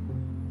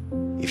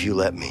 If you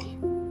let me,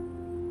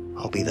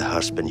 I'll be the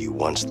husband you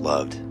once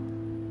loved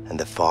and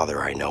the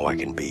father I know I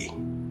can be.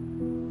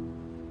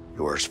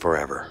 Yours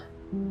forever,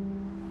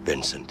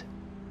 Vincent.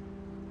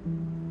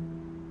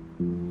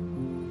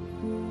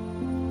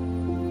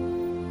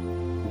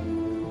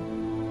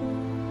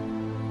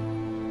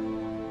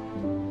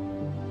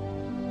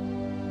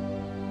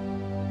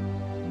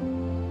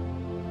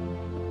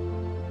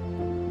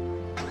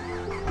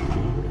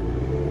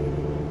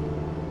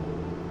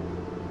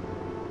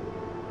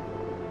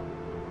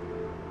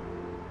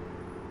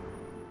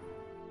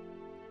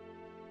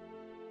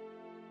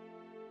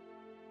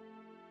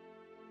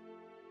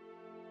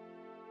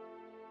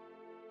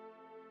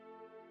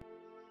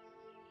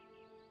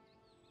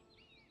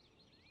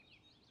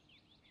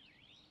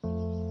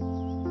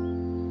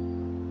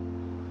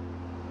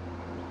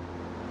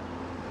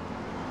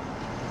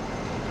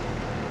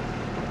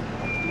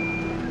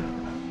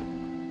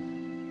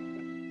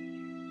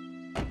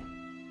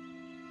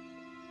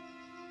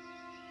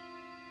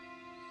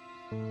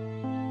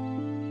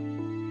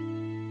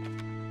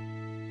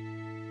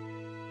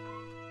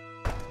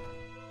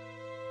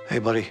 Hey,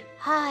 buddy.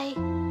 Hi.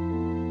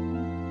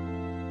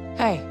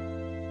 Hey,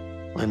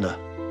 Linda,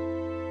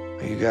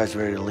 are you guys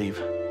ready to leave?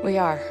 we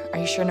are. Are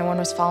you sure no one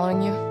was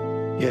following you?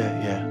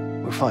 Yeah,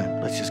 we're fine.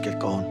 Let's just get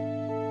going.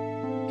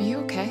 Are you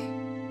okay?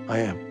 I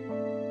am.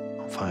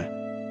 I'm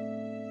fine.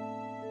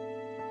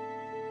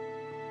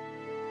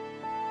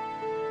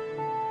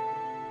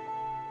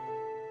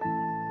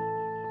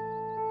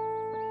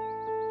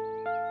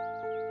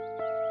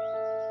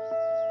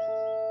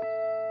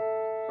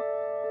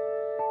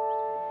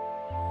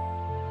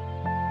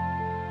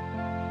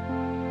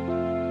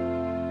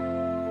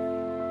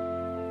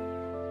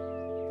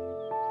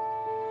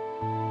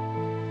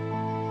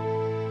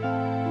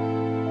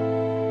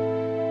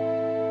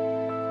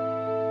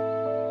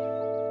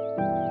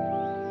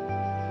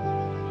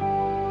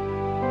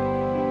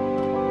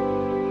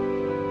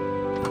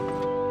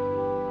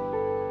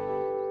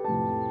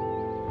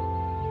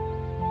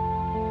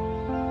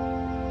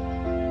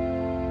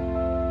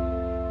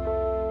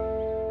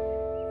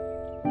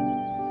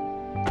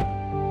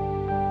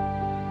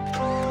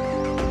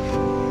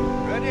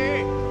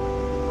 Ready?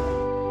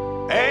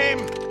 Aim!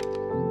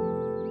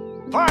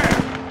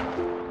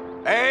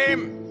 Fire!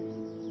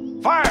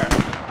 Aim! Fire!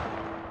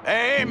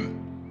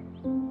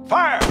 Aim!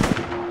 Fire!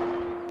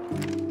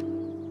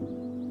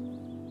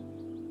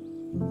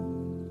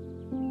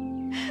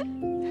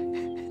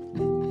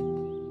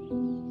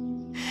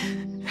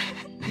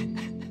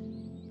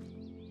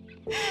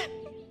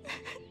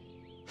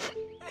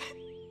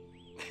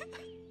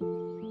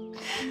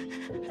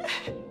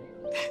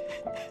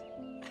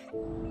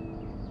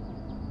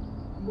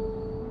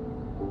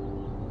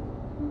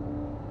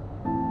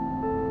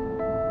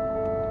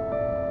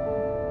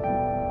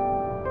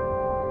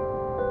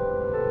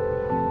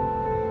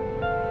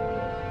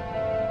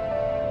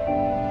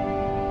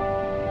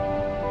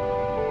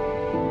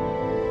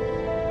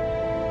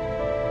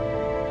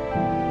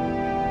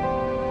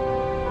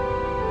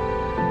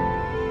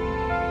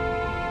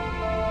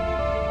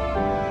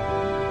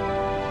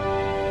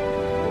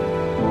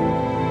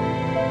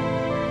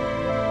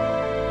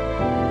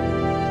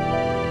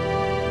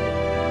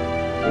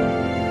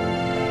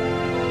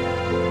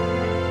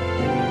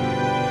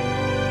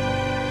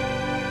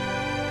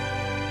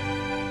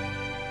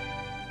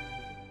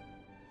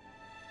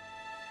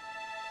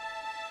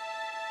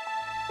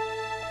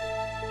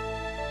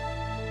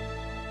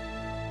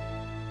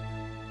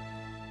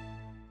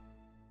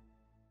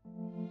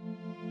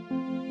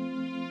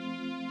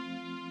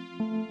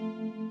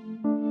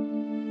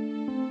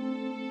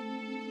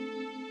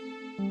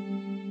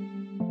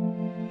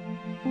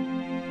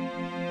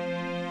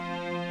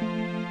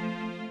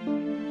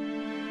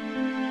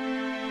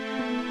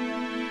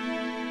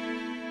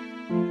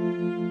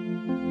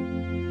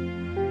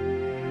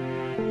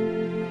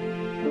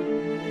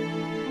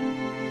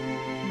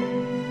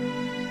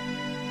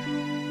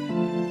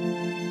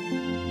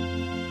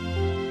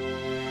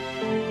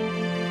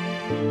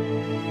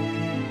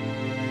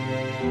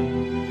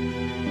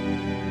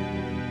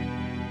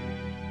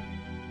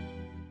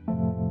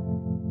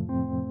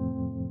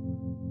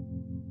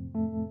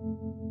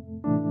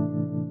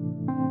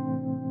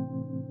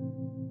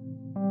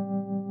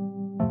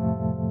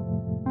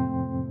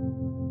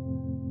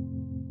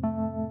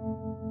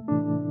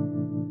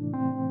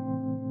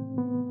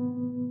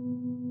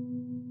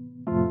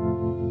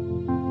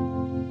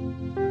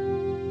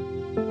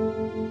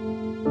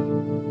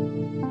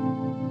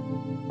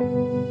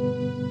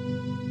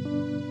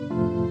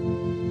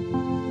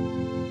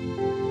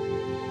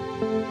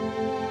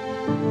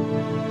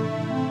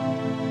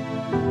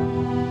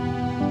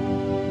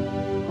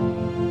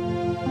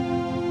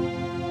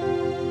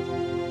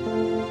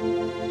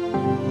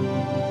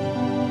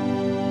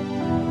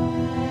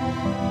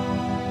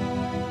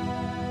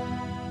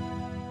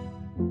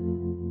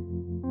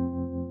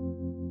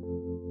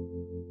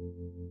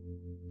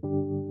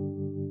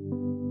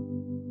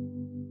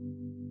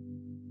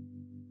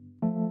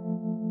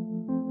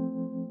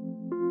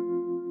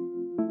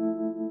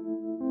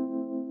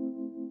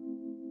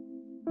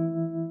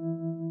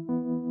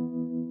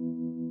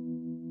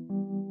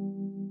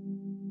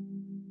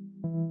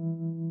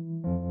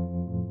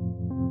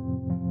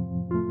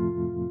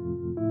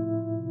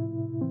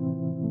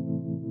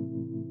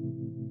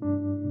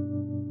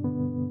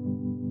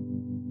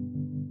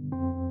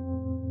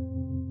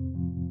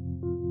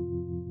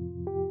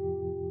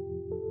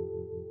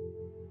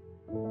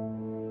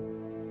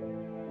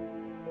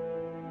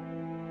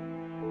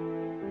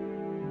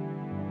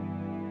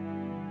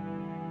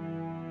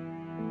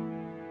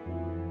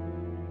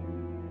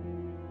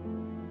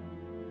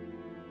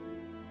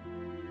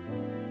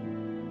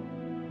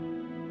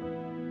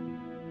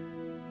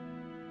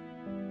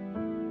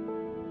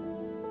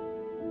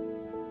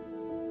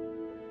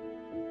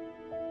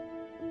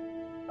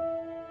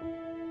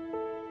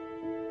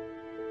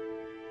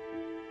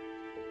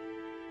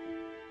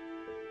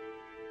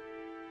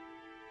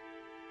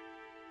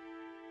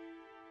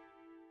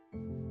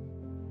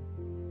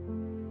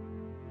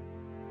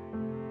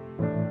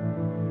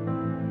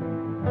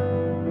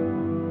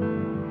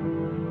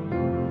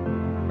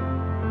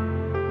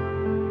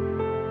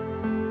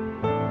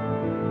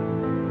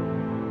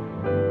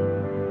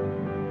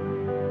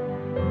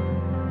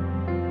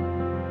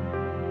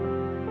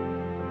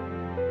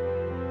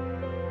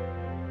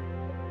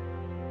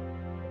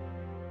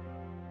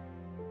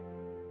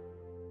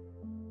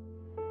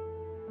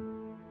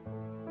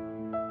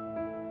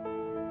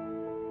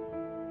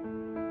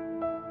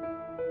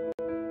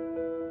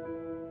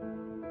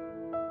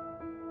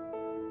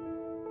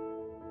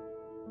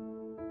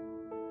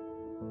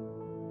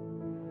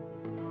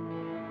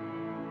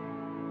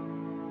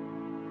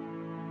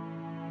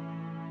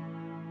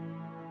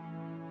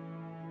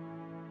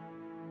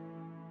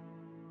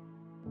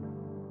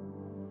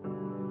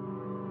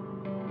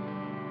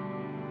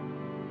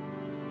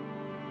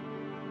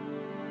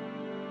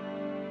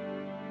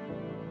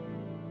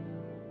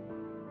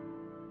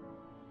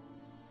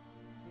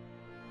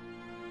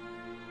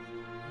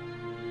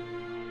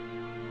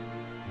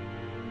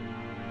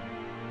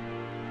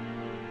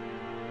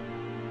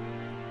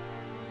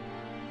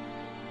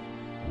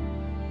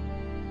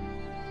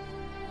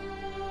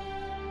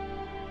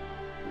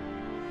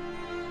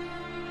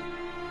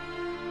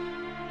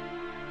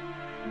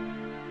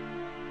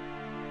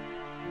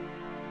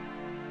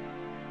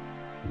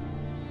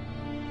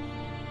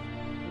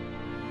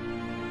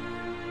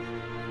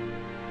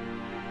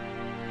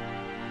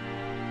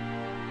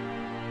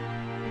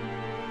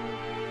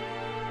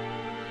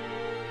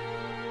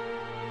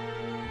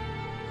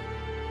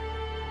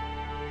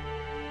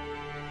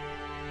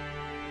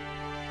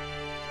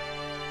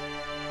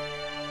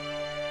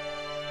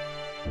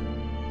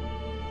 it.